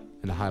Satan.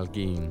 And a Heil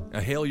Geen.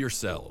 A Hail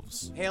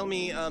yourselves. Hail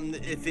me,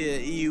 if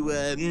you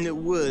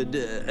would.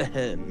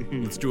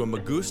 Let's do a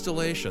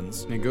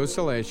Magustalations.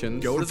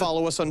 Magustalations.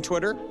 Follow us on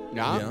Twitter.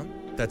 Yeah.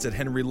 That's at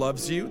Henry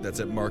Loves You. That's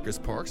at Marcus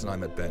Parks. And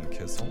I'm at Ben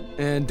Kissel.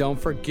 And don't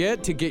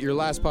forget to get your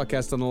Last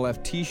Podcast on the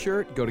Left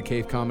t-shirt. Go to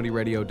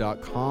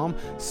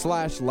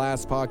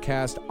cavecomedyradio.com/last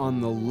podcast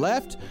on the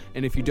left.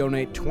 And if you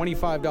donate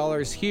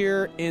 $25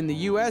 here in the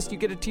U.S., you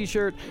get a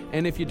t-shirt.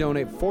 And if you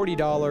donate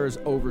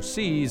 $40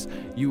 overseas,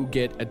 you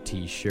get a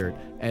t-shirt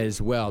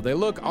as well. They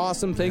look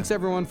awesome. Thanks,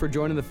 everyone, for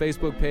joining the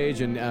Facebook page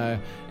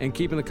and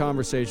keeping the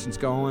conversations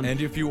going.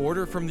 And if you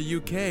order from the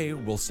UK,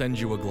 we'll send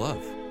you a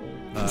glove.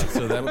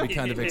 So that'll be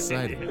kind of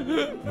exciting.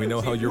 We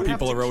know how your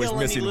people are always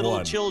missing little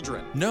one.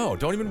 Children. No,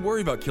 don't even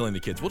worry about killing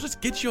the kids. We'll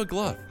just get you a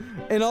glove.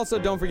 And also,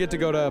 don't forget to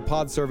go to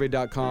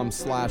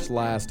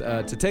podsurvey.com/last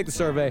to take the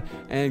survey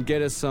and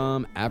get us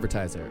some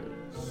advertisers.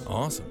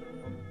 Awesome.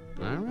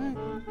 All right.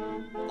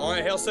 All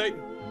right, Hail Satan.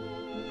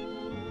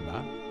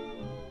 Bye.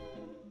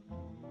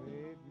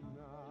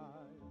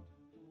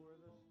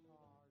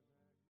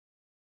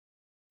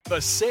 The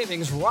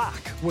savings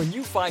rock when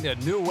you find a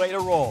new way to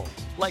roll,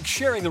 like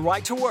sharing the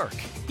ride to work.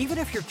 Even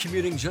if you're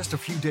commuting just a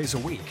few days a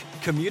week,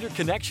 Commuter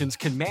Connections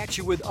can match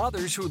you with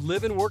others who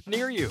live and work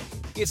near you.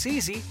 It's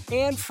easy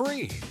and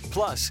free.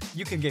 Plus,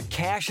 you can get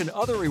cash and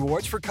other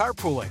rewards for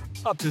carpooling,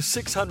 up to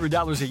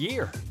 $600 a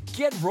year.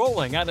 Get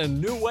rolling on a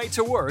new way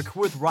to work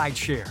with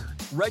rideshare.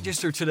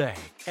 Register today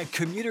at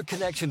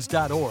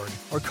commuterconnections.org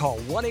or call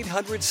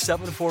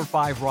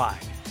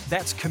 1-800-745-RIDE.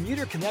 That's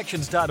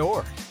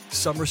commuterconnections.org.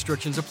 Some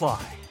restrictions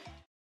apply.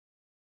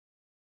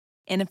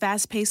 In a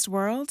fast-paced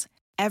world,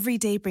 every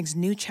day brings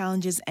new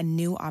challenges and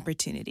new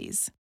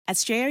opportunities. At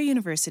Strayer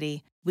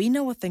University, we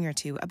know a thing or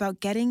two about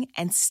getting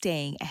and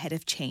staying ahead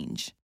of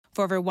change.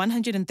 For over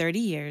 130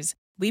 years,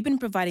 We've been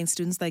providing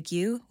students like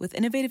you with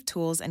innovative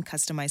tools and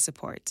customized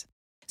support,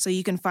 so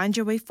you can find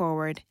your way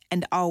forward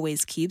and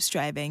always keep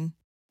striving.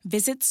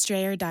 Visit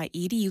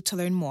strayer.edu to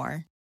learn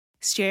more.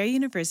 Strayer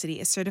University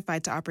is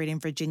certified to operate in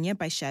Virginia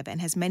by Chev and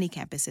has many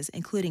campuses,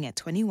 including at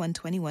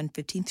 2121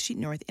 15th Street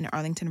North in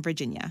Arlington,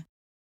 Virginia.